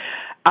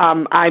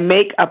 I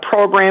make a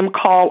program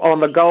call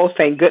on the go,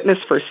 thank goodness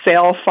for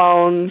cell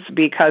phones,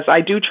 because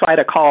I do try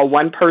to call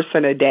one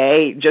person a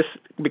day just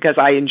because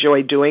I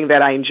enjoy doing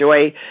that. I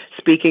enjoy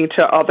speaking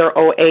to other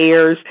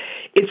OAers.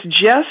 It's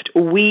just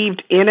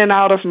weaved in and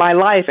out of my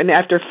life, and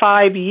after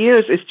 5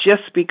 years, it's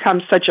just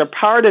become such a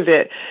part of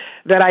it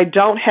that I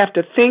don't have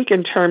to think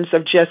in terms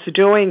of just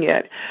doing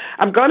it.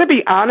 I'm going to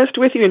be honest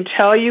with you and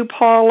tell you,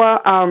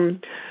 Paula,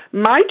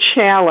 my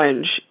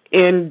challenge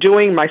in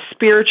doing my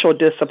spiritual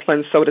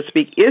disciplines, so to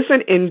speak,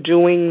 isn't in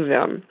doing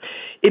them.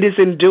 It is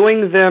in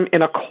doing them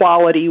in a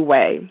quality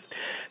way.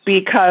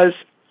 Because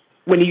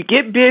when you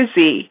get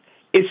busy,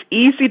 it's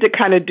easy to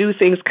kind of do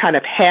things kind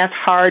of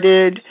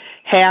half-hearted,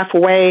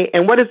 halfway.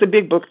 And what does the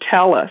big book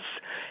tell us?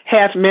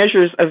 Half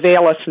measures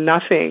avail us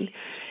nothing.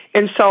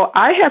 And so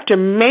I have to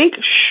make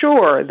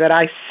sure that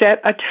I set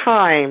a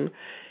time,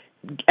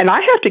 and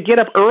I have to get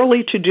up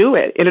early to do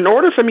it. And in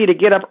order for me to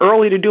get up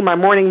early to do my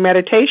morning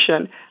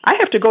meditation, I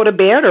have to go to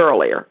bed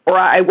earlier, or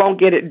I won't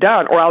get it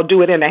done, or I'll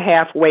do it in a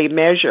halfway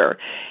measure.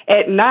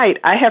 At night,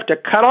 I have to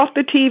cut off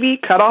the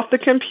TV, cut off the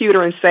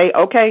computer, and say,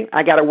 okay,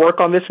 I got to work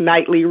on this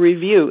nightly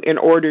review in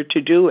order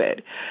to do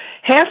it.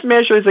 Half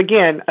measures,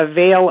 again,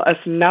 avail us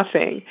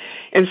nothing.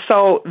 And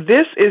so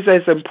this is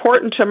as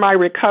important to my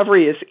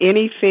recovery as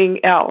anything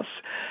else.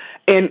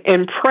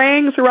 And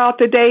praying throughout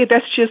the day,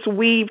 that's just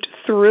weaved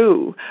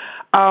through.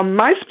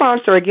 My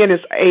sponsor, again,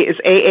 is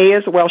AA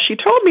as well. She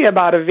told me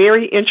about a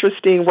very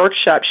interesting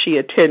workshop she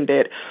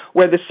attended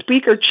where the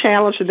speaker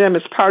challenged them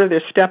as part of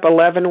their Step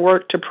 11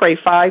 work to pray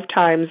 5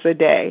 times a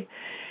day.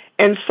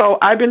 And so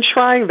I've been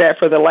trying that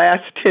for the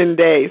last 10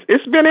 days.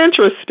 It's been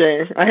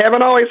interesting. I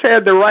haven't always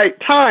had the right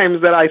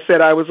times that I said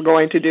I was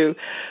going to do,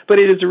 but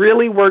it has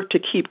really worked to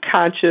keep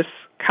conscious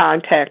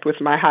contact with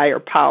my higher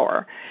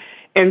power.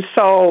 And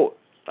so,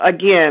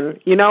 again,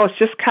 it's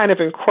just kind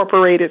of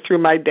incorporated through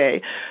my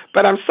day.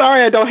 But I'm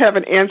sorry I don't have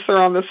an answer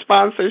on the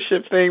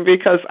sponsorship thing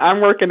because I'm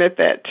working at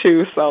that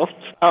too, so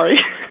sorry.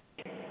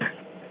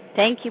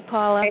 Thank you,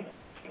 Paula.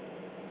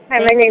 Hi,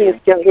 my name is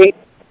Josie.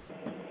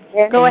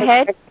 Go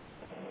ahead.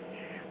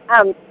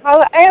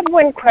 Paula, I have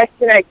one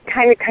question. I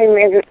kind of came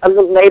in a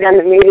little late on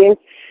the meeting.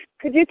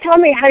 Could you tell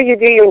me how you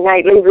do your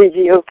nightly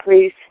review,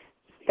 please?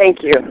 Thank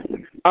you.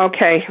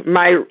 Okay.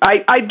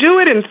 I do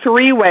it in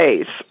 3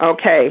 ways,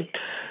 okay?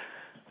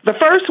 The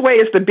first way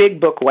is the big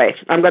book way.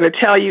 I'm going to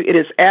tell you it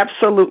is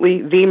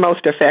absolutely the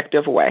most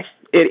effective way.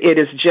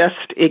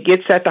 It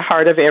gets at the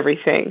heart of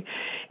everything.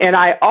 And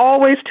I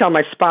always tell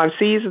my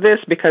sponsees this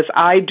because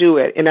I do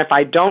it. And if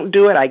I don't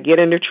do it, I get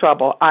into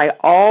trouble. I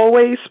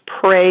always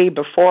pray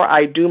before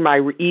I do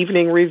my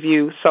evening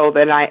review so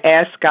that I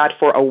ask God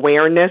for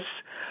awareness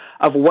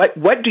of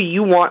what do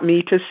you want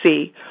me to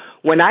see.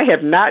 When I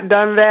have not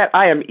done that,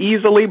 I am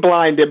easily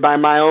blinded by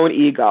my own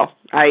ego.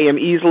 I am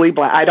easily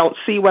blind. I don't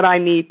see what I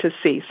need to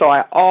see. So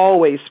I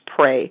always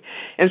pray.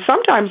 And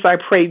sometimes I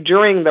pray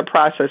during the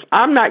process.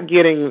 I'm not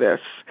getting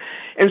this.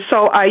 And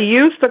so I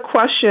use the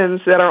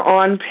questions that are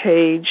on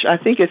page, I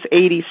think it's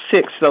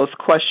 86, those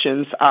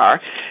questions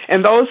are.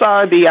 And those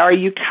are are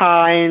you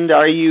kind?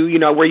 Were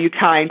you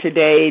kind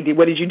today?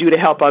 What did you do to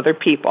help other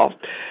people?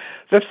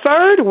 The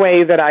third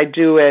way that I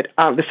do it,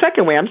 the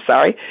second way,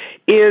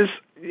 is,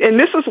 and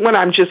this is when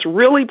I'm just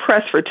really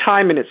pressed for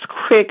time and it's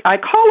quick, I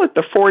call it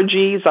the 4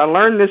 Gs. I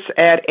learned this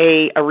at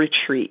a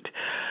retreat.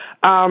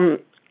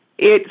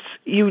 It's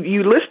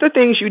you list the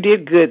things you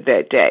did good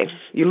that day.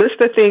 You list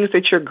the things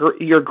that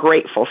you're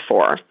grateful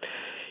for.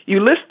 You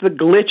list the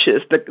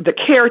glitches, the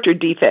character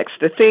defects,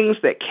 the things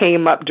that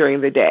came up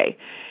during the day.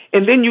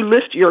 And then you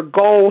list your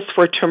goals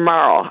for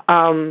tomorrow.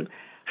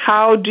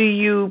 How do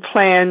you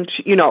plan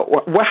to,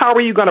 how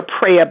are you going to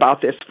pray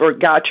about this for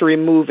God to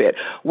remove it?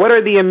 What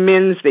are the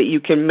amends that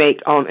you can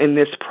make in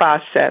this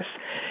process?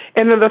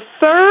 And then the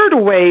third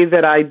way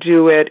that I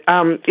do it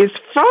is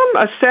from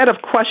a set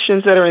of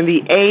questions that are in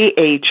the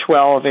AA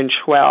 12 and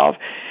 12.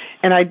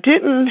 And I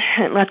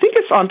think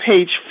it's on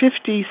page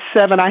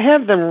 57. I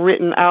have them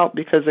written out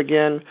because,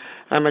 again,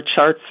 I'm a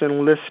charts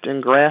and list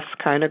and graphs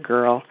kind of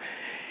girl.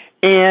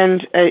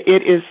 And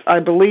it is, I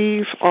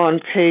believe, on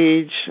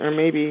page, or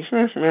maybe,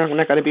 I'm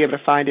not going to be able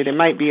to find it. It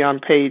might be on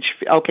page,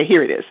 okay,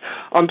 here it is,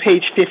 on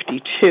page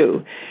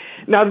 52.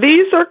 Now,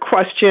 these are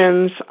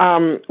questions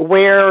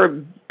where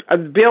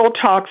Bill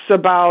talks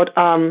about,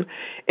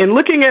 in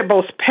looking at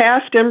both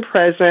past and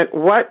present,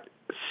 what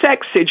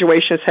sex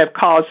situations have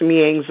caused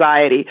me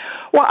anxiety.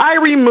 Well, I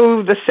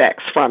remove the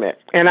sex from it,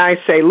 and I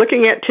say,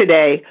 looking at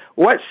today,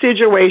 what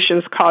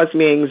situations cause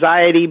me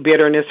anxiety,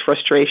 bitterness,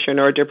 frustration,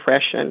 or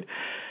depression?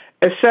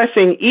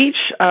 Assessing each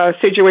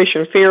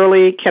situation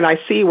fairly, can I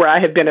see where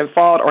I have been at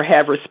fault or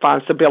have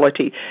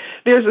responsibility?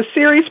 There's a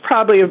series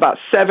probably of about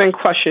 7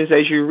 questions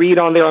as you read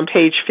on there on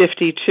page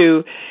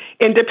 52.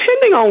 And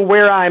depending on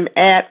where I'm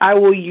at, I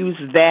will use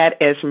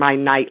that as my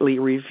nightly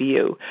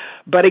review.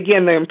 But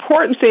again, the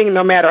important thing,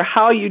 no matter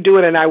how you do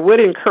it, and I would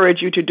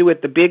encourage you to do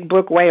it the big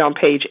book way on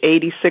page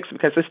 86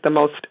 because it's the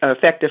most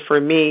effective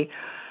for me,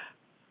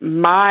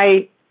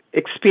 my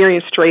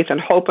experienced strength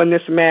and hope in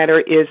this matter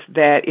is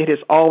that it has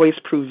always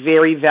proved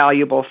very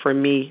valuable for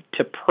me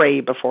to pray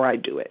before I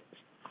do it.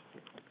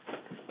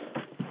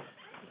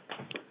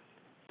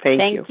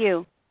 Thank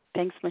you.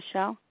 Thanks,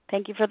 Michelle.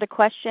 Thank you for the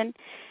question.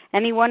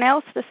 Anyone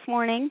else this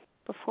morning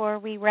before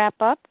we wrap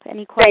up?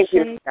 Any questions?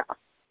 Thank you, Michelle.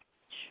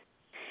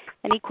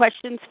 Any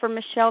questions for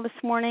Michelle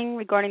this morning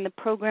regarding the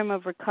program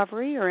of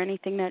recovery or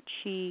anything that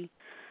she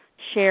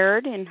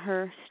shared in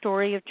her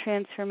story of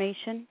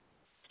transformation?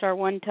 Star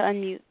 1 to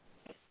unmute.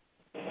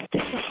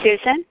 This is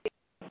Susan.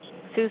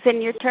 Susan,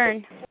 your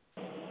turn.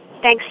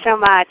 Thanks so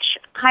much.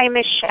 Hi,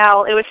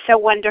 Michelle. It was so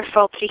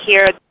wonderful to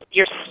hear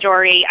your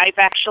story. I've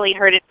actually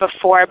heard it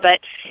before, but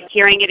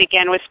hearing it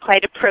again was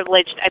quite a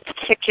privilege. I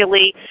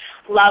particularly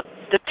love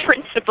the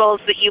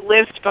principles that you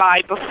lived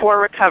by before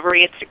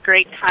recovery. It's a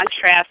great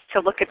contrast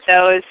to look at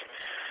those,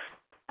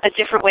 a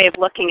different way of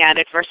looking at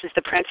it versus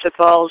the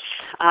principles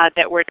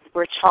that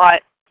we're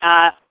taught,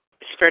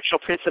 spiritual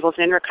principles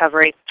in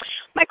recovery.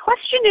 My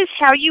question is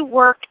how you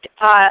worked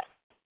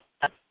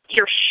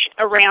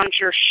around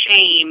your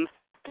shame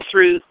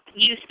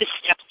use the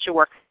steps to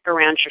work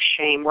around your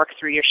shame, work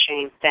through your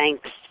shame.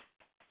 Thanks.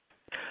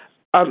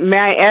 May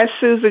I ask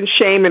Susan,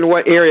 shame in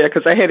what area?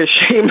 Because I had a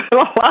shame in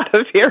a lot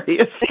of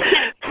areas.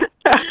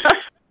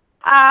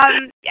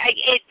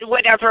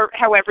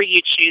 However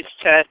you choose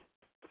to,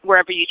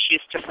 wherever you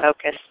choose to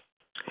focus.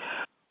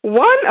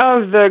 One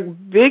of the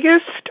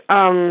biggest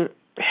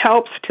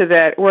helps to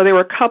that, well, there were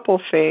a couple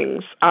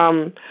things.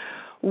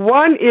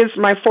 One is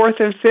my fourth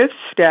and fifth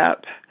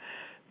step.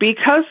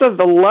 Because of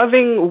the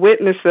loving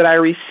witness that I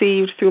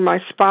received through my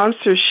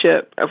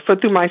sponsorship,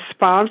 through my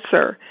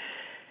sponsor,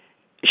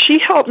 she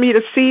helped me to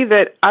see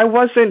that I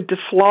wasn't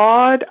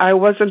defrauded. I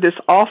wasn't this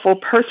awful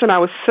person. I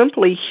was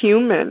simply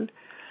human.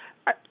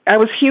 I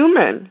was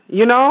human,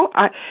 you know?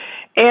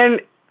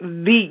 And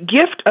the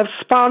gift of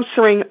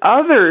sponsoring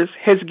others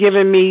has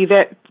given me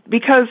that,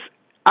 because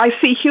I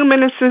see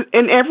humanness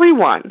in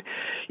everyone.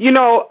 You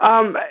know,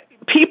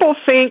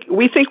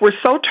 we think we're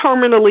so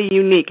terminally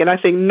unique, and I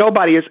think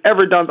nobody has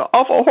ever done the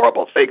awful,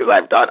 horrible things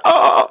I've done.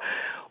 Oh,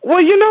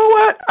 well, you know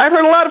what? I've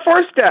heard a lot of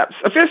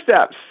fifth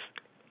steps.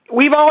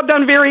 We've all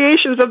done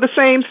variations of the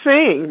same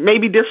thing,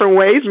 maybe different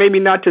ways, maybe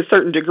not to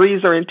certain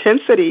degrees or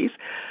intensities.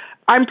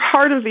 I'm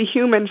part of the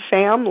human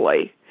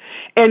family.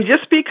 And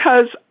just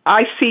because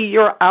I see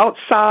your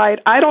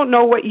outside, I don't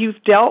know what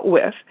you've dealt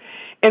with.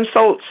 And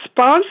so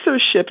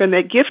sponsorship and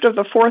that gift of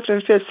the fourth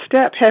and fifth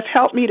step have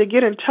helped me to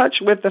get in touch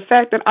with the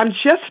fact that I'm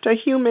just a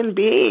human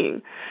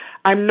being.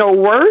 I'm no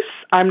worse.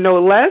 I'm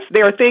no less.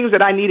 There are things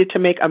that I needed to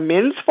make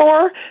amends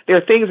for. There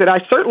are things that I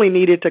certainly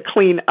needed to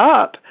clean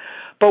up.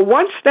 But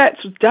once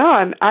that's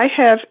done, I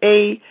have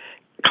a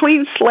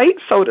clean slate,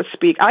 so to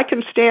speak. I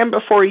can stand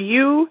before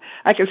you.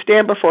 I can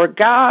stand before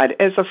God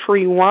as a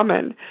free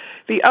woman.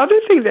 The other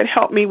thing that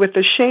helped me with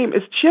the shame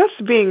is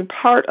just being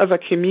part of a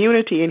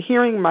community and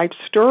hearing my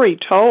story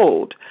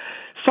told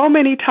so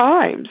many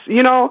times.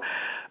 You know,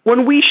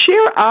 when we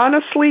share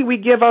honestly, we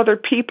give other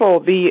people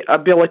the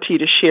ability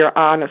to share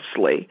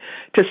honestly,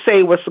 to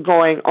say what's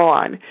going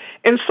on.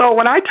 And so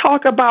when I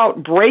talk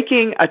about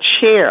breaking a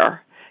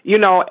chair, you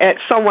know, at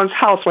someone's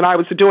house when I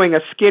was doing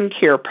a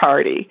skincare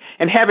party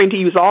and having to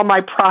use all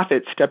my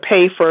profits to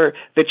pay for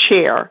the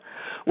chair,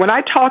 when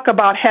I talk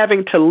about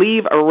having to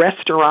leave a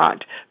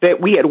restaurant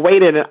that we had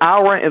waited an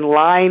hour in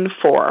line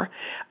for,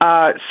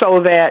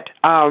 so that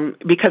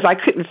because I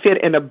couldn't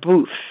fit in a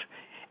booth,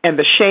 and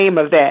the shame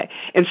of that,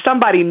 and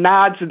somebody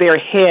nods their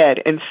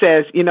head and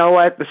says, you know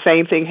what, the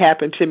same thing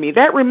happened to me,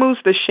 that removes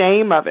the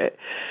shame of it.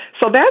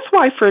 So that's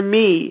why for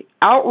me,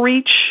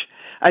 outreach,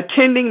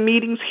 attending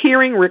meetings,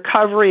 hearing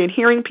recovery, and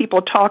hearing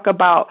people talk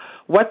about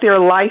what their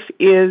life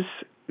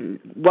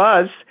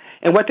was,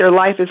 and what their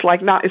life is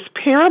like now is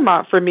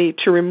paramount for me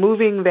to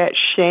removing that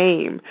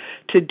shame,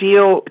 to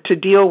deal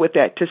with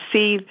that, to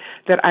see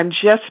that I'm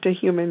just a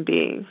human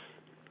being.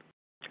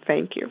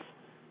 Thank you.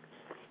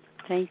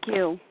 Thank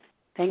you.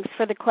 Thanks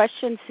for the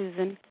question,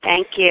 Susan.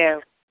 Thank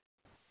you.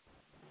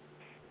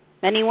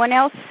 Anyone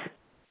else?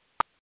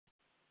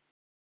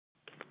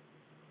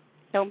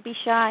 Don't be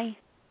shy.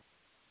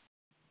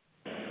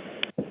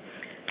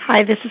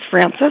 Hi, this is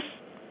Frances.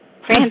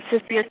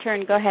 Frances, your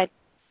turn. Go ahead.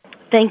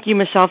 Thank you,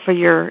 Michelle, for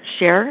your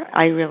share.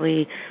 I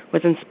really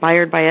was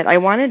inspired by it. I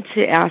wanted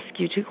to ask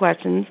you two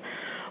questions.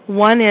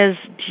 One is,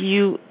 do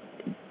you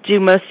do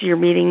most of your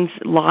meetings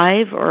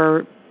live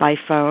or by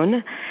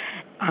phone?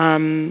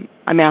 I'm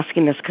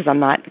asking this because I'm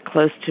not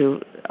close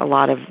to a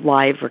lot of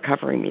live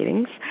recovery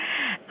meetings.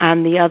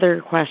 And the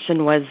other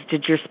question was,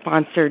 did your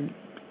sponsor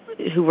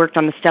who worked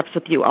on the steps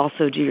with you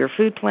also do your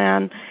food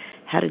plan?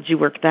 How did you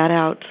work that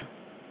out?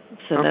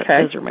 So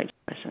those are my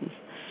questions.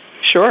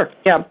 Sure,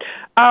 yeah.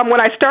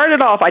 When I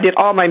started off, I did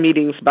all my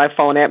meetings by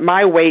phone. At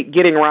my weight,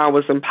 getting around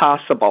was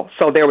impossible,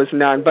 so there was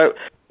none. But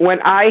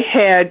when I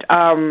had,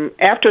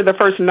 after the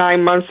first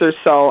 9 months or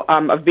so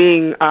of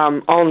being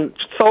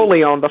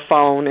solely on the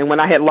phone, and when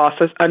I had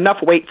lost enough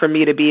weight for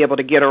me to be able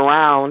to get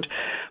around,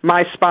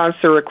 my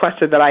sponsor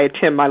requested that I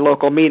attend my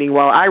local meeting.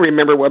 Well, I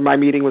remember what my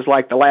meeting was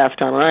like the last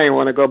time, and I didn't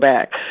want to go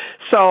back.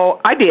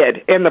 So I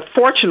did, and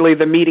fortunately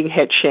the meeting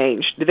had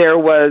changed. There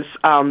was,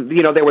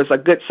 there was a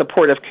good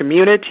supportive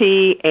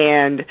community,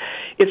 and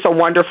it's a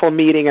wonderful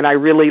meeting, and I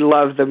really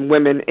love the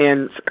women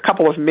and a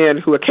couple of men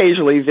who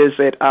occasionally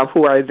visit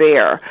who are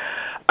there.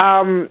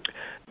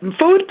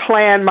 Food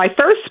plan, my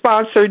first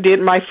sponsor did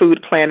my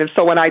food plan, and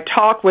so when I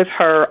talk with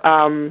her,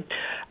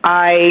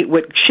 I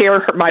would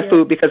share my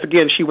food because,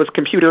 again, she was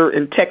computer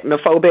and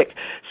technophobic,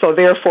 so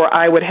therefore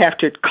I would have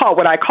to call.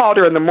 When I called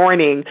her in the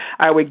morning,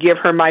 I would give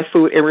her my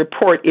food and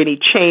report any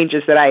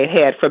changes that I had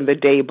had from the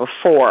day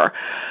before.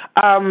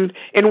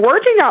 In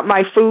working out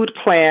my food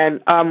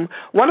plan,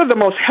 one of the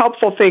most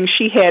helpful things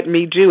she had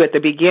me do at the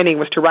beginning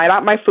was to write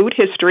out my food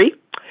history,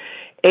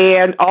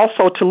 and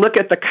also to look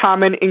at the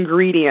common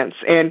ingredients.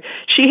 And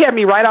she had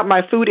me write out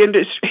my food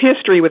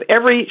history with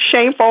every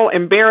shameful,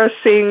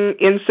 embarrassing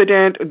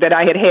incident that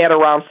I had had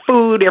around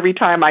food, every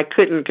time I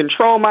couldn't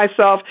control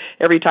myself,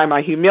 every time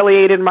I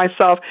humiliated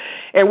myself.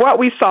 And what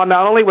we saw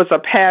not only was a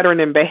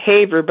pattern in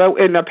behavior, but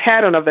in a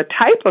pattern of the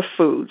type of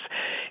foods.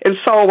 And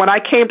so when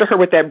I came to her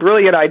with that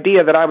brilliant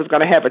idea that I was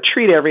going to have a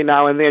treat every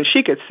now and then,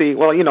 she could see,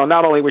 well,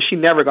 not only was she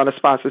never going to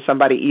sponsor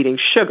somebody eating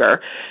sugar,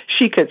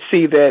 she could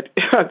see that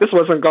this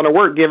wasn't going to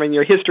work given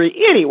your history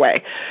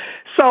anyway.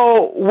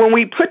 So when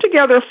we put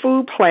together a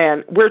food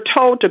plan, we're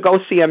told to go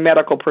see a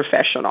medical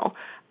professional.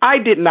 I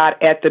did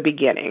not at the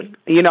beginning.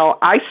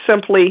 I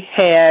simply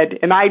had,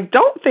 and I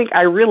don't think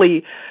I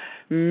really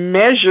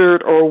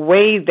measured or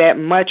weighed that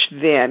much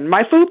then.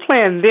 My food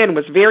plan then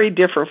was very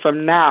different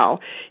from now.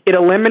 It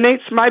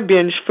eliminates my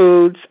binge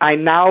foods. I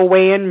now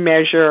weigh and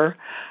measure.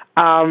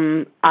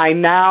 I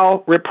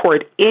now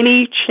report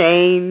any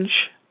change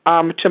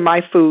to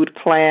my food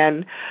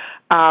plan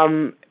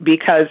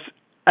because,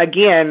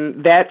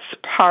 again, that's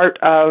part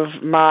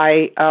of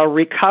my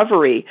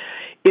recovery.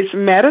 It's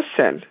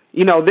medicine.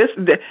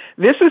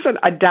 This isn't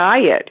a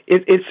diet.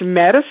 It's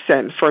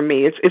medicine for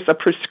me. It's a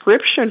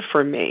prescription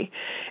for me.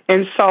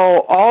 And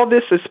so all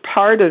this is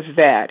part of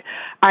that.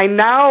 I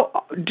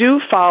now do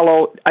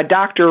follow a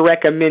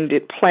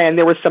doctor-recommended plan.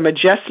 There were some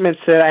adjustments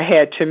that I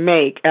had to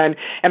make. And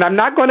I'm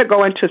not going to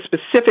go into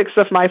specifics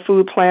of my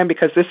food plan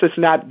because this is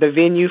not the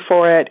venue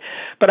for it.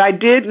 But I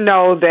did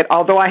know that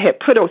although I had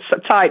put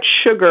aside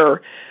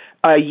sugar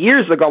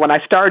years ago when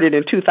I started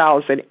in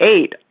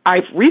 2008,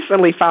 I've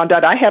recently found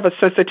out I have a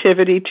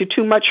sensitivity to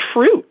too much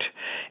fruit.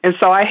 And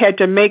so I had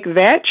to make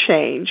that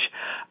change.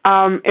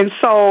 And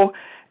so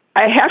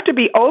I have to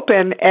be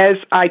open as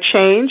I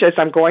change, as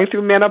I'm going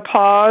through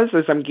menopause,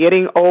 as I'm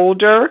getting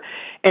older.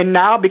 And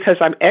now because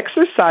I'm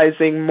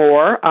exercising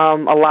more,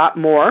 a lot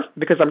more,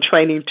 because I'm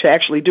training to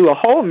actually do a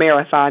whole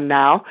marathon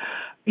now,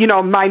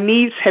 my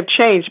needs have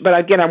changed. But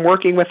again, I'm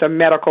working with a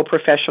medical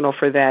professional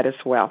for that as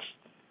well.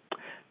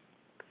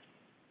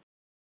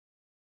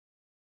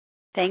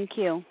 Thank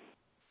you.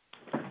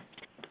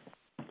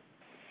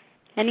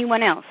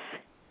 Anyone else?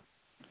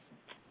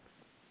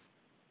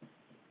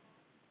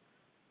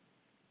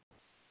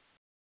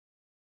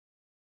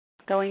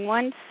 Going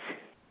once?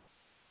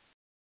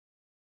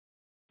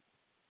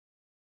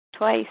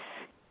 Twice?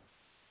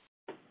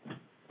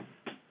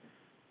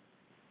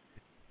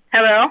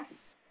 Hello?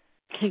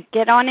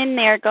 Get on in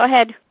there. Go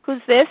ahead.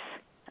 Who's this?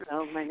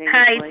 Hello, my name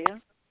is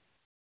Leah.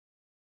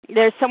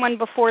 There's someone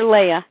before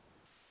Leah.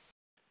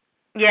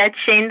 Yeah, it's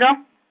Shandel.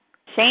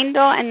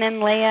 Shandel and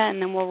then Leah,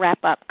 and then we'll wrap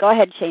up. Go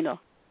ahead, Shandel.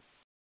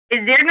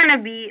 Is there going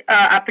to be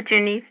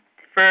opportunities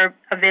for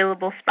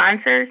available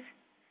sponsors?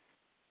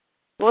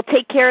 We'll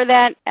take care of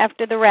that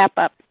after the wrap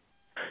up.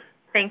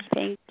 Thank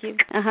you.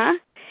 Thank you.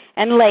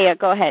 And Leah,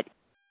 go ahead.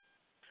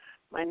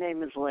 My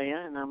name is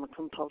Leah, and I'm a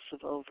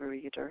compulsive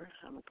overeater.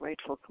 I'm a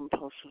grateful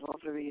compulsive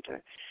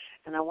overeater.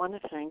 And I want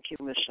to thank you,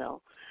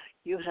 Michelle.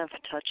 You have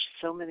touched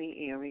so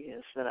many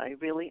areas that I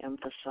really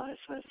emphasize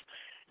with.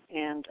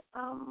 And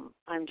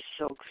I'm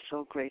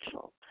so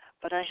grateful.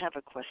 But I have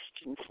a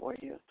question for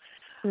you.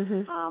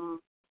 Mm-hmm.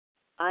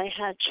 I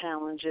had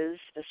challenges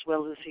as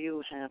well as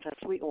you have,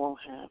 as we all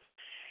have.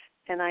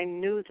 And I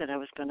knew that I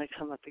was going to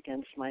come up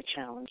against my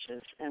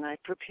challenges. And I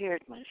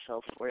prepared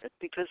myself for it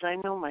because I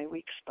know my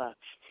weak spots.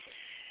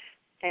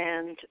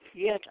 And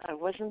yet I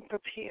wasn't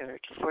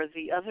prepared for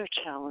the other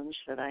challenge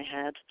that I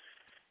had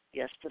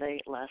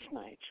last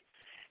night.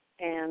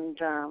 And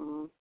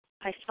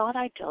I thought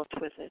I dealt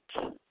with it.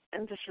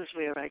 And this is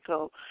where I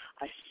go.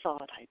 I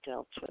thought I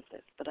dealt with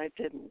it, but I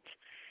didn't.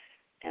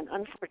 And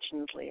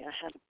unfortunately, I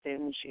had a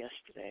binge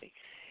yesterday.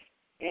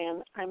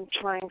 And I'm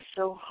trying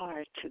so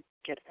hard to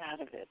get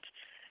out of it.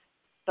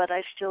 But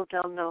I still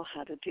don't know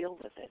how to deal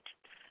with it.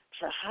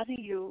 So how do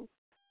you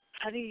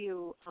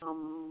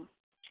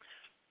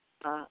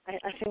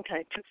I think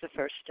I took the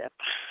first step.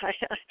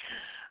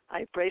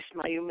 I braced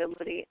my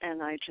humility,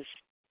 and I just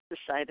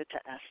decided to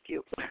ask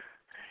you.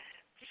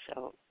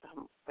 So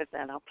with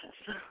that, I'll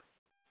pass.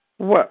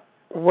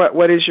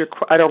 What is your?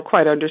 I don't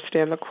quite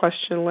understand the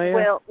question,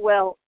 Leah.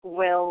 Well.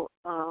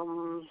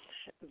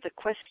 The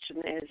question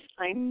is,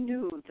 I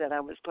knew that I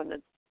was going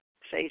to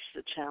face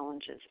the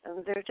challenges.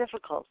 And they're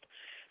difficult.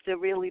 They're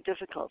really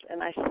difficult.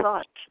 And I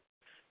thought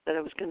that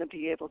I was going to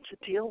be able to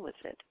deal with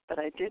it, but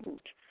I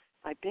didn't.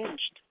 I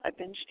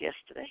binged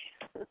yesterday.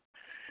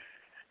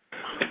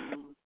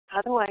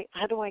 How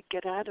do I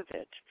get out of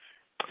it?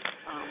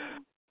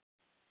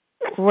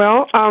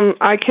 Well,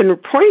 I can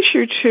point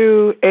you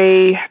to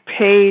a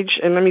page,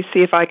 and let me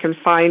see if I can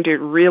find it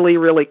really,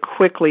 really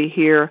quickly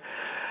here.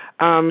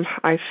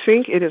 I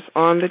think it is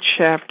on the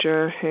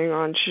chapter, hang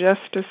on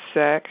just a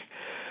sec,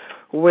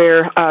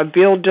 where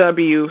Bill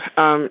W.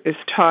 Is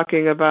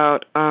talking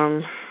about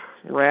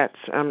rats.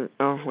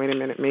 Oh, wait a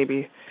minute,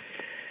 maybe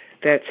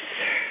that's,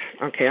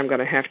 okay, I'm going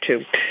to have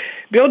to.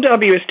 Bill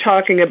W. is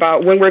talking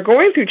about when we're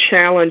going through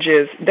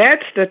challenges,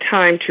 that's the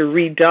time to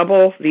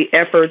redouble the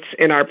efforts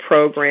in our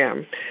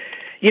program.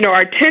 You know,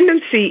 our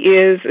tendency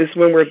is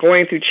when we're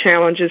going through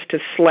challenges to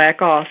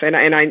slack off. And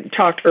I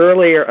talked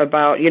earlier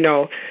about, you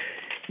know,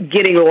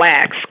 getting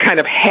lax, kind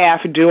of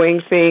half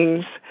doing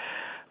things.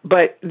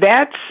 But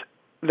that's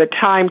the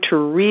time to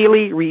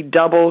really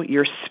redouble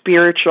your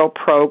spiritual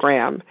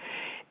program.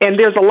 And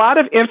there's a lot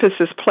of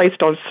emphasis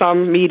placed on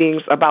some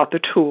meetings about the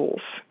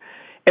tools.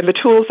 And the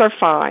tools are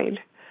fine,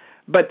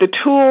 but the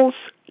tools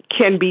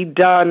can be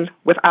done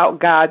without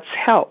God's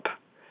help.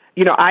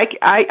 You know,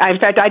 in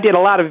fact, I did a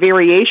lot of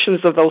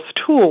variations of those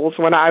tools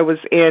when I was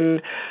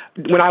in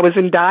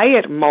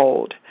diet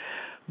mode.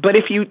 But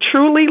if you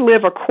truly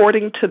live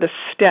according to the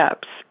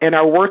steps and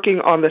are working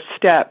on the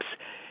steps,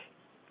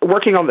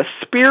 working on the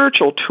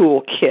spiritual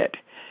toolkit,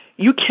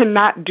 you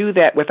cannot do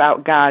that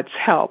without God's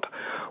help.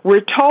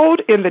 We're told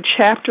in the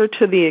chapter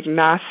to the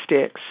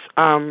agnostics,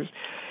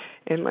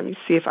 and let me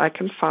see if I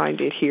can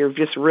find it here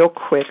just real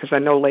quick, because I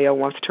know Leah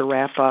wants to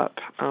wrap up.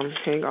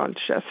 Hang on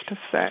just a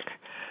sec.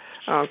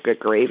 Oh, good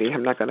gravy.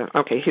 I'm not going to.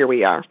 Okay, here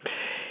we are.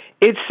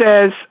 It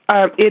says,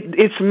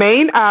 its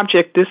main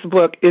object, this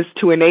book, is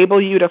to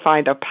enable you to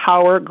find a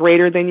power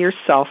greater than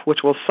yourself,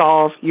 which will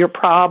solve your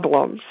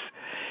problems.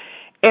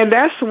 And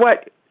that's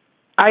what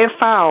I have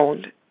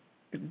found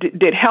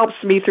that helps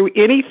me through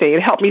anything.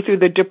 It helped me through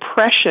the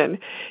depression.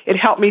 It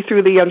helped me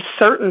through the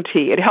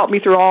uncertainty. It helped me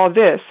through all of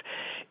this,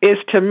 is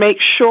to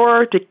make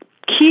sure to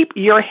keep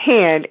your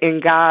hand in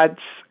God's,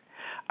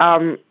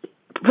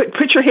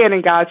 put your hand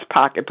in God's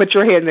pocket, put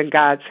your hand in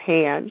God's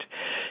hand,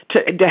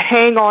 to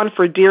hang on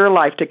for dear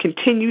life, to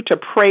continue to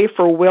pray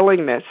for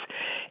willingness,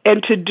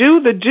 and to do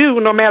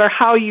no matter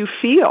how you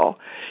feel.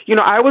 You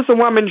know, I was a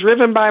woman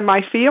driven by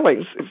my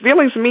feelings.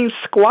 Feelings mean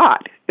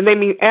squat, and they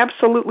mean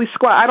absolutely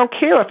squat. I don't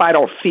care if I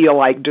don't feel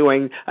like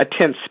doing a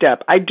 10th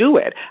step. I do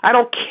it. I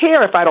don't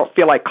care if I don't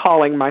feel like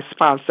calling my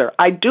sponsor.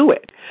 I do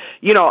it.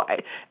 You know,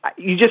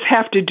 you just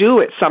have to do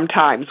it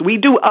sometimes. We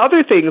do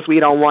other things we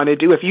don't want to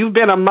do. If you've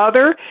been a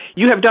mother,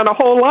 you have done a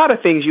whole lot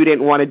of things you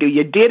didn't want to do.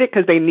 You did it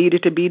because they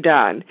needed to be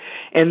done.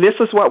 And this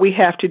is what we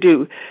have to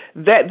do.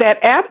 That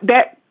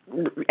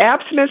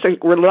abstinence and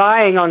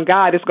relying on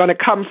God is going to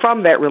come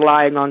from that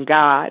relying on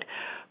God.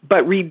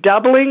 But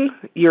redoubling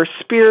your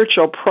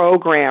spiritual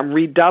program,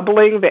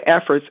 redoubling the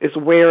efforts is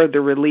where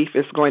the relief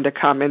is going to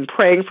come, and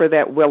praying for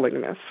that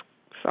willingness.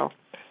 So,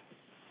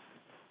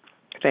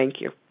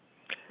 thank you.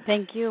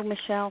 Thank you,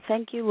 Michelle.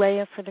 Thank you,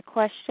 Leah, for the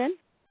question.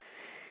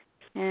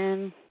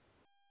 And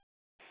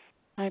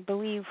I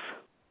believe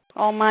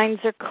all minds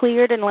are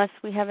cleared unless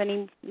we have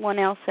anyone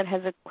else that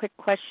has a quick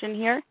question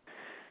here.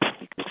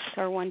 You can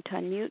star one to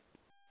unmute.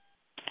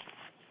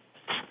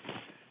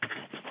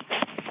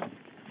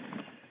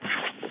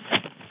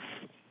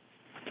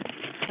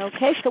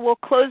 Okay, so we'll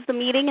close the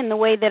meeting in the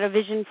way that A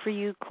Vision for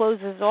You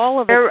closes all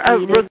of its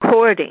meetings.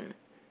 Recording.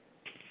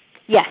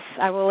 Yes,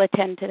 I will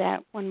attend to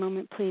that. One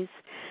moment, please.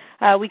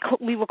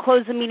 We will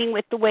close the meeting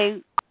with the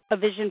way A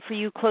Vision for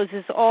You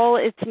closes all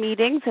its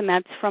meetings, and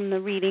that's from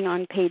the reading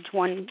on page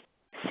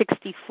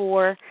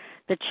 164,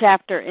 the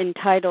chapter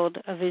entitled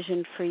A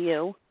Vision for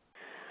You.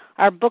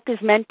 Our book is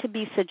meant to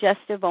be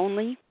suggestive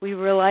only. We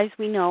realize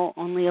we know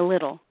only a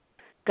little.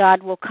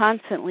 God will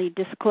constantly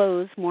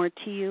disclose more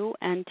to you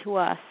and to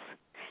us.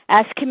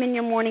 Ask Him in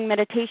your morning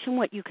meditation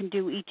what you can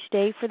do each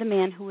day for the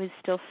man who is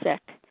still sick.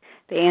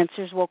 The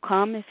answers will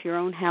come if your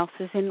own house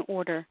is in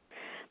order.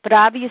 But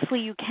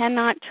obviously you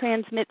cannot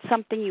transmit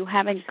something you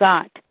haven't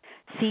got.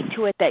 See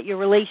to it that your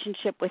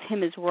relationship with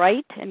Him is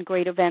right, and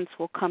great events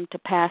will come to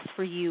pass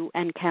for you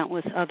and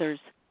countless others.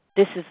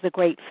 This is the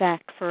great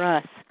fact for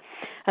us.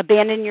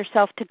 Abandon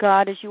yourself to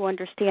God as you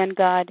understand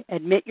God.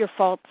 Admit your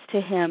faults to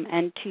Him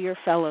and to your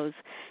fellows.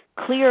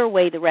 Clear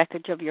away the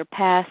wreckage of your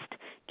past.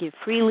 Give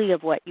freely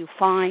of what you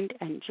find,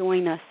 and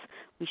join us.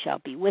 We shall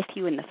be with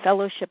you in the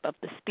fellowship of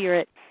the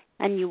Spirit,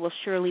 and you will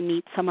surely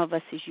meet some of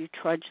us as you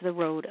trudge the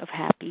road of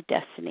happy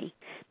destiny.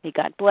 May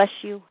God bless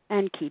you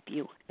and keep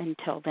you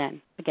until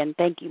then. Again,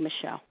 thank you,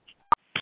 Michelle.